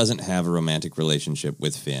she doesn't have a romantic relationship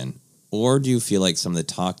with Finn? Or do you feel like some of the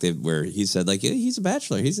talk where he said, like, he's a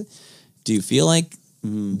bachelor? Do you feel like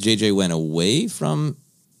JJ went away from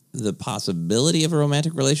the possibility of a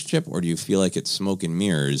romantic relationship? Or do you feel like it's smoke and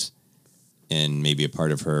mirrors and maybe a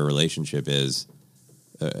part of her relationship is,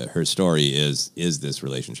 her story is this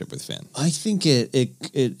relationship with Finn? I think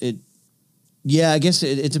I guess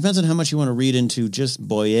it depends on how much you want to read into just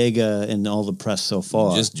Boyega and all the press so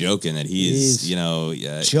far. Just joking that he's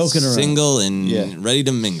joking around. Single and ready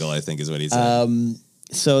to mingle, I think is what he said.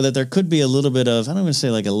 So that there could be a little bit of, I don't want to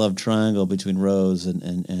say like a love triangle between Rose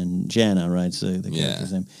and Jana, right? So the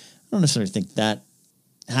character's name. I don't necessarily think that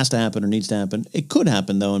has to happen or needs to happen. It could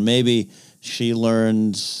happen though, and maybe she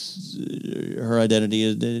learns her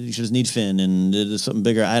identity. She doesn't need Finn, and there's something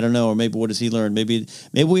bigger. I don't know. Or maybe what does he learn? Maybe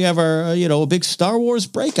we have our a big Star Wars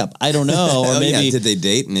breakup. I don't know. Or maybe did they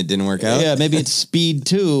date and it didn't work out? Yeah, maybe it's Speed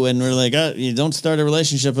 2, and we're like, you don't start a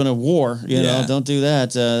relationship in a war. You know, don't do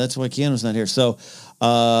that. That's why Keanu's not here. So,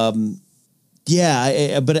 but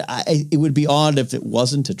it would be odd if it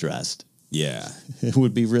wasn't addressed. Yeah, it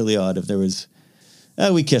would be really odd if there was.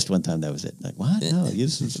 We kissed one time. That was it. Like, what? No,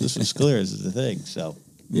 this was clear. This is the thing. So,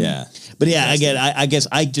 But again, I guess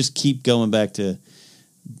I just keep going back to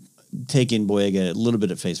taking Boyega a little bit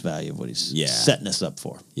at face value of what he's setting us up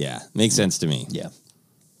for. Yeah, makes sense to me. Yeah.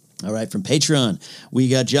 All right, from Patreon, we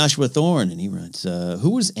got Joshua Thorne, and he writes, who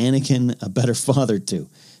was Anakin a better father to?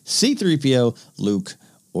 C-3PO, Luke,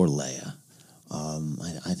 or Leia?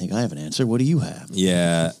 I think I have an answer. What do you have?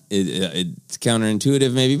 Yeah, it's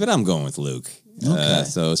counterintuitive maybe, but I'm going with Luke. Okay.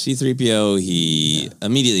 So C-3PO, he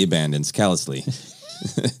immediately abandons callously.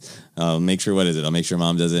 I'll make sure, what is it? I'll make sure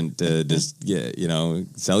mom doesn't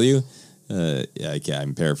sell you.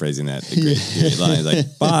 I'm paraphrasing that. The great line is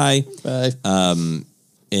like, bye. Bye.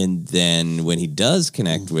 And then when he does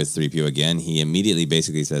connect with 3PO again, he immediately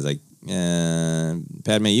basically says like,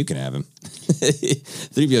 Padme, you can have him.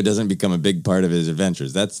 3PO doesn't become a big part of his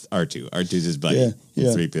adventures. That's R2. R2's his buddy.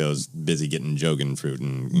 Yeah. 3PO's busy getting Jogan fruit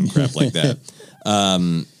and crap like that.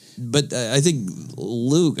 But I think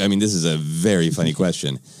Luke, this is a very funny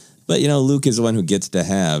question, but Luke is the one who gets to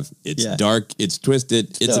have, it's dark, it's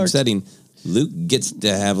twisted, it's upsetting. Luke gets to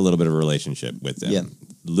have a little bit of a relationship with him. Yeah.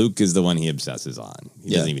 Luke is the one he obsesses on.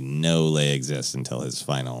 He doesn't even know Leia exists until his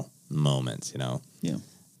final moments, Yeah.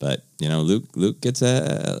 But, Luke gets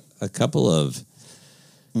a couple of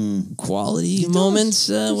quality moments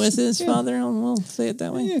with his father. We'll say it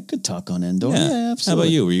that way. Yeah, good talk on Endor. Yeah, absolutely. How about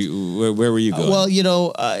you? Where were you going?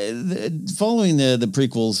 Following the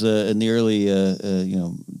prequels in the early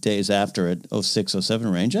days after it, 06,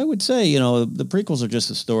 07 range, I would say, the prequels are just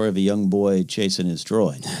a story of a young boy chasing his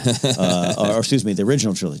droid. or excuse me, the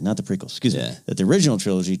original trilogy, not the prequels. Excuse me. That the original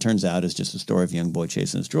trilogy turns out is just a story of a young boy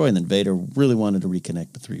chasing his droid, and then Vader really wanted to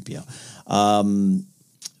reconnect with 3PO.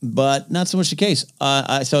 But not so much the case. So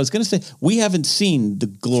I was going to say, we haven't seen the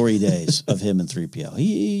glory days of him and 3PO.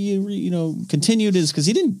 He continued his, because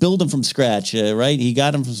he didn't build him from scratch, right? He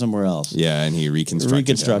got him from somewhere else. Yeah, and he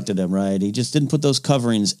reconstructed him, right? He just didn't put those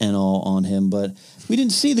coverings and all on him. But we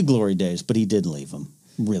didn't see the glory days, but he did leave them.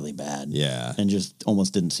 really bad. Yeah. And just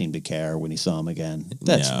almost didn't seem to care when he saw him again.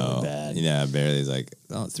 That's really bad. Yeah, barely. He's like,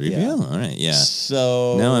 3PO? Yeah. All right, yeah.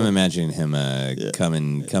 So now I'm imagining him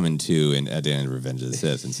coming to and at the end of Revenge of the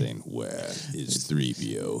Sith and saying, "Where is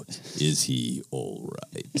 3PO? Is he all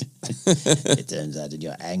right?" It turns out in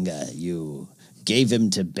your anger, you gave him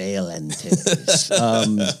to Bail and Tiz.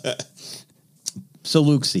 So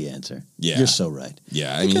Luke's the answer. Yeah. You're so right.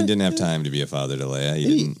 Yeah, I mean, he didn't have time to be a father to Leia.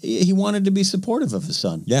 He wanted to be supportive of his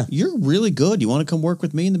son. Yeah. You're really good. You want to come work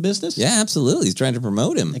with me in the business? Yeah, absolutely. He's trying to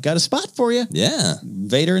promote him. I got a spot for you. Yeah.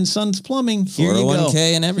 Vader and Sons Plumbing. Here you go.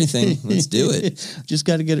 401k and everything. Let's do it. Just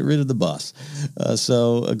got to get rid of the boss.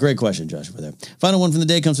 So a great question, Joshua, there. Final one from the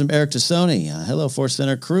day comes from Eric Tassoni. Hello, Force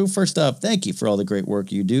Center crew. First off, thank you for all the great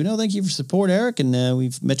work you do. No, thank you for support, Eric. And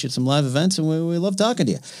we've met you at some live events, and we love talking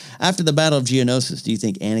to you. After the Battle of Geonosis, do you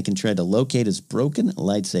think Anakin tried to locate his broken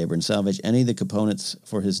lightsaber and salvage any of the components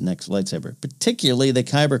for his next lightsaber, particularly the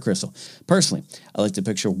Kyber crystal? Personally, I like to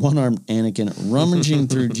picture one-armed Anakin rummaging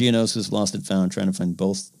through Geonosis Lost and Found, trying to find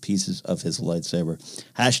both pieces of his lightsaber.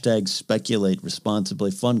 Hashtag speculate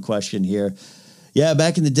responsibly. Fun question here. Yeah,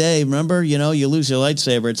 back in the day, remember, you lose your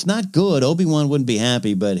lightsaber. It's not good. Obi-Wan wouldn't be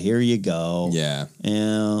happy, but here you go. Yeah.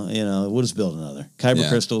 And, we'll just build another. Kyber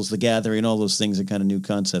crystals, the gathering, all those things are kind of new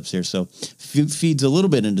concepts here. So feeds a little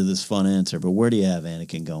bit into this fun answer, but where do you have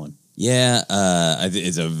Anakin going? Yeah,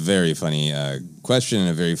 it's a very funny question and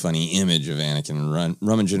a very funny image of Anakin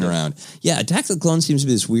rummaging around. Yeah, Attack of the Clones seems to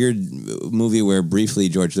be this weird movie where briefly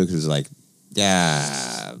George Lucas was like,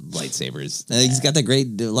 lightsabers. He's got that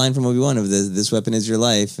great line from Obi-Wan of this weapon is your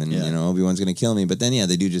life, and Obi-Wan's going to kill me. But then,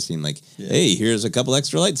 they do just seem like, hey, here's a couple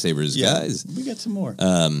extra lightsabers, guys. We got some more.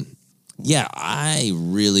 I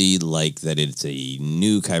really like that it's a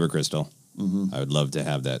new Kyber crystal. Mm-hmm. I would love to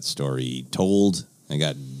have that story told. I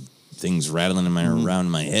got things rattling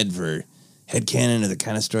around my head for headcanon of the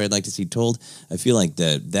kind of story I'd like to see told. I feel like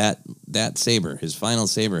that saber, his final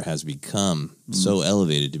saber, has become so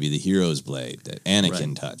elevated to be the hero's blade that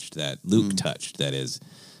Anakin touched, that Luke touched, that is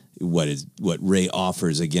what Rey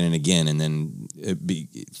offers again and again, and then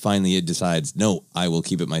finally it decides, no, I will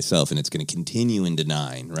keep it myself, and it's going to continue into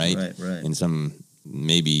 9, right? Right. In some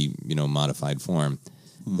maybe modified form.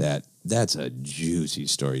 That's a juicy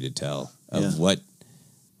story to tell of what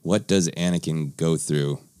does Anakin go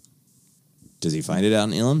through. Does he find it out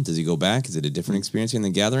in Ilum? Does he go back? Is it a different experience in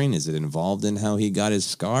the Gathering? Is it involved in how he got his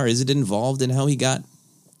scar? Is it involved in how he got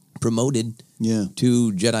promoted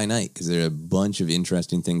to Jedi Knight? Because there are a bunch of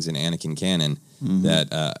interesting things in Anakin canon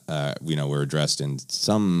that were addressed in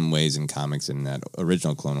some ways in comics in that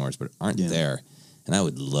original Clone Wars, but aren't there. And I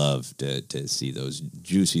would love to see those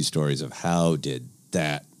juicy stories of how did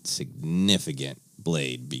that significant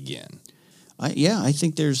blade begin. I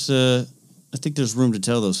think there's room to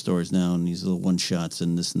tell those stories now in these little one-shots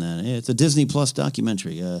and this and that. It's a Disney Plus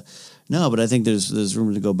documentary. But I think there's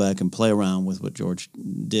room to go back and play around with what George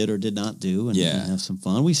did or did not do and have some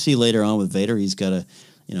fun. We see later on with Vader, he's got to,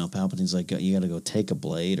 Palpatine's like, you got to go take a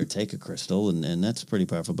blade or take a crystal, and that's pretty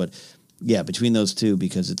powerful. But, between those two,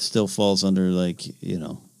 because it still falls under, I guess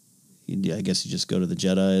you just go to the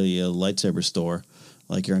Jedi lightsaber store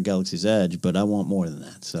like you're on Galaxy's Edge, but I want more than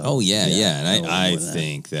that. So, and I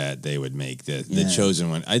think that they would make the Chosen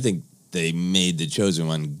One. I think they made the Chosen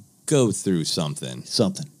One go through something,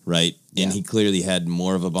 right? Yeah. And he clearly had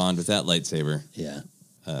more of a bond with that lightsaber,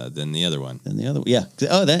 than the other one.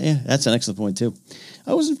 That's an excellent point too.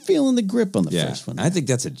 I wasn't feeling the grip on the first one. I think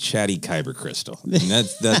that's a chatty Kyber crystal. And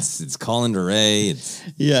that's it's calling to Rey. It's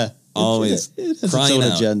always it has crying its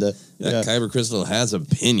own out. agenda. That Kyber crystal has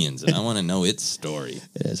opinions, and I want to know its story.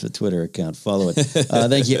 It has a Twitter account. Follow it.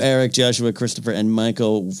 Thank you, Eric, Joshua, Christopher, and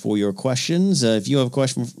Michael for your questions. If you have a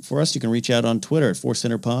question for us, you can reach out on Twitter at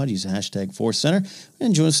ForceCenterPod. Use the hashtag ForceCenter.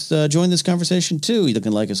 And join this conversation, too. You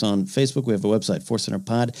can like us on Facebook. We have a website,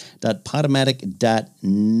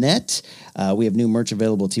 ForceCenterPod.podomatic.net. We have new merch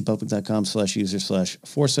available at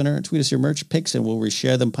tpublic.com/user/ForceCenter. Tweet us your merch picks, and we'll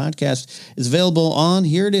reshare them. Podcast is available on,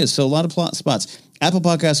 here it is. So a lot of spots. Apple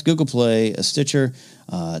Podcasts, Google Play, Stitcher,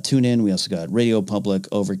 TuneIn. We also got Radio Public,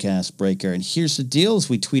 Overcast, Breaker. And here's the deal. As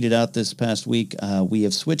we tweeted out this past week, we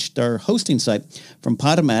have switched our hosting site from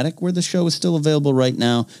Podomatic, where the show is still available right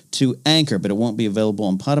now, to Anchor, but it won't be available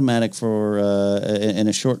on Podomatic for in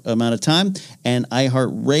a short amount of time, and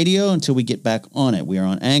iHeartRadio until we get back on it. We are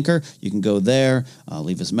on Anchor. You can go there,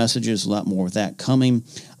 leave us messages, a lot more with that coming.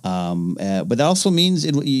 But that also means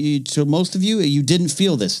to most of you, you didn't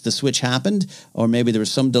feel the switch happened, or maybe there were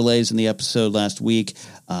some delays in the episode last week.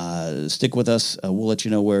 Stick with us. We'll let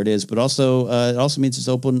you know where it is. But also, it also means it's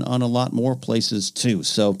open on a lot more places too.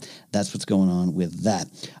 So That's what's going on with that.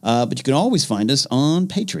 But you can always find us on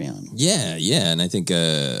Patreon. Yeah. And I think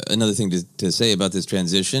another thing to say about this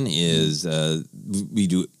transition is we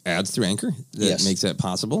do ads through Anchor. That makes that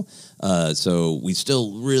possible. So we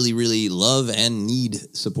still really, really love and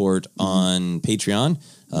need support on Patreon.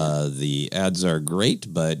 The ads are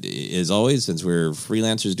great, but as always, since we're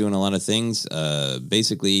freelancers doing a lot of things,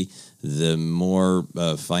 basically the more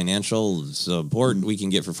financial support we can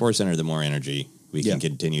get for Force Center, the more energy we can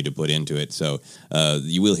continue to put into it. So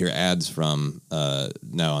you will hear ads from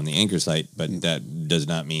now on the Anchor site, but that does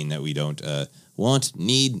not mean that we don't want,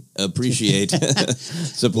 need, appreciate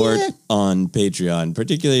support on Patreon,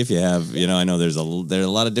 particularly if you have, I know there are a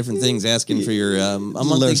lot of different things asking for your a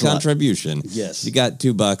monthly contribution. Yes. You got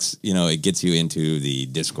 $2, it gets you into the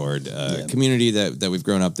Discord community that we've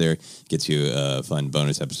grown up there, gets you a fun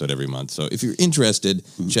bonus episode every month. So if you're interested,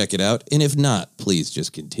 check it out. And if not, please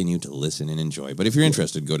just continue to listen and enjoy. But if you're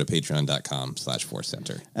interested, go to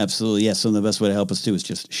patreon.com/forcecenter. Absolutely. Yes. So the best way to help us too is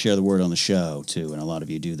just share the word on the show too. And a lot of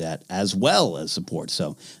you do that as well as support.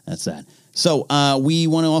 So that's that. So we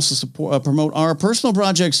want to also promote our personal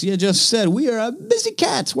projects. You just said we are busy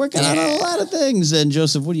cats working on a lot of things. And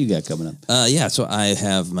Joseph, what do you got coming up? So I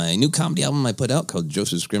have my new comedy album I put out called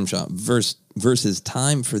Joseph Scrimshaw versus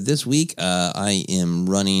Time for this week. I am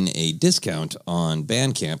running a discount on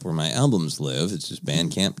Bandcamp where my albums live. It's just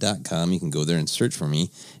bandcamp.com. You can go there and search for me.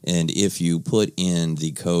 And if you put in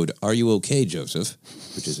the code, "Are you okay, Joseph?"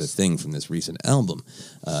 which is a thing from this recent album,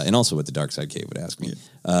 and also what the Dark Side Cave would ask me.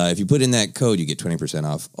 If you put in that code, you get 20%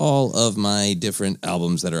 off all of my different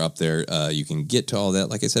albums that are up there. You can get to all that,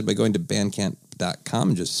 like I said, by going to bandcamp.com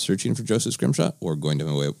and just searching for Joseph Scrimshaw, or going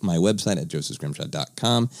to my website at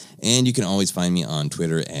josephscrimshaw.com. And you can always find me on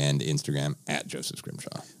Twitter and Instagram at Joseph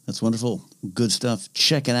Scrimshaw. That's wonderful. Good stuff.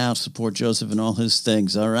 Check it out. Support Joseph and all his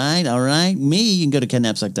things. All right. Me, you can go to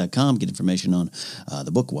kennapsack.com, get information on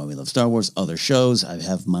the book, Why We Love Star Wars, other shows. I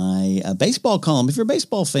have my baseball column. If you're a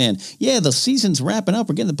baseball fan, the season's wrapping up.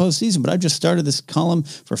 We're getting the postseason, but I've just started this column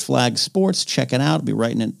for Flag Sports. Check it out. I'll be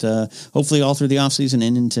writing it hopefully all through the offseason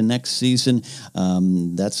and into next season.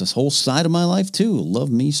 That's this whole side of my life, too. Love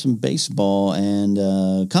me some baseball and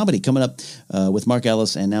comedy coming up with Mark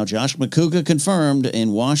Ellis and now Josh McCouga confirmed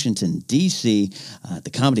in Washington, D.C. At the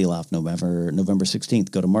Comedy Loft November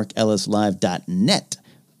 16th. Go to markellislive.net.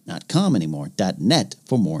 Not com anymore, .net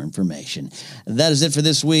for more information. That is it for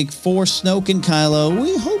this week. For Snoke and Kylo,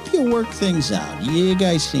 we hope you work things out. You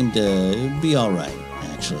guys seem to be all right,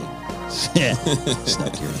 actually.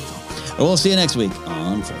 Snoke, you're info. We'll see you next week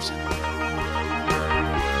on Force.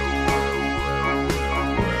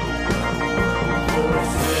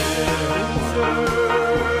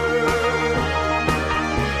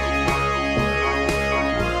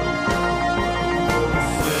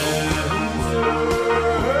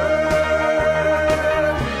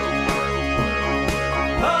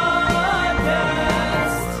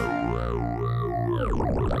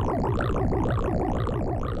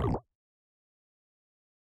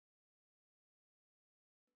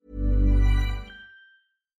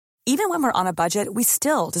 Even when we're on a budget, we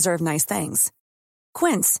still deserve nice things.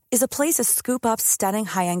 Quince is a place to scoop up stunning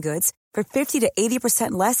high-end goods for 50 to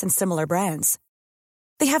 80% less than similar brands.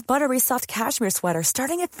 They have buttery soft cashmere sweaters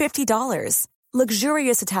starting at $50,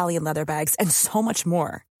 luxurious Italian leather bags, and so much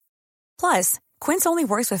more. Plus, Quince only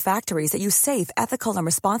works with factories that use safe, ethical, and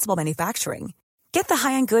responsible manufacturing. Get the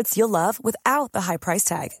high-end goods you'll love without the high price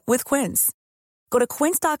tag with Quince. Go to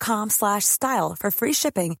quince.com/style for free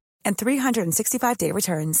shipping and 365-day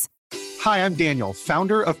returns. Hi, I'm Daniel,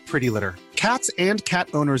 founder of Pretty Litter. Cats and cat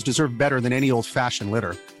owners deserve better than any old-fashioned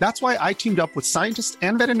litter. That's why I teamed up with scientists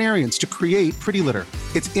and veterinarians to create Pretty Litter.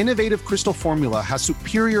 Its innovative crystal formula has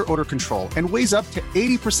superior odor control and weighs up to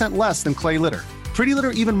 80% less than clay litter. Pretty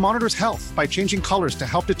Litter even monitors health by changing colors to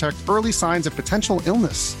help detect early signs of potential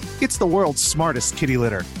illness. It's the world's smartest kitty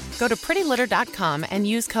litter. Go to prettylitter.com and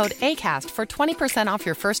use code ACAST for 20% off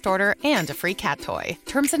your first order and a free cat toy.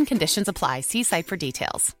 Terms and conditions apply. See site for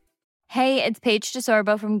details. Hey, it's Paige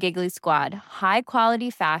DeSorbo from Giggly Squad. High quality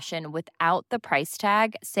fashion without the price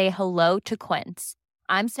tag. Say hello to Quince.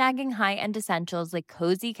 I'm snagging high-end essentials like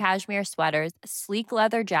cozy cashmere sweaters, sleek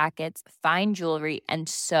leather jackets, fine jewelry, and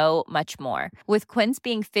so much more. With Quince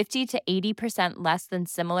being 50 to 80% less than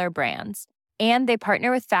similar brands. And they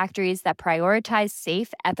partner with factories that prioritize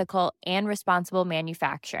safe, ethical, and responsible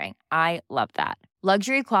manufacturing. I love that.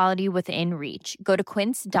 Luxury quality within reach. Go to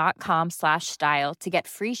quince.com/style to get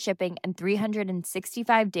free shipping and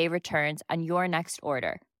 365-day returns on your next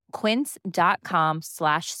order.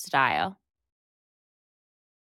 Quince.com/style.